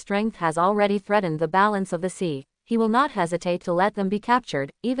Zoro's strength has already threatened the balance of the sea, he will not hesitate to let them be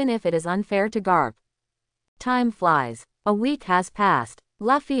captured, even if it is unfair to Garp. Time flies. A week has passed.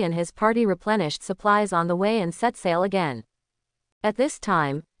 Luffy and his party replenished supplies on the way and set sail again. At this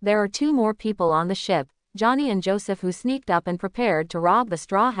time, there are 2 more people on the ship, Johnny and Joseph, who sneaked up and prepared to rob the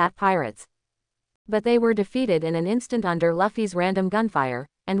Straw Hat Pirates. But they were defeated in an instant under Luffy's random gunfire,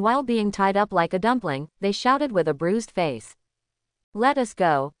 and while being tied up like a dumpling, they shouted with a bruised face. Let us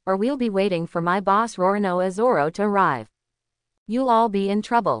go, or we'll be waiting for my boss Roronoa Zoro to arrive. You'll all be in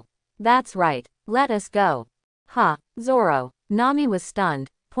trouble. That's right, let us go. Huh, Zoro. Nami was stunned,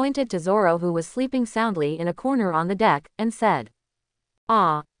 pointed to Zoro, who was sleeping soundly in a corner on the deck, and said,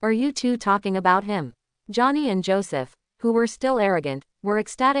 Ah, are you two talking about him? Johnny and Joseph, who were still arrogant, were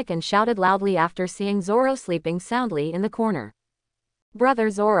ecstatic and shouted loudly after seeing Zoro sleeping soundly in the corner. Brother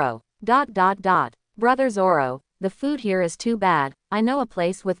Zoro. ... Brother Zoro, the food here is too bad, I know a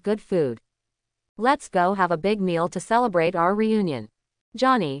place with good food. Let's go have a big meal to celebrate our reunion.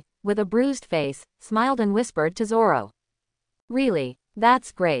 Johnny, with a bruised face, smiled and whispered to Zoro. Really?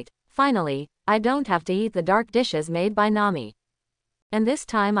 That's great. Finally, I don't have to eat the dark dishes made by Nami. And this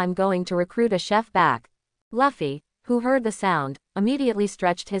time I'm going to recruit a chef back. Luffy, who heard the sound, immediately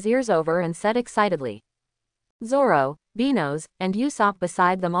stretched his ears over and said excitedly. Zoro, Beano's, and Usopp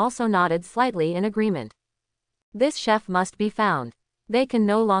beside them also nodded slightly in agreement. This chef must be found. They can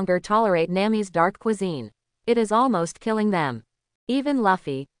no longer tolerate Nami's dark cuisine. It is almost killing them. Even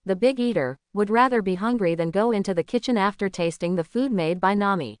Luffy, the big eater, would rather be hungry than go into the kitchen after tasting the food made by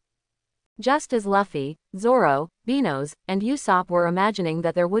Nami. Just as Luffy, Zoro, Beano's, and Usopp were imagining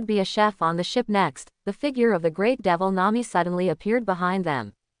that there would be a chef on the ship next, the figure of the great devil Nami suddenly appeared behind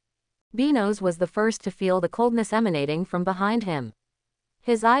them. Beano's was the first to feel the coldness emanating from behind him.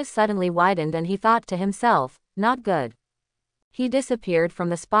 His eyes suddenly widened and he thought to himself, not good. He disappeared from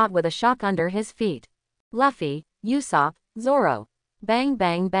the spot with a shock under his feet. Luffy, Usopp, Zoro. Bang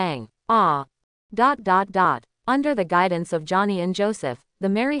bang bang. Ah. ... Under the guidance of Johnny and Joseph, the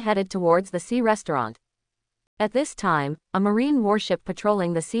Mary headed towards the sea restaurant. At this time, a marine warship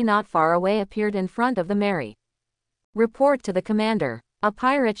patrolling the sea not far away appeared in front of the Mary. Report to the commander. A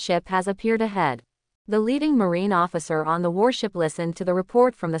pirate ship has appeared ahead. The leading marine officer on the warship listened to the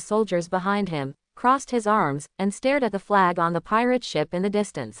report from the soldiers behind him, crossed his arms, and stared at the flag on the pirate ship in the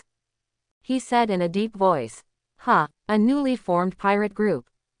distance. He said in a deep voice, Huh, a newly formed pirate group.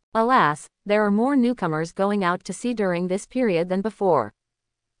 Alas, there are more newcomers going out to sea during this period than before.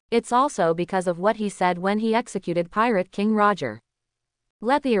 It's also because of what he said when he executed Pirate King Roger.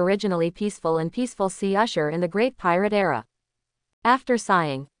 Let the originally peaceful sea usher in the great pirate era. After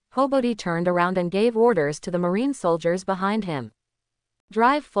sighing, Hobody turned around and gave orders to the marine soldiers behind him.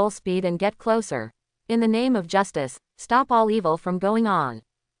 Drive full speed and get closer. In the name of justice, stop all evil from going on.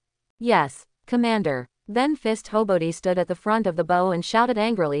 Yes, Commander. Then Fist Hobody stood at the front of the bow and shouted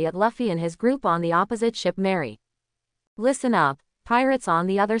angrily at Luffy and his group on the opposite ship Mary. Listen up, pirates on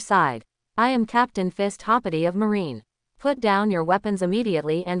the other side. I am Captain Fist Hoppity of Marine. Put down your weapons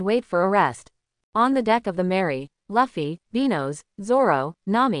immediately and wait for arrest. On the deck of the Mary, Luffy, Benos, Zoro,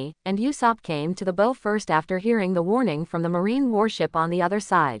 Nami, and Usopp came to the bow first after hearing the warning from the Marine warship on the other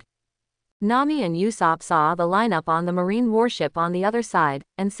side. Nami and Usopp saw the lineup on the Marine warship on the other side,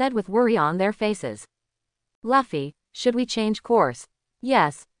 and said with worry on their faces. Luffy, should we change course?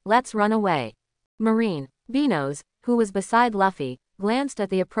 Yes, let's run away. Marine, Benos, who was beside Luffy, glanced at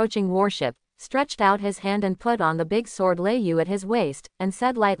the approaching warship, stretched out his hand and put on the big sword Leiyu at his waist, and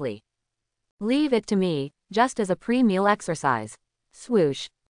said lightly. Leave it to me, just as a pre-meal exercise. Swoosh.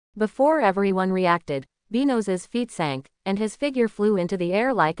 Before everyone reacted, Benos's feet sank, and his figure flew into the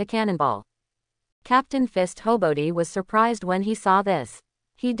air like a cannonball. Captain Fist Hobody was surprised when he saw this.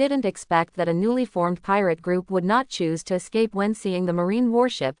 He didn't expect that a newly formed pirate group would not choose to escape when seeing the Marine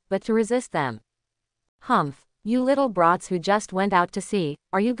warship, but to resist them. Humph, you little brats who just went out to sea,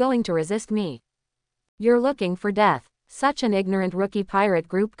 are you going to resist me? You're looking for death. Such an ignorant rookie pirate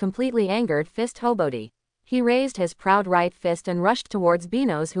group completely angered Fist Hobody. He raised his proud right fist and rushed towards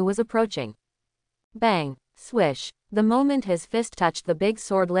Benos, who was approaching. Bang, swish. The moment his fist touched the big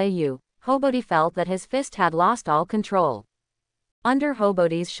sword Leiyu, Hobody felt that his fist had lost all control. Under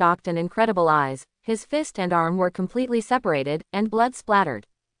Hobody's shocked and incredible eyes, his fist and arm were completely separated, and blood splattered.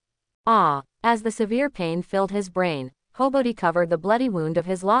 Ah! As the severe pain filled his brain, Hobody covered the bloody wound of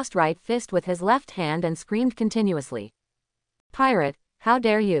his lost right fist with his left hand and screamed continuously. Pirate, how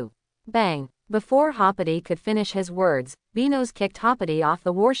dare you! Bang! Before Hoppity could finish his words, Benos kicked Hoppity off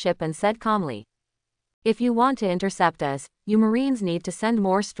the warship and said calmly. If you want to intercept us, you Marines need to send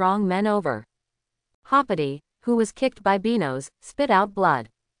more strong men over. Hoppity, who was kicked by Benos, spit out blood.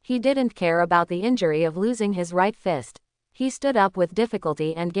 He didn't care about the injury of losing his right fist. He stood up with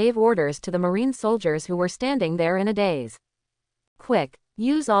difficulty and gave orders to the Marine soldiers who were standing there in a daze. Quick,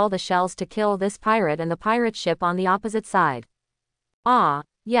 use all the shells to kill this pirate and the pirate ship on the opposite side. Ah,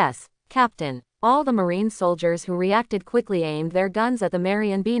 yes, Captain. All the Marine soldiers who reacted quickly aimed their guns at the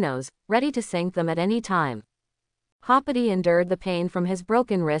Mary and Benos, ready to sink them at any time. Hoppity endured the pain from his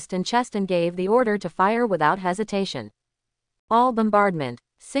broken wrist and chest and gave the order to fire without hesitation. All bombardment.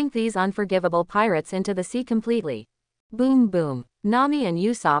 Sink these unforgivable pirates into the sea completely. Boom boom. Nami and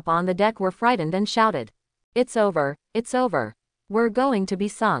Usopp on the deck were frightened and shouted. It's over, it's over. We're going to be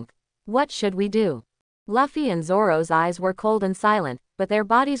sunk. What should we do? Luffy and Zoro's eyes were cold and silent, but their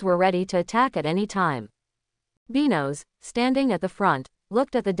bodies were ready to attack at any time. Benos, standing at the front,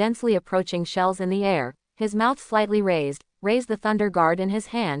 looked at the densely approaching shells in the air, his mouth slightly raised the thunder guard in his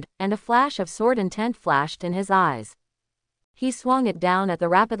hand, and a flash of sword intent flashed in his eyes. He swung it down at the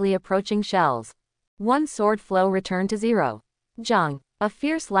rapidly approaching shells. One sword flow returned to zero. Jung, a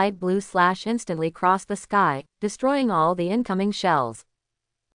fierce light blue slash instantly crossed the sky, destroying all the incoming shells.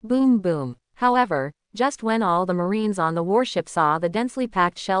 Boom boom. However, just when all the Marines on the warship saw the densely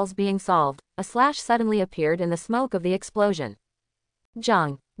packed shells being solved, a slash suddenly appeared in the smoke of the explosion.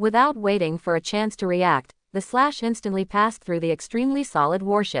 Jung, without waiting for a chance to react, the slash instantly passed through the extremely solid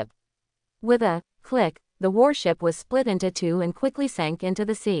warship. With a click, the warship was split into two and quickly sank into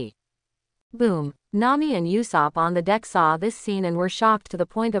the sea. Boom. Nami and Usopp on the deck saw this scene and were shocked to the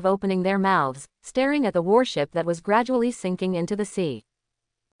point of opening their mouths, staring at the warship that was gradually sinking into the sea.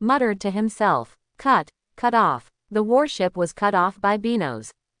 Muttered to himself. Cut off. The warship was cut off by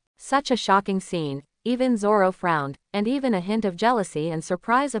Benos. Such a shocking scene, even Zoro frowned, and even a hint of jealousy and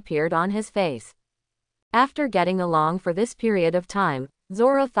surprise appeared on his face. After getting along for this period of time,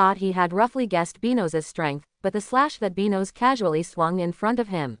 Zoro thought he had roughly guessed Benos' strength, but the slash that Benos casually swung in front of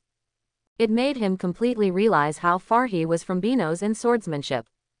him. It made him completely realize how far he was from Benos in swordsmanship.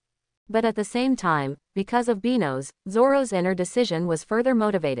 But at the same time, because of Benos, Zoro's inner decision was further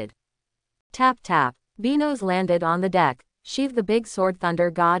motivated. Tap tap. Benos landed on the deck, sheathed the big sword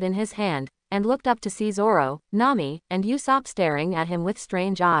Thunder God in his hand, and looked up to see Zoro, Nami, and Usopp staring at him with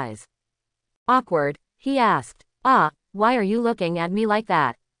strange eyes. Awkward, he asked. Why are you looking at me like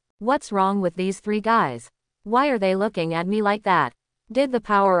that? What's wrong with these three guys? Why are they looking at me like that? Did the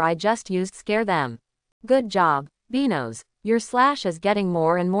power I just used scare them? Good job, Benos. Your slash is getting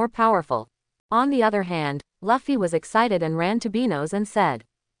more and more powerful. On the other hand, Luffy was excited and ran to Benos and said.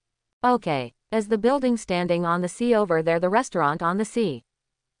 Okay, is the building standing on the sea over there the restaurant on the sea?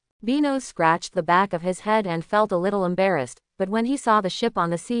 Benos scratched the back of his head and felt a little embarrassed, but when he saw the ship on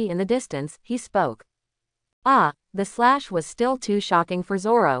the sea in the distance, he spoke. The slash was still too shocking for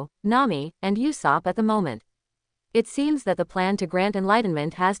Zoro, Nami, and Usopp at the moment. It seems that the plan to grant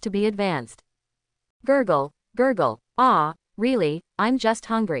enlightenment has to be advanced. Gurgle, gurgle. Really, I'm just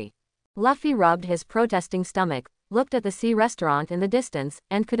hungry. Luffy rubbed his protesting stomach, looked at the sea restaurant in the distance,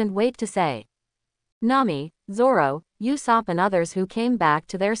 and couldn't wait to say. Nami, Zoro, Usopp and others who came back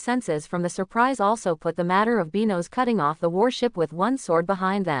to their senses from the surprise also put the matter of Bino's cutting off the warship with one sword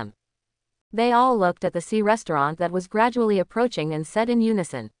behind them. They all looked at the sea restaurant that was gradually approaching and said in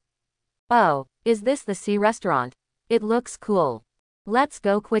unison. "Oh, is this the sea restaurant? It looks cool. Let's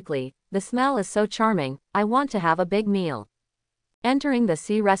go quickly, the smell is so charming, I want to have a big meal." Entering the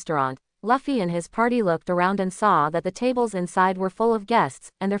sea restaurant, Luffy and his party looked around and saw that the tables inside were full of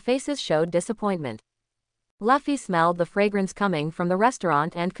guests, and their faces showed disappointment. Luffy smelled the fragrance coming from the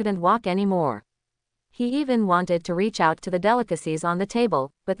restaurant and couldn't walk anymore. He even wanted to reach out to the delicacies on the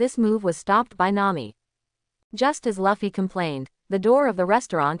table, but this move was stopped by Nami. Just as Luffy complained, the door of the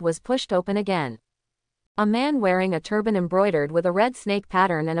restaurant was pushed open again. A man wearing a turban embroidered with a red snake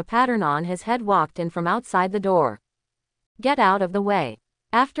pattern and a pattern on his head walked in from outside the door. "Get out of the way."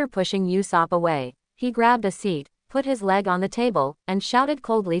 After pushing Usopp away, he grabbed a seat, put his leg on the table, and shouted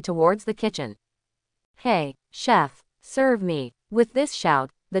coldly towards the kitchen. "Hey, chef, serve me." With this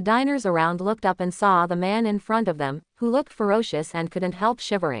shout, the diners around looked up and saw the man in front of them, who looked ferocious and couldn't help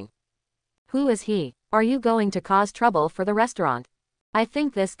shivering. "Who is he? Are you going to cause trouble for the restaurant? I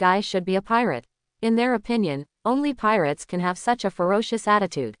think this guy should be a pirate." In their opinion, only pirates can have such a ferocious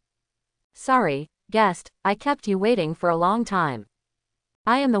attitude. "Sorry, guest, I kept you waiting for a long time.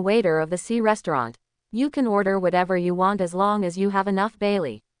 I am the waiter of the sea restaurant. You can order whatever you want as long as you have enough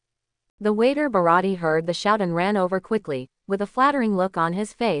Bailey." The waiter Barati heard the shout and ran over quickly, with a flattering look on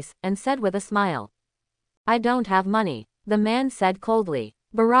his face, and said with a smile. "I don't have money," the man said coldly.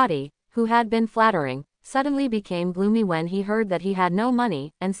 Barati, who had been flattering, suddenly became gloomy when he heard that he had no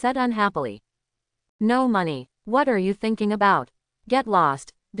money, and said unhappily. "No money? What are you thinking about? Get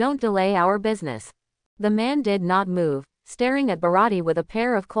lost, don't delay our business." The man did not move, staring at Barati with a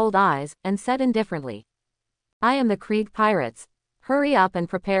pair of cold eyes, and said indifferently. "I am the Krieg pirates. Hurry up and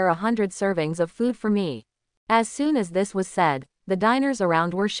prepare 100 servings of food for me." As soon as this was said, the diners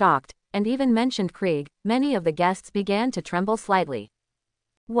around were shocked, and even mentioned Krieg. Many of the guests began to tremble slightly.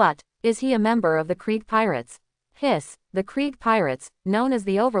 "What, is he a member of the Krieg pirates?" "Hiss, the Krieg pirates, known as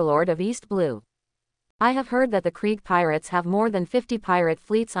the Overlord of East Blue. I have heard that the Krieg pirates have more than 50 pirate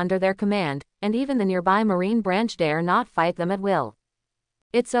fleets under their command, and even the nearby marine branch dare not fight them at will.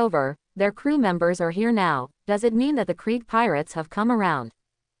 It's over, their crew members are here now. Does it mean that the Krieg pirates have come around?"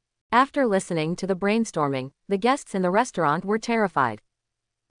 After listening to the brainstorming, the guests in the restaurant were terrified.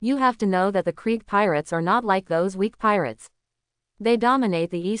 You have to know that the Krieg pirates are not like those weak pirates. They dominate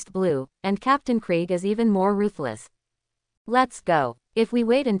the East Blue, and Captain Krieg is even more ruthless. Let's go. If we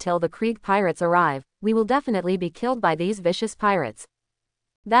wait until the Krieg pirates arrive, we will definitely be killed by these vicious pirates.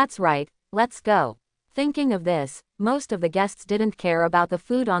 That's right, let's go. Thinking of this, most of the guests didn't care about the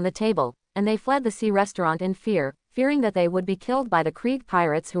food on the table, and they fled the sea restaurant in fear, fearing that they would be killed by the Krieg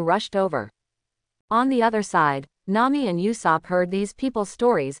pirates who rushed over. On the other side, Nami and Usopp heard these people's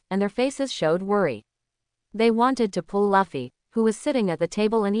stories, and their faces showed worry. They wanted to pull Luffy, who was sitting at the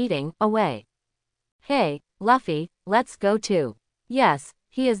table and eating, away. "Hey, Luffy, let's go too." Yes,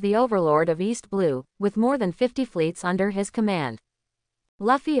 he is the overlord of East Blue, with more than 50 fleets under his command.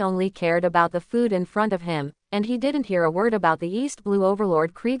 Luffy only cared about the food in front of him, and he didn't hear a word about the East Blue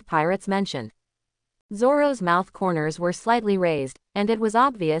overlord Krieg pirates mentioned. Zoro's mouth corners were slightly raised, and it was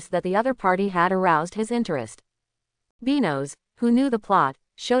obvious that the other party had aroused his interest. Bino's, who knew the plot,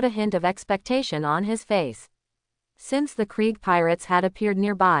 showed a hint of expectation on his face. Since the Krieg pirates had appeared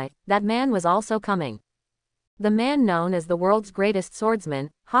nearby, that man was also coming. The man known as the world's greatest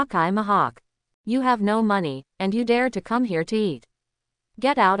swordsman, Hawkeye Mihawk. "You have no money, and you dare to come here to eat.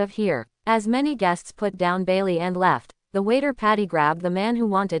 Get out of here." As many guests put down Bailey and left, the waiter Patty grabbed the man who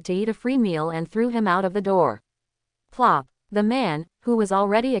wanted to eat a free meal and threw him out of the door. Plop! The man, who was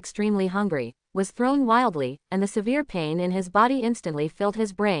already extremely hungry, was thrown wildly, and the severe pain in his body instantly filled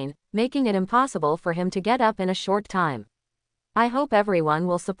his brain, making it impossible for him to get up in a short time. I hope everyone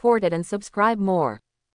will support it and subscribe more.